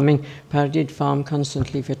been farming, but I did farm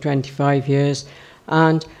constantly for 25 years.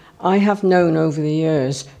 And I have known over the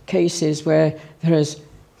years cases where there has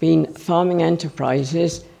been farming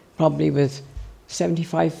enterprises, probably with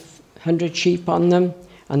 7,500 sheep on them,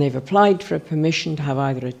 and they've applied for a permission to have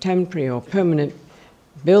either a temporary or permanent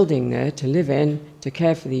building there to live in, to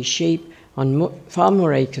care for these sheep on far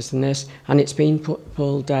more acres than this, and it's been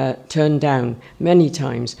turned down many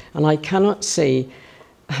times. And I cannot see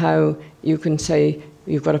how you can say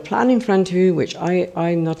you've got a plan in front of you, which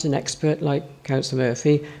I'm not an expert like Councillor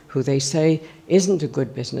Murphy, who they say isn't a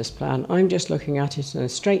good business plan. I'm just looking at it as a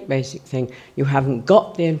straight basic thing. You haven't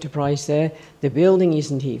got the enterprise there, the building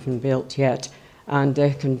isn't even built yet, and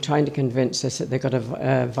they're trying to convince us that they've got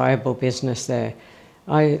a viable business there.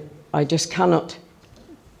 I just cannot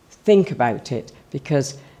think about it,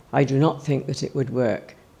 because I do not think that it would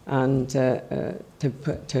work. And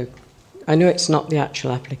I know it's not the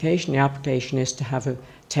actual application. The application is to have a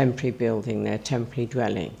temporary building there, temporary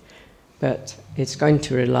dwelling. But it's going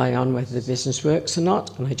to rely on whether the business works or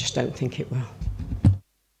not, and I just don't think it will.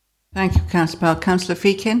 Thank you, Councillor Powell. Councillor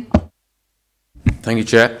Feakin. Thank you,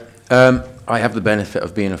 Chair. I have the benefit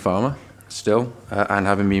of being a farmer still, and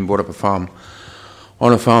having been brought up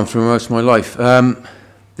on a farm through most of my life.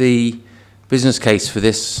 The business case for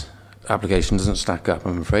this application doesn't stack up,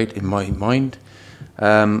 I'm afraid, in my mind.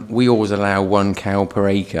 We always allow 1 cow per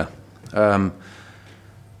acre.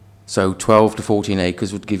 So 12 to 14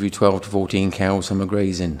 acres would give you 12 to 14 cows summer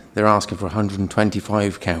grazing. They're asking for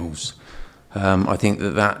 125 cows. I think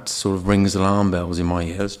that sort of rings alarm bells in my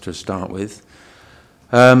ears to start with.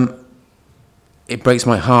 It breaks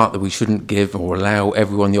my heart that we shouldn't give or allow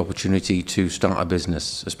everyone the opportunity to start a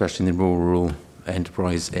business, especially in the rural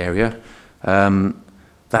enterprise area.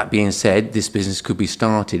 That being said, this business could be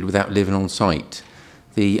started without living on site.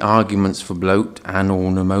 The arguments for bloat and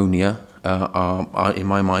or pneumonia are in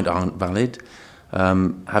my mind aren't valid.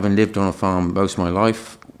 Having lived on a farm most of my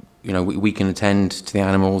life, you know, we can attend to the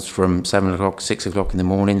animals from 7 o'clock, 6 o'clock in the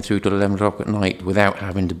morning through to 11 o'clock at night without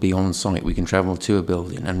having to be on site. We can travel to a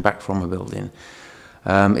building and back from a building.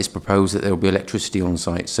 It's proposed that there will be electricity on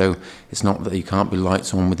site, so it's not that you can't be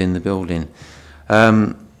lights on within the building.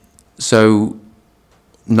 So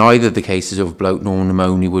neither the cases of bloat nor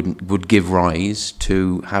pneumonia would give rise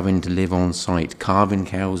to having to live on site. Calving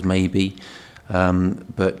cows maybe,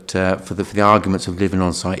 but for the arguments of living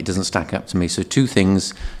on site, it doesn't stack up to me. So two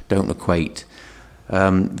things don't equate.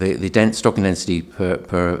 The stocking density for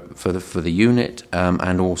the unit,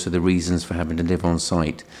 and also the reasons for having to live on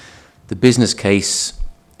site. The business case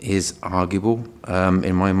is arguable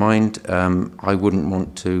in my mind. I wouldn't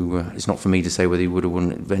want to. It's not for me to say whether you would or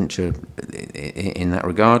wouldn't venture in that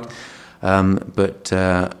regard. But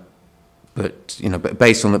you know,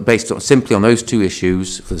 based on simply on those two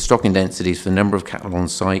issues, for the stocking densities, for the number of cattle on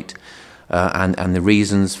site, and the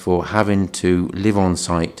reasons for having to live on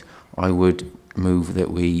site, I would move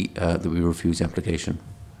that we refuse the application.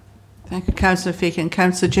 Thank you, Councillor Feakin.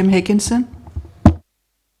 Councillor Jim Higginson.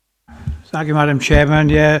 Thank you, Madam Chairman.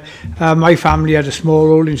 Yeah, my family had a small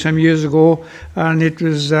holding some years ago, and it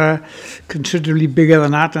was considerably bigger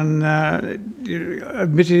than that. And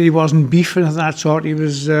admittedly, it wasn't beef and that sort. It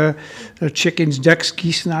was chickens, ducks,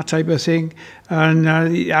 geese, and that type of thing. And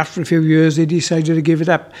after a few years, they decided to give it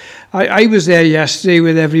up. I was there yesterday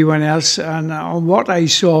with everyone else, and on what I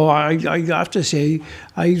saw, I have to say,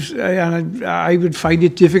 I would find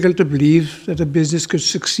it difficult to believe that a business could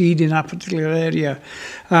succeed in that particular area.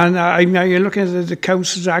 And you're looking at the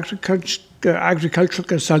council's agricultural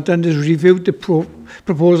consultant has reviewed the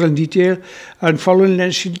proposal in detail, and following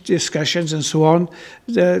lengthy discussions and so on,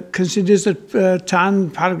 considers that TAN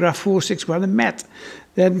paragraph 461 are met.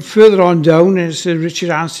 Then further on down, as Richard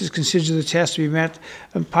Anstey considers the test to be met,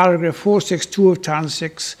 and paragraph 462 of TAN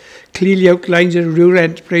 6 clearly outlines that a rural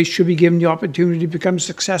enterprise should be given the opportunity to become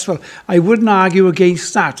successful. I wouldn't argue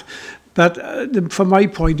against that, But from my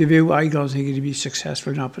point of view, I don't think it'd be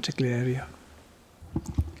successful in our particular area.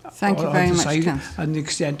 Thank you very much, Councillor. And the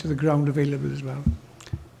extent of the ground available as well.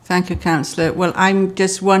 Thank you, Councillor. Well, I'm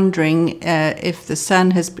just wondering if the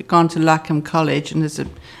son has gone to Lackham College and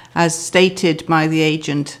as stated by the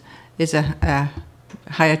agent, is a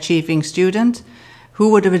high-achieving student, who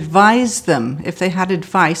would have advised them if they had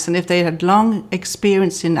advice and if they had long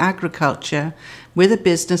experience in agriculture with a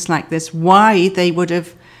business like this, why they would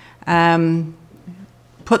have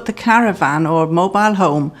put the caravan or mobile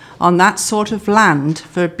home on that sort of land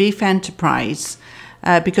for a beef enterprise,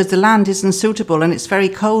 because the land isn't suitable and it's very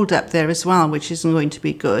cold up there as well, which isn't going to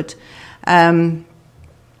be good.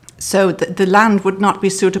 So the land would not be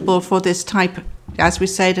suitable for this type. As we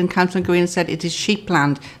said, and Councillor Green said, it is sheep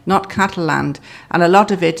land, not cattle land. And a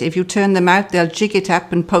lot of it, if you turn them out, they'll jig it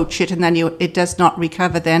up and poach it, and then it does not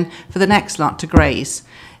recover then for the next lot to graze,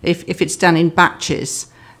 if it's done in batches.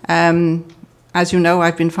 As you know,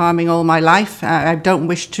 I've been farming all my life. I don't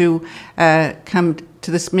wish to come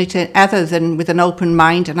to this meeting other than with an open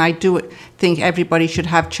mind, and I do think everybody should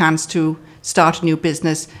have a chance to start a new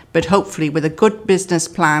business, but hopefully with a good business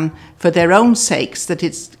plan for their own sakes, that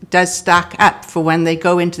it does stack up for when they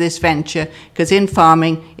go into this venture, because in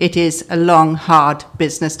farming it is a long, hard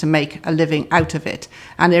business to make a living out of it,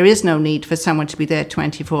 and there is no need for someone to be there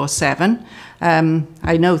 24/7.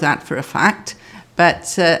 I know that for a fact.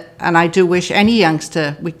 But, and I do wish any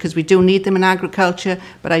youngster, because we do need them in agriculture,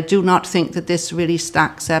 but I do not think that this really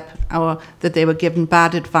stacks up, or that they were given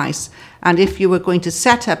bad advice. And if you were going to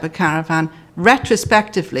set up a caravan,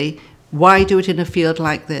 retrospectively, why do it in a field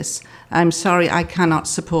like this? I'm sorry, I cannot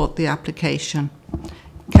support the application.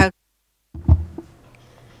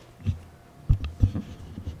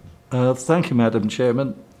 Thank you, Madam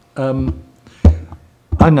Chairman.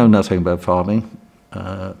 I know nothing about farming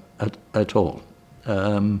at all.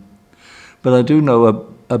 But I do know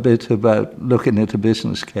a bit about looking at a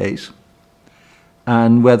business case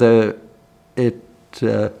and whether it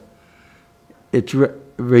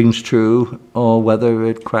rings true or whether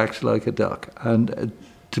it quacks like a duck. And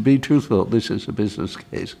to be truthful, this is a business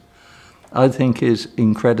case I think is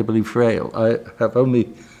incredibly frail. I have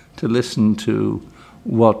only to listen to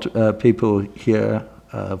what people here,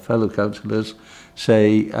 fellow councillors,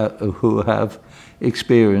 say who have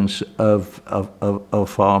experience of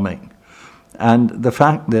farming. And the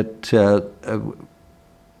fact that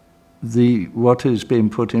what is being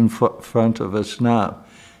put in front of us now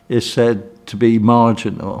is said to be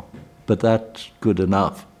marginal, but that's good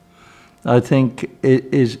enough, I think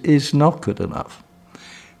it is not good enough.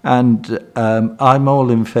 And I'm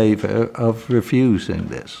all in favour of refusing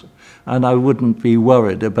this. And I wouldn't be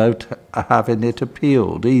worried about having it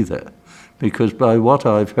appealed either, because by what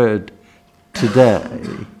I've heard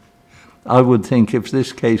today, I would think if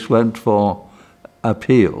this case went for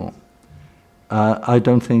appeal, I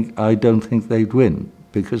don't think they'd win,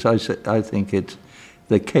 because I think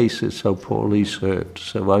the case is so poorly served.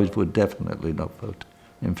 So I would definitely not vote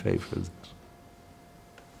in favour of this.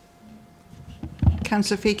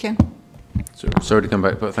 Councillor Feakin. Sorry to come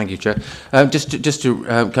back, but thank you, Chair. Just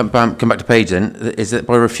to come back to Paige then, is that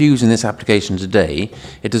by refusing this application today,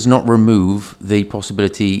 it does not remove the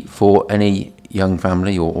possibility for any young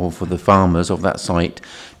family or for the farmers of that site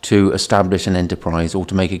to establish an enterprise or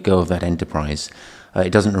to make a go of that enterprise.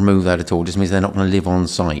 It doesn't remove that at all. It just means they're not going to live on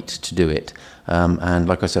site to do it. And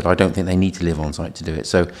like I said, I don't think they need to live on site to do it.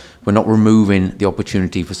 So we're not removing the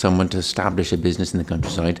opportunity for someone to establish a business in the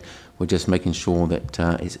countryside. We're just making sure that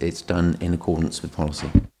it's done in accordance with policy.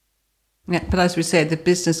 Yeah, but as we said, the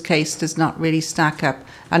business case does not really stack up.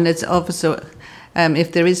 And it's also,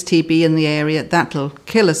 if there is TB in the area, that'll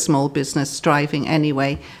kill a small business striving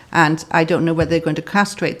anyway. And I don't know whether they're going to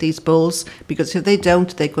castrate these bulls, because if they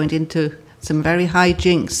don't, they're going into some very high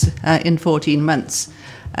jinks in 14 months.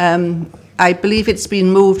 I believe it's been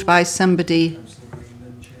moved by somebody.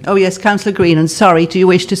 Oh yes, Councillor Green, and sorry, do you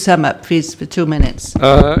wish to sum up, please, for 2 minutes?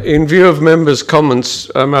 In view of members' comments,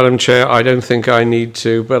 Madam Chair, I don't think I need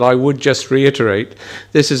to, but I would just reiterate,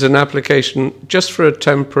 this is an application just for a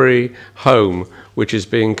temporary home which is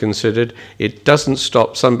being considered. It doesn't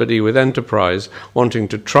stop somebody with enterprise wanting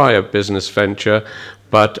to try a business venture,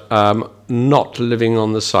 but not living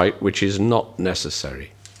on the site, which is not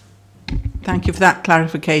necessary. Thank you for that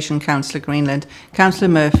clarification, Councillor Greenland. Councillor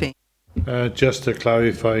Murphy. Just to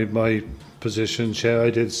clarify my position, Chair, I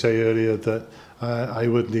did say earlier that I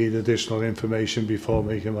would need additional information before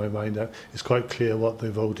making my mind up. It's quite clear what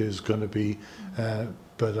the vote is going to be,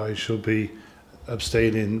 but I should be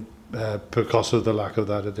abstaining because of the lack of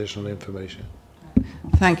that additional information.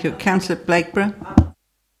 Thank you. Councillor Blakeborough.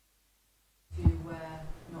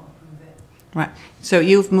 Right. So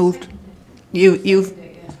you've moved.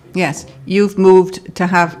 Yes. You've moved to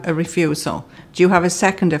have a refusal. Do you have a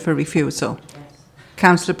seconder for refusal?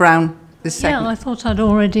 Councillor Brown, the second. Yeah, I thought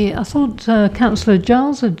Councillor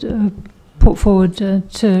Giles had put forward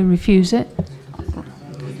to refuse it.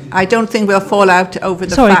 I don't think we'll fall out over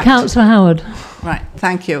the Sorry, fact. Councillor Howard. Right,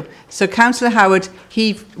 thank you. So Councillor Howard,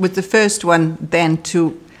 he was the first one then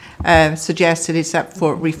to suggest that it's up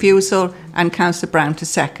for refusal, and Councillor Brown to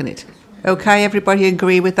second it. Okay, everybody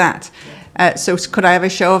agree with that? So could I have a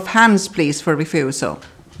show of hands, please, for refusal?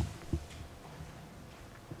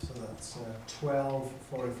 So that's 12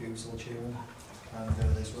 for refusal, Chairman, and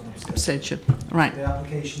there's one Abstention. Right. The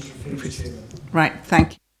application's refused, Chairman. Right,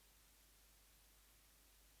 thank you.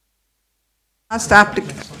 Last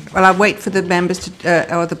applicant. Well, I'll wait for the members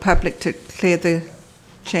to, or the public to clear the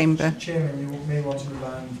chamber. Chairman, you may want to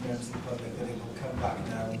remind members of the public that it will come back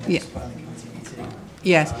now in the Yeah. next planning committee meeting.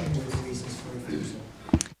 Yes. With the reasons for refusal.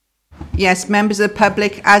 Yes, members of the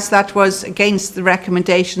public, as that was against the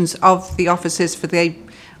recommendations of the officers for they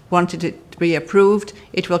wanted it to be approved,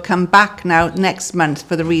 it will come back now next month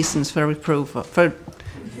for the reasons for approval, for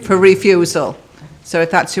refusal. So if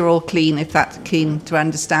that's you're all clean, if that's keen to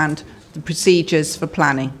understand the procedures for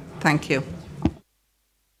planning. Thank you.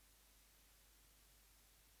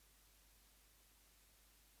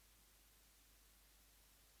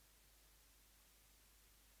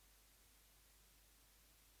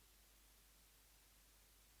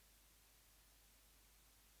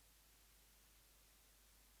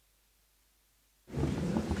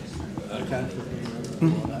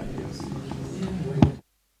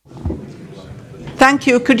 Thank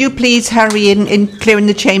you. Could you please hurry in clearing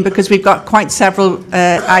the chamber, because we've got quite several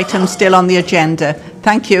items still on the agenda.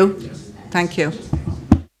 Thank you. Thank you.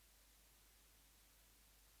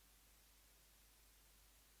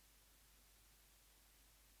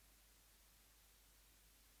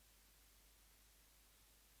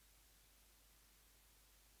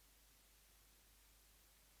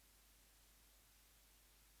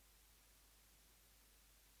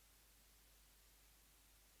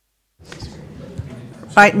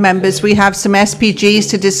 Right, members, we have some SPGs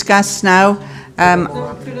to discuss now.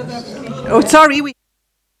 Oh, sorry, we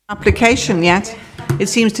application yet. It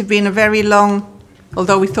seems to have been a very long,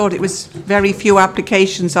 although we thought it was very few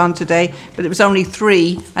applications on today, but it was only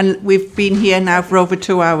 3, and we've been here now for over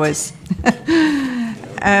 2 hours.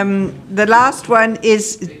 The last one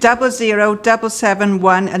is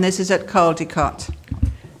 00771, and this is at Caldecott.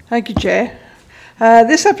 Thank you, Chair.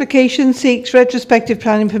 This application seeks retrospective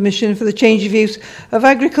planning permission for the change of use of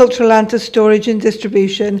agricultural land to storage and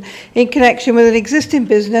distribution in connection with an existing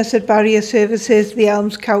business at Barrier Services, the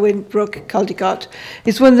Elms, Cowan Brook, Caldecott.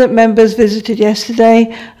 It's one that members visited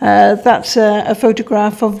yesterday. That's a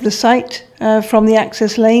photograph of the site from the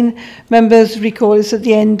access lane. Members recall it's at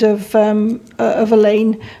the end of a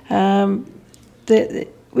lane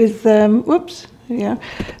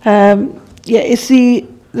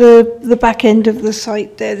it's the back end of the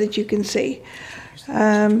site there that you can see.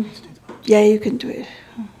 You can do it.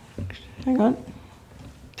 Hang on.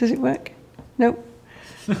 Does it work? No.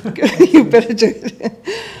 You better do it.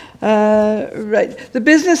 Right. The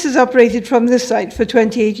business has operated from this site for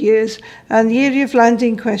 28 years, and the area of land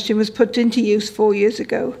in question was put into use 4 years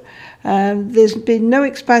ago. There's been no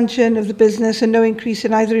expansion of the business and no increase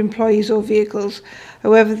in either employees or vehicles.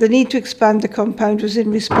 However, the need to expand the compound was in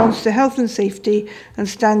response to health and safety and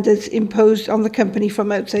standards imposed on the company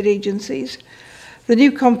from outside agencies. The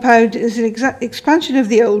new compound is an expansion of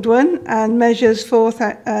the old one and measures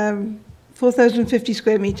 4,050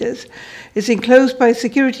 square metres. It's enclosed by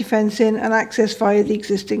security fencing and access via the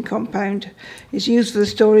existing compound. It's used for the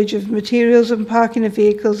storage of materials and parking of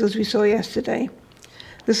vehicles, as we saw yesterday.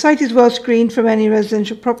 The site is well screened from any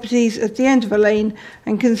residential properties at the end of a lane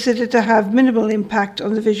and considered to have minimal impact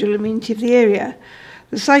on the visual amenity of the area.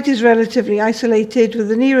 The site is relatively isolated, with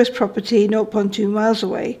the nearest property 0.2 miles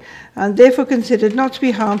away, and therefore considered not to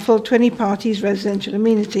be harmful to any party's residential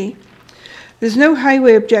amenity. There's no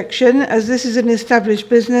highway objection, as this is an established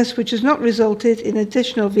business which has not resulted in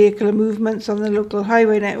additional vehicular movements on the local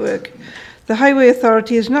highway network. The Highway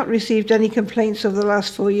Authority has not received any complaints over the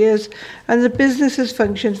last 4 years, and the business has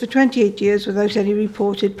functioned for 28 years without any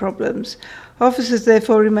reported problems. Officers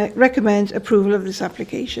therefore recommend approval of this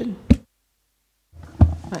application.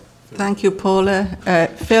 Thank you, Paula.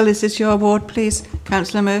 Phil, is this your award, please?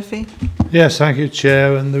 Councillor Murphy. Yes, thank you,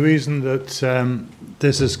 Chair. And the reason that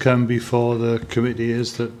this has come before the committee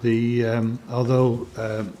is that although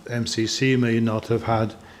MCC may not have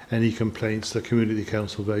had any complaints, the Community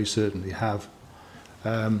Council very certainly have.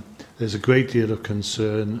 there's a great deal of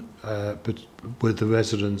concern but with the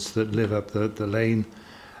residents that live up the lane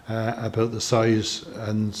about the size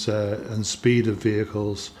and speed of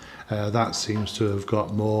vehicles. That seems to have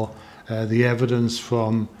got more. The evidence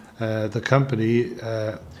from the company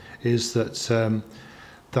is that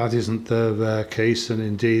that isn't the case, and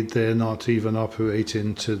indeed they're not even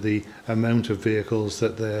operating to the amount of vehicles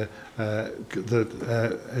that they're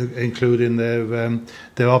include in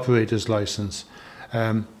their operator's license.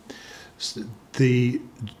 The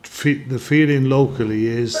feeling locally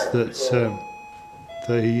is that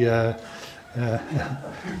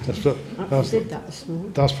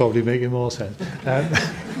that's probably making more sense.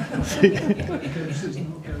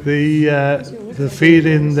 The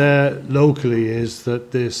feeling locally is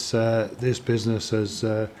that this business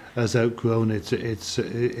has outgrown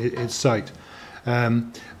its site.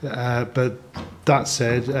 But that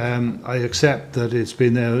said, I accept that it's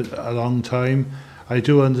been there a long time. I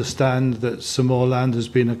do understand that some more land has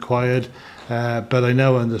been acquired, but I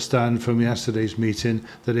now understand from yesterday's meeting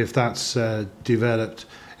that if that's developed,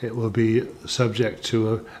 it will be subject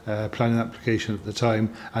to a planning application at the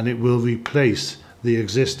time, and it will replace the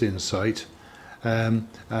existing site in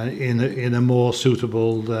a more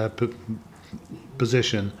suitable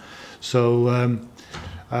position. So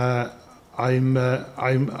I'm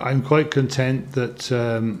quite content that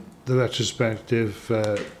the retrospective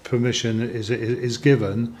permission is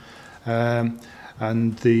given, and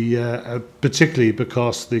particularly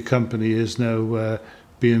because the company is now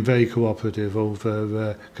being very cooperative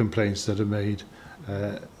over complaints that are made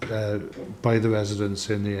by the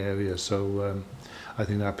residents in the area. So I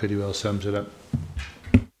think that pretty well sums it up.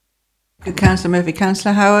 Councillor Murphy.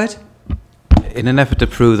 Councillor Howard. In an effort to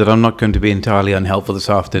prove that I'm not going to be entirely unhelpful this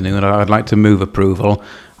afternoon, I'd like to move approval.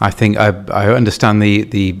 I think I understand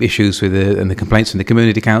the issues with and the complaints from the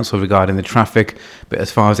Community Council regarding the traffic, but as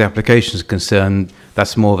far as the application is concerned,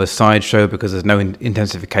 that's more of a sideshow because there's no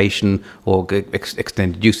intensification or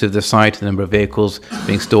extended use of the site. The number of vehicles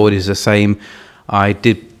being stored is the same. I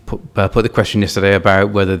did put the question yesterday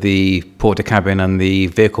about whether the porter cabin and the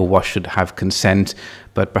vehicle wash should have consent,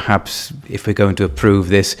 but perhaps if we're going to approve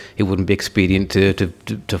this, it wouldn't be expedient to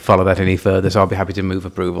follow that any further, so I'll be happy to move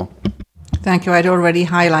approval. Thank you. I'd already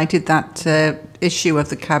highlighted that issue of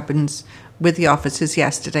the cabins with the officers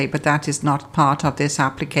yesterday, but that is not part of this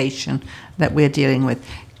application that we're dealing with.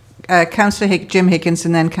 Councillor Jim Higgins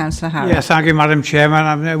and then Councillor Harris. Yes, thank you, Madam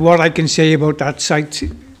Chairman. What I can say about that site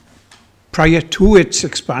prior to its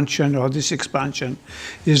expansion, or this expansion,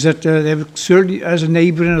 is that they were certainly, as a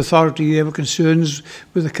neighbouring authority, there were concerns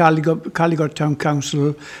with the Caldicot Town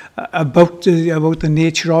Council about the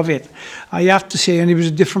nature of it. I have to say, and he was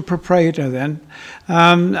a different proprietor then,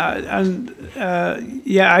 yeah,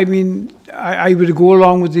 I mean, I would go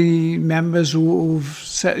along with the members who've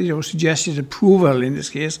suggested approval in this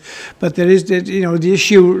case, but there is the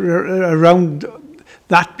issue around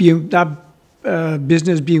that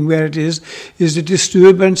business being where it is the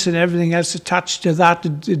disturbance and everything else attached to that,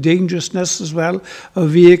 the dangerousness as well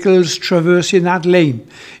of vehicles traversing that lane.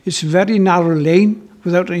 It's a very narrow lane,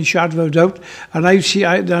 without any shadow of doubt, and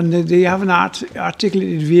they haven't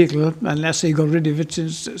articulated vehicle, unless they got rid of it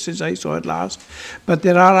since I saw it last, but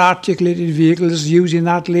there are articulated vehicles using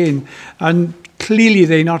that lane, and clearly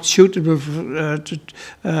they're not suitable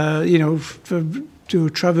to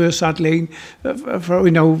traverse that lane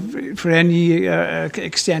for any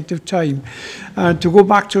extent of time. To go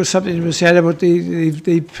back to something that was said about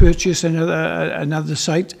they purchased another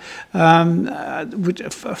site, fine,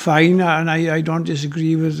 and I don't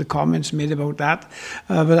disagree with the comments made about that.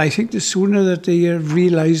 But I think the sooner that they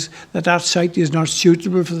realise that that site is not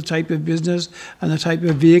suitable for the type of business and the type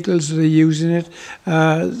of vehicles that are using it,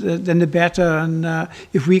 then the better. And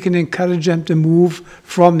if we can encourage them to move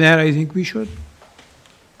from there, I think we should.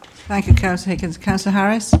 Thank you, Councillor Higgins. Councillor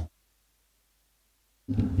Harris.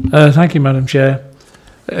 Thank you, Madam Chair.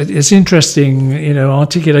 It's interesting,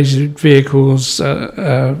 articulated vehicles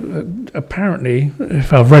apparently,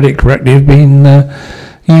 if I've read it correctly, have been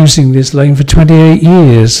using this lane for 28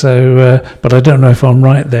 years. So, but I don't know if I'm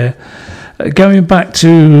right there. Going back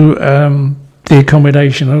to the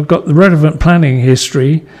accommodation, I've got the relevant planning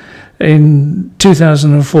history. In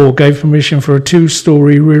 2004, gave permission for a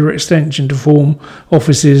 2-storey rear extension to form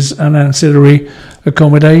offices and ancillary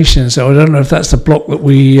accommodation. So I don't know if that's the block that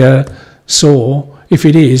we saw. If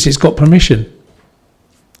it is, it's got permission,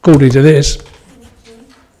 according to this.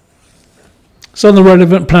 It's on the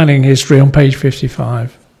relevant planning history on page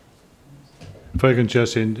 55. If I can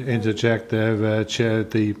just interject there, Chair,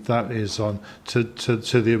 that is on to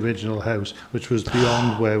the original house, which was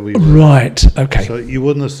beyond where we were. Right, okay. So you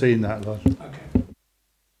wouldn't have seen that lot. Okay.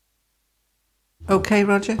 Okay,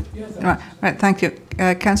 Roger? Right, thank you.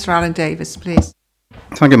 Councillor Alan Davis, please.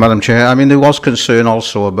 Thank you, Madam Chair. I mean, there was concern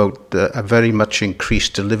also about a very much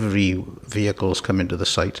increased delivery vehicles coming to the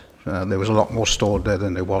site. There was a lot more stored there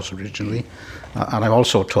than there was originally. And I'm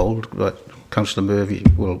also told that Councillor Murphy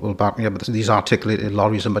will back me up, but these articulated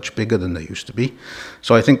lorries are much bigger than they used to be.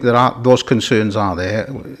 So I think those concerns are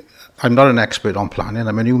there. I'm not an expert on planning.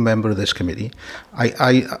 I'm a new member of this committee.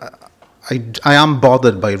 I am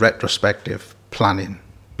bothered by retrospective planning,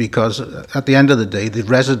 because at the end of the day, the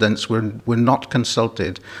residents were not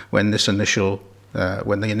consulted when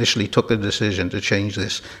when they initially took the decision to change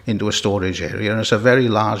this into a storage area, and it's a very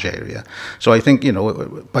large area. So I think,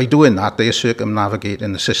 by doing that, they are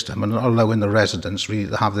circumnavigating the system and not allowing the residents really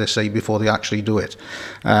to have their say before they actually do it.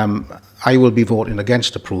 I will be voting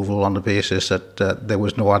against approval on the basis that there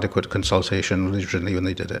was no adequate consultation originally when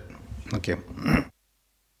they did it. Thank you.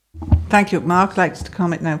 Thank you. Mark likes to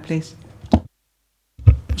comment now, please.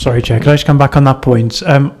 Sorry, Chair, could I just come back on that point?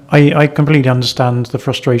 I completely understand the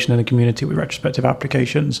frustration in the community with retrospective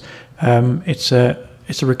applications. It's a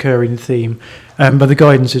recurring theme, but the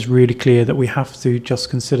guidance is really clear that we have to just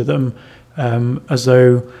consider them as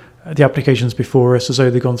though the applications before us, as though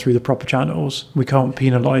they've gone through the proper channels. We can't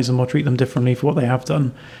penalise them or treat them differently for what they have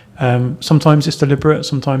done. Sometimes it's deliberate,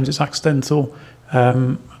 sometimes it's accidental.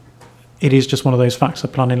 It is just one of those facts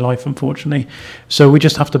of planning life, unfortunately. So we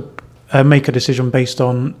just have to make a decision based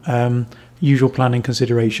on usual planning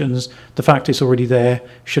considerations. The fact it's already there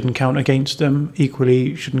shouldn't count against them,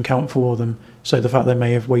 equally shouldn't count for them. So the fact they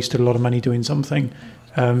may have wasted a lot of money doing something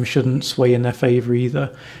shouldn't sway in their favour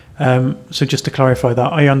either. So just to clarify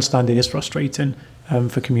that, I understand it is frustrating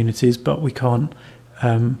for communities, but we can't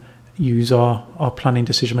use our planning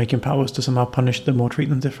decision-making powers to somehow punish them or treat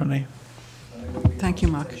them differently. Thank you,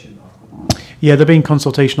 Mark. Yeah, there'll be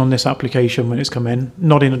consultation on this application when it's come in,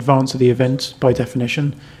 not in advance of the event by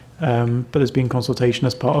definition, but there's been consultation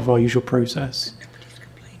as part of our usual process.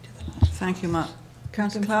 Thank you, Mark.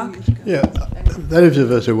 Councillor Clark? Yeah, those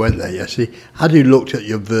of us who went there yesterday, had you looked at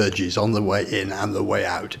your verges on the way in and the way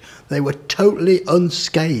out, they were totally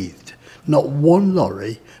unscathed. Not one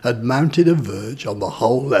lorry had mounted a verge on the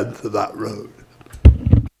whole length of that road.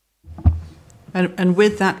 And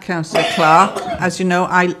with that, Councillor Clark, as you know,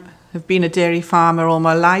 I have been a dairy farmer all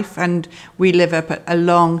my life, and we live up a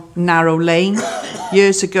long, narrow lane.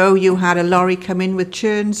 Years ago, you had a lorry come in with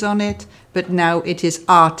churns on it, but now it is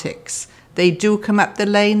Arctics. They do come up the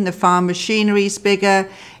lane, the farm machinery is bigger,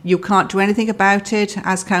 you can't do anything about it.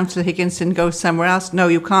 As Councillor Higginson goes somewhere else, no,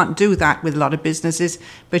 you can't do that with a lot of businesses,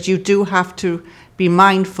 but you do have to be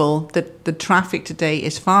mindful that the traffic today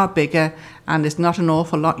is far bigger and there's not an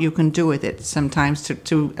awful lot you can do with it sometimes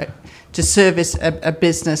to service a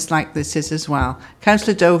business like this is as well.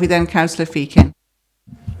 Councillor Dovey, then Councillor Feakin.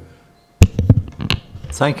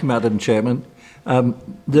 Thank you, Madam Chairman.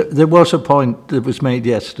 There was a point that was made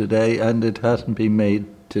yesterday, and it hasn't been made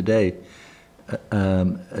today,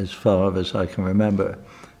 as far as I can remember,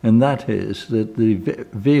 and that is that the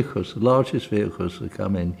vehicles, the largest vehicles that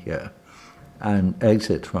come in here and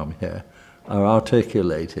exit from here, are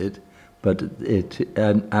articulated, but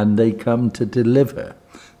and they come to deliver.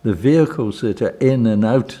 The vehicles that are in and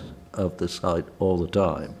out of the site all the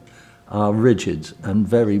time are rigids and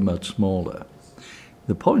very much smaller.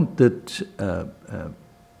 The point that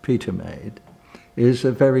Peter made is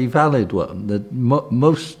a very valid one, that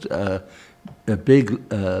most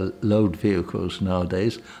big load vehicles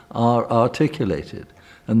nowadays are articulated.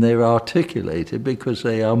 And they're articulated because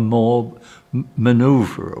they are more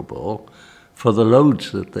manoeuvrable for the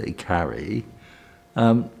loads that they carry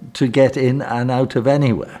to get in and out of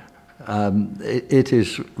anywhere. It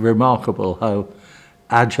is remarkable how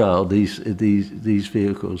agile these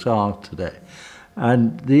vehicles are today.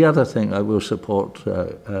 And the other thing I will support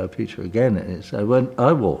Peter again is when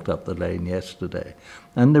I walked up the lane yesterday,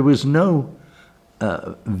 and there was no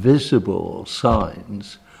visible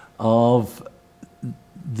signs of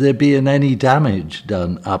there being any damage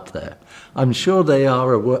done up there. I'm sure they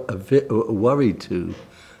are worried to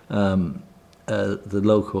the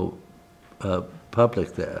local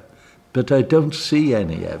public there, but I don't see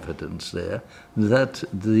any evidence there that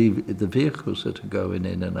the vehicles that are going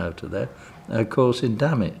in and out of there are causing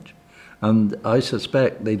damage. And I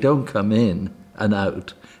suspect they don't come in and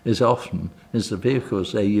out as often as the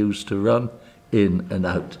vehicles they use to run in and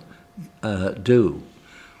out do.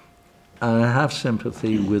 And I have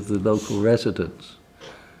sympathy with the local residents.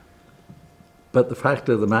 But the fact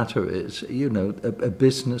of the matter is, you know,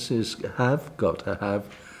 businesses have got to have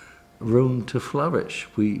room to flourish.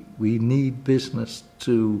 We need business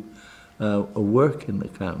to work in the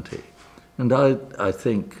county. And I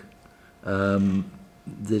think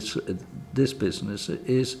this business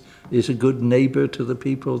is a good neighbour to the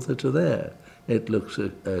people that are there. It looks a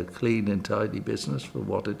clean and tidy business for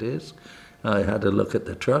what it is. I had a look at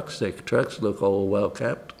the trucks. The trucks look all well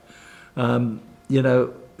kept. You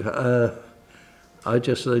know, I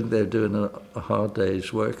just think they're doing a hard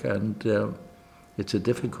day's work, and it's a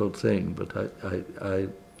difficult thing, but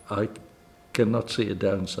I cannot see a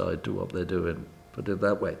downside to what they're doing, put it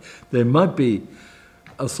that way. There might be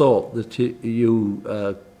a thought that you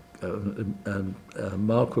and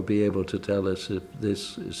Mark would be able to tell us if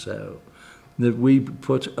this is so, that we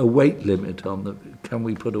put a weight limit on the, can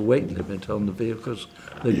we put a weight limit on the vehicles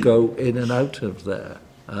that go in and out of there?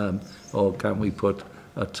 Or can we put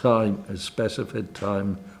a time, a specified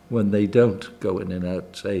time when they don't go in and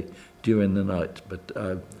out, say during the night? But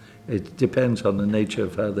it depends on the nature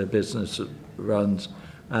of how their business runs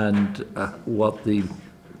and what the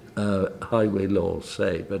highway laws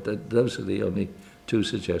say. But those are the only two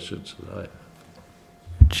suggestions that I have.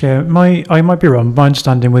 Chair, I might be wrong. My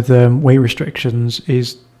understanding with weight restrictions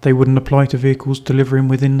is they wouldn't apply to vehicles delivering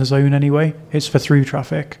within the zone anyway. It's for through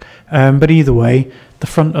traffic. But either way, the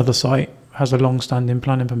front of the site has a long-standing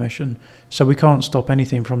planning permission, so we can't stop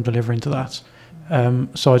anything from delivering to that.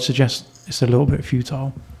 So I'd suggest it's a little bit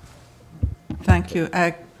futile. Thank you.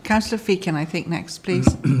 Councillor Feakin, I think next, please.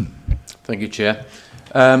 Thank you, Chair.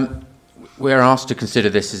 We're asked to consider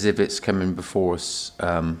this as if it's coming before us,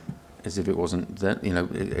 as if it wasn't, that, you know,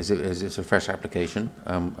 as it's a fresh application,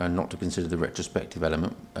 and not to consider the retrospective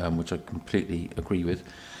element, which I completely agree with.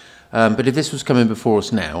 But if this was coming before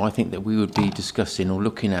us now, I think that we would be discussing or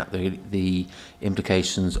looking at the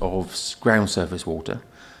implications of ground surface water.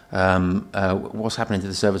 What's happening to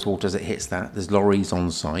the surface water as it hits that? There's lorries on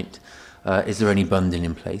site. Is there any bunding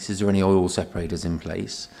in place? Is there any oil separators in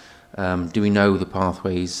place? Do we know the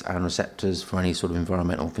pathways and receptors for any sort of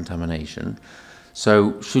environmental contamination?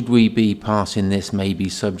 So should we be passing this maybe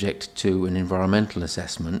subject to an environmental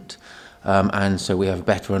assessment, and so we have a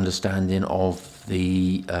better understanding of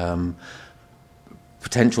the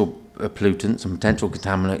potential pollutants and potential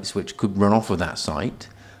contaminants which could run off of that site,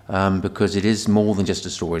 because it is more than just a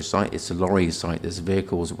storage site, it's a lorry site, there's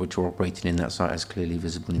vehicles which are operating in that site as clearly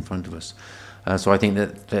visible in front of us. So I think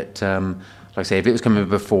that like I say, if it was coming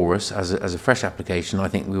before us as a fresh application, I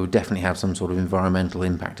think we would definitely have some sort of environmental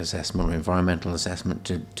impact assessment or environmental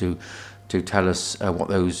assessment to tell us what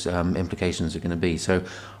those implications are going to be. So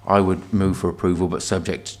I would move for approval, but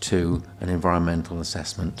subject to an environmental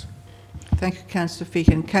assessment. Thank you, Councillor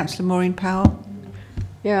Feakin. Councillor Maureen Powell.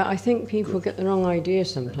 Yeah, I think people get the wrong idea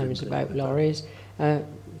sometimes about lorries.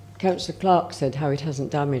 Councillor Clark said how it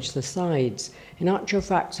hasn't damaged the sides. In actual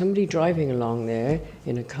fact, somebody driving along there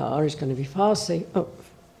in a car is going to be far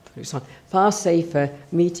safer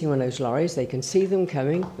meeting one of those lorries. They can see them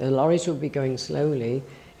coming. The lorries will be going slowly.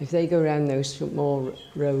 If they go around those small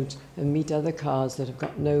roads and meet other cars that have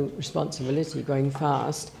got no responsibility going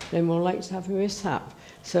fast, they're more likely to have a mishap.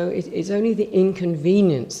 So it's only the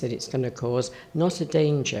inconvenience that it's going to cause, not a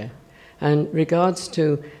danger. And regards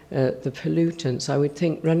to the pollutants, I would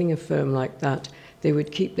think running a firm like that, they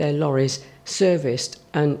would keep their lorries serviced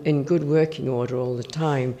and in good working order all the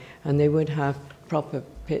time, and they would have proper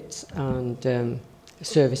pits and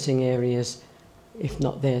servicing areas, if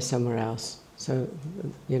not there, somewhere else. So,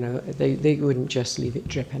 you know, they wouldn't just leave it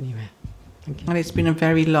drip anywhere. Thank you. Well, it's been a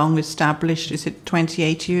very long established, is it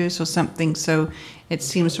 28 years or something? So it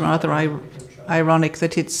seems rather ironic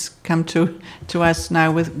that it's come to us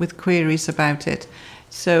now with queries about it.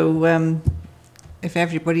 So if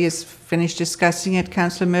everybody has finished discussing it,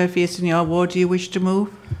 Councillor Murphy, it's in your ward. Do you wish to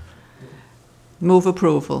move? Move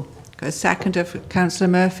approval. A second of Councillor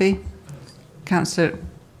Murphy. Councillor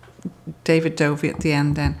David Dovey at the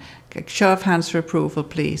end then. Show of hands for approval,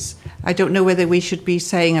 please. I don't know whether we should be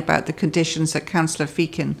saying about the conditions that Councillor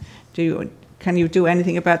Feakin. Can you do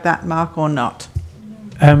anything about that, Mark, or not?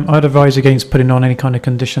 I'd advise against putting on any kind of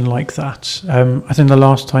condition like that. I think the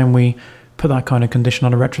last time we put that kind of condition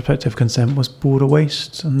on a retrospective consent was border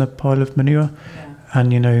waste and the pile of manure. Yeah.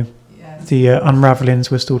 And, you know, the unravellings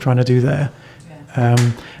we're still trying to do there. Yeah.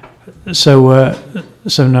 So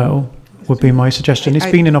no, would be my suggestion. It's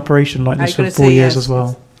been in operation like this for 4 years as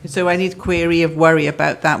well. So any query of worry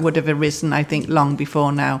about that would have arisen, I think, long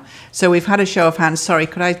before now. So we've had a show of hands. Sorry,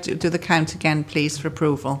 could I do the count again, please, for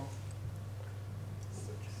approval?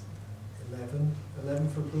 11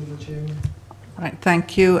 for approval, Chairman. Right,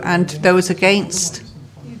 thank you. And those against?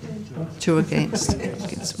 2 against.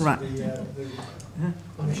 Right.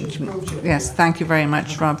 Yes, thank you very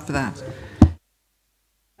much, Rob, for that.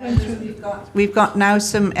 We've got now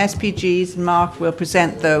some SPGs, and Mark will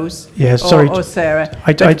present those. Yeah, sorry. Or Sarah.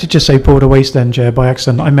 I did just say Border Waste then, Chair, by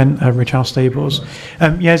accident. I meant Rich House Stables.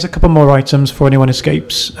 Yeah, there's a couple more items for anyone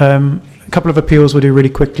escapes. A couple of appeals we'll do really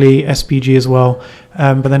quickly, SPG as well.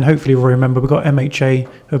 But then hopefully we'll remember we've got MHA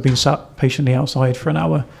who have been sat patiently outside for an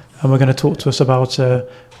hour, and we're going to talk to us about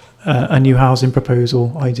a new housing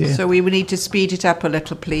proposal idea. So we would need to speed it up a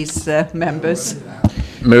little, please, members.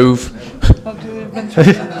 Move.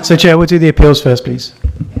 So, Chair, we'll do the appeals first, please.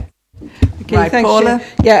 Okay, Right, thanks, Paula?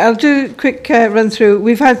 Chair. Yeah, I'll do a quick run through.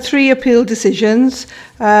 We've had 3 appeal decisions,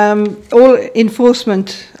 all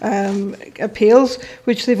enforcement appeals,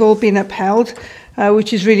 which they've all been upheld,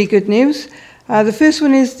 which is really good news. The first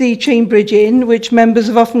one is the Chain Bridge Inn, which members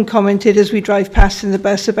have often commented as we drive past in the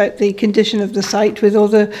bus about the condition of the site with all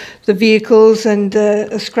the vehicles and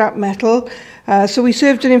scrap metal. So we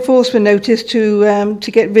served an enforcement notice to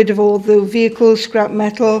get rid of all the vehicles, scrap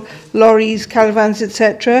metal, lorries, caravans,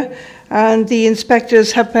 etc. And the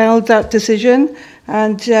inspectors have upheld that decision,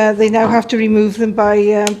 and they now have to remove them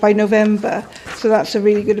by November. So that's a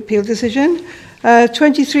really good appeal decision.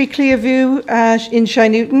 23 Clearview in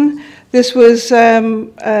Shynewton. This was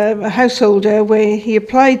a householder where he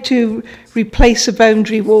applied to replace a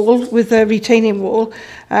boundary wall with a retaining wall.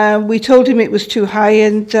 We told him it was too high,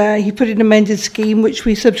 and he put in an amended scheme, which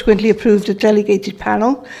we subsequently approved a delegated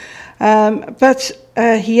panel. But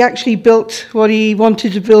he actually built what he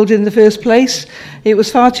wanted to build in the first place. It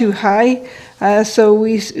was far too high. So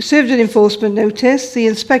we served an enforcement notice. The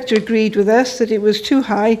inspector agreed with us that it was too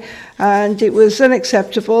high and it was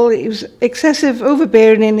unacceptable. It was excessive,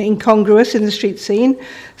 overbearing and incongruous in the street scene.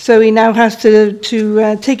 So he now has to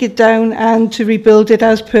take it down and to rebuild it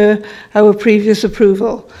as per our previous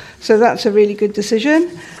approval. So that's a really good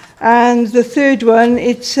decision. And the third one,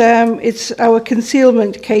 it's our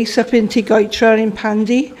concealment case up in Tigoitra in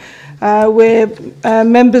Pandy. Where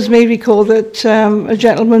members may recall that a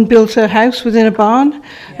gentleman built a house within a barn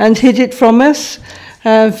and hid it from us.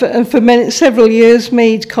 For several years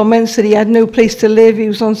made comments that he had no place to live, he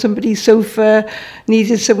was on somebody's sofa,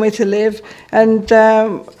 needed somewhere to live. And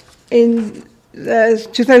in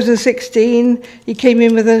 2016, he came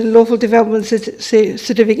in with a lawful development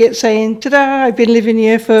certificate saying, ta-da, I've been living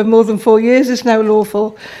here for more than 4 years, it's now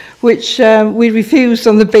lawful, which we refused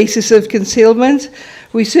on the basis of concealment.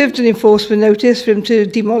 We served an enforcement notice for him to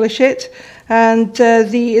demolish it, and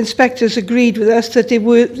the inspectors agreed with us that there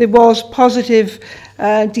was positive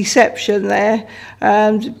deception there.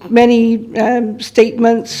 Many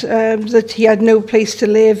statements that he had no place to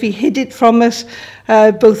live. He hid it from us,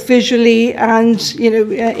 both visually and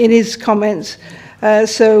in his comments.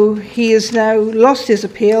 So he has now lost his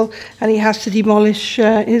appeal, and he has to demolish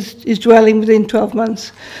his dwelling within 12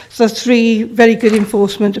 months. So that's 3 very good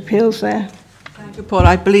enforcement appeals there. Thank you, Paul.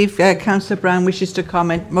 I believe Councillor Brown wishes to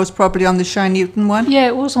comment, most probably on the Shynewton one. Yeah,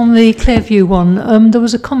 it was on the Clearview one. There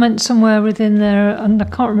was a comment somewhere within there, and I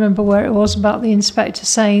can't remember where it was, about the inspector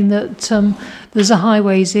saying that there's a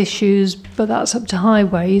highways issues, but that's up to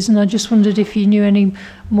highways. And I just wondered if you knew any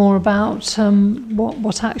more about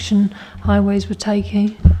what action highways were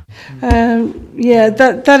taking. Yeah,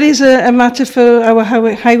 that is a matter for our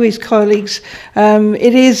highways colleagues.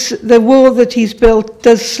 It is the wall that he's built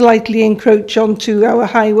does slightly encroach onto our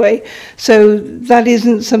highway, so that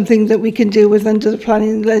isn't something that we can deal with under the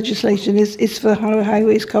planning legislation. It's for our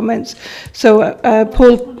highways comments. So,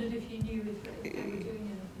 Paul,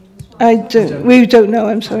 we don't know.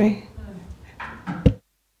 I'm sorry.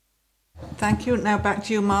 Thank you. Now back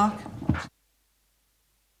to you, Mark.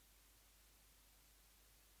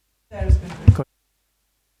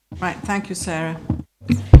 Right, thank you, Sarah.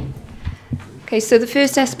 Okay, so the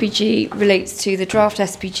first SPG relates to the draft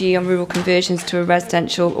SPG on rural conversions to a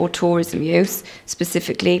residential or tourism use,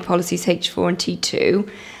 specifically policies H4 and T2.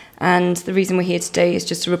 And the reason we're here today is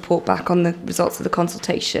just to report back on the results of the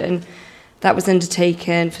consultation. That was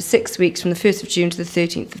undertaken for 6 weeks from the 1st of June to the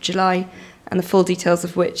 13th of July, and the full details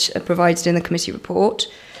of which are provided in the committee report.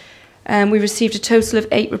 We received a total of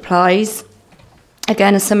 8 replies,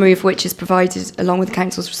 again, a summary of which is provided along with the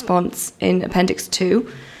Council's response in Appendix 2.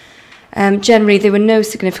 Generally, there were no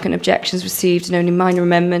significant objections received, and only minor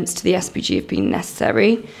amendments to the SPG have been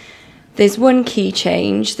necessary. There's one key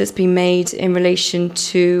change that's been made in relation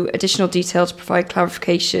to additional detail to provide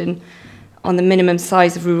clarification on the minimum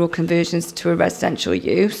size of rural conversions to a residential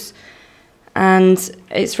use. And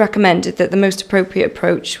it's recommended that the most appropriate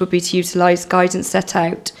approach would be to utilise guidance set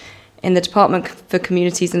out in the Department for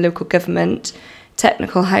Communities and Local Government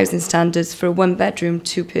technical housing standards for a 1-bedroom,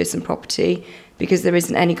 2-person property, because there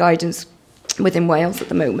isn't any guidance within Wales at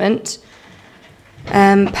the moment.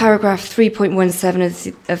 Paragraph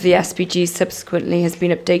 3.17 of the SPG subsequently has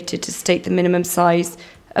been updated to state the minimum size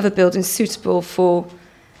of a building suitable for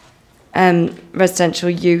residential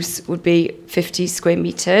use would be 50 square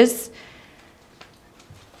metres.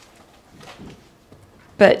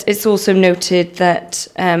 But it's also noted that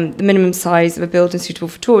the minimum size of a building suitable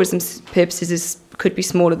for tourism purposes could be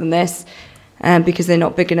smaller than this because they're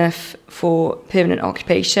not big enough for permanent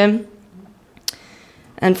occupation.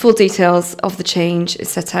 And full details of the change is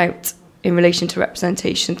set out in relation to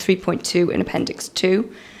representation 3.2 in Appendix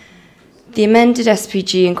 2. The amended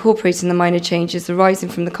SPG incorporating the minor changes arising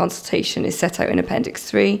from the consultation is set out in Appendix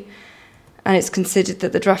 3, and it's considered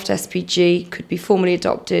that the draft SPG could be formally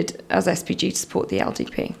adopted as SPG to support the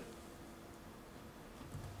LDP.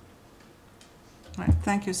 Right,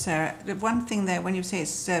 thank you, Sarah. The one thing there, when you say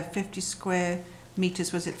it's 50 square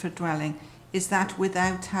metres, was it for dwelling, is that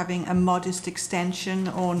without having a modest extension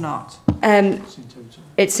or not?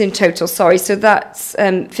 It's in total, sorry. So that's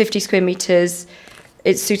 50 square metres.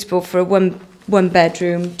 It's suitable for a one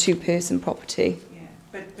bedroom, 2-person property. Yeah,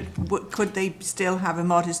 but could they still have a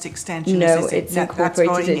modest extension? No, it's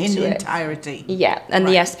incorporated that's into in the it. entirety. Yeah, and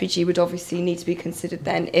right. the SPG would obviously need to be considered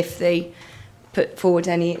then if they put forward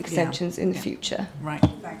any extensions in the future. Right,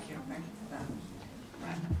 thank you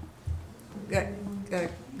for that.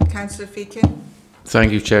 Right. Councillor Feakin?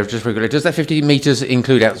 Thank you, Chair. Just very quickly, does that 50 metres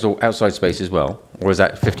include outside space as well? Or is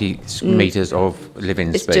that 50 metres of living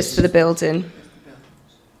space? It's just for the building.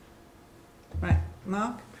 Right,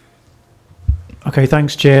 Mark? Okay,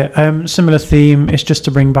 thanks, Chair. Similar theme. It's just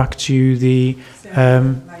to bring back to you the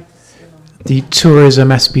tourism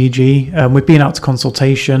SPG. We've been out to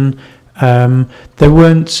consultation. There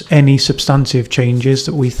weren't any substantive changes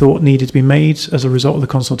that we thought needed to be made as a result of the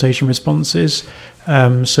consultation responses.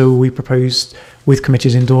 So we proposed, with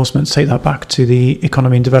committee's endorsement, to take that back to the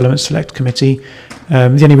Economy and Development Select Committee.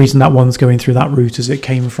 The only reason that one's going through that route is it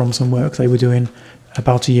came from some work they were doing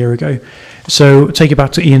about a year ago. So take it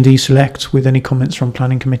back to E&D Select with any comments from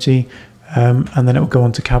Planning Committee, and then it will go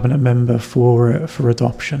on to Cabinet Member for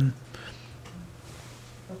adoption.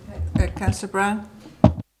 Okay. Councillor Brown?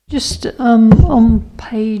 Just on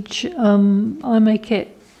page, I make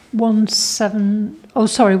it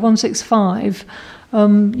 165.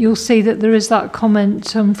 You'll see that there is that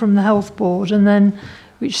comment from the Health Board, and then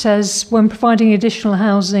which says, when providing additional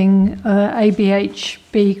housing,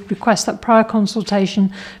 ABHB requests that prior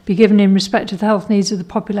consultation be given in respect of the health needs of the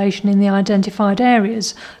population in the identified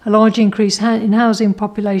areas. A large increase in housing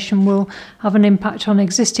population will have an impact on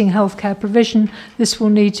existing healthcare provision. This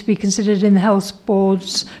will need to be considered in the Health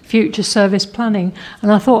Board's future service planning.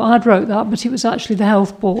 And I thought I'd wrote that, but it was actually the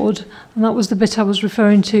Health Board, and that was the bit I was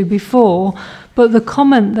referring to before. But the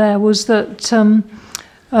comment there was that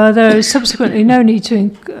there is subsequently no need to,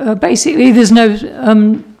 basically there's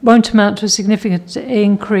no, won't amount to a significant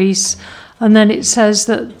increase. And then it says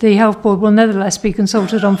that the Health Board will nevertheless be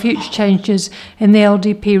consulted on future changes in the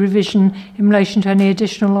LDP revision in relation to any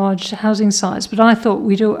additional large housing sites. But I thought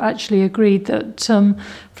we'd actually agreed that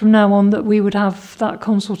from now on that we would have that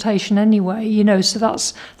consultation anyway, you know, so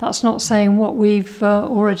that's not saying what we've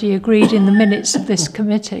already agreed in the minutes of this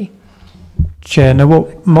committee. Chair, now what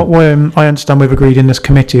I understand we've agreed in this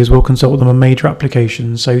committee is we'll consult them on major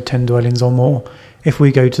applications, so 10 dwellings or more. If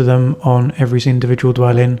we go to them on every individual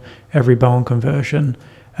dwelling, every barn conversion,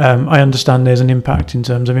 I understand there's an impact in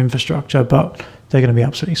terms of infrastructure, but they're going to be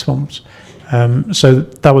absolutely swamped. So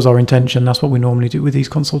that was our intention. That's what we normally do with these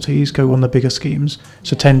consultees, go on the bigger schemes.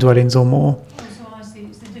 So 10 dwellings or more. So I see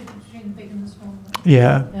it's the difference between the big and the small.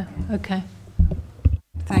 Yeah. Yeah. Okay.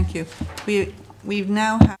 Thank you. We've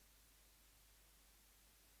now had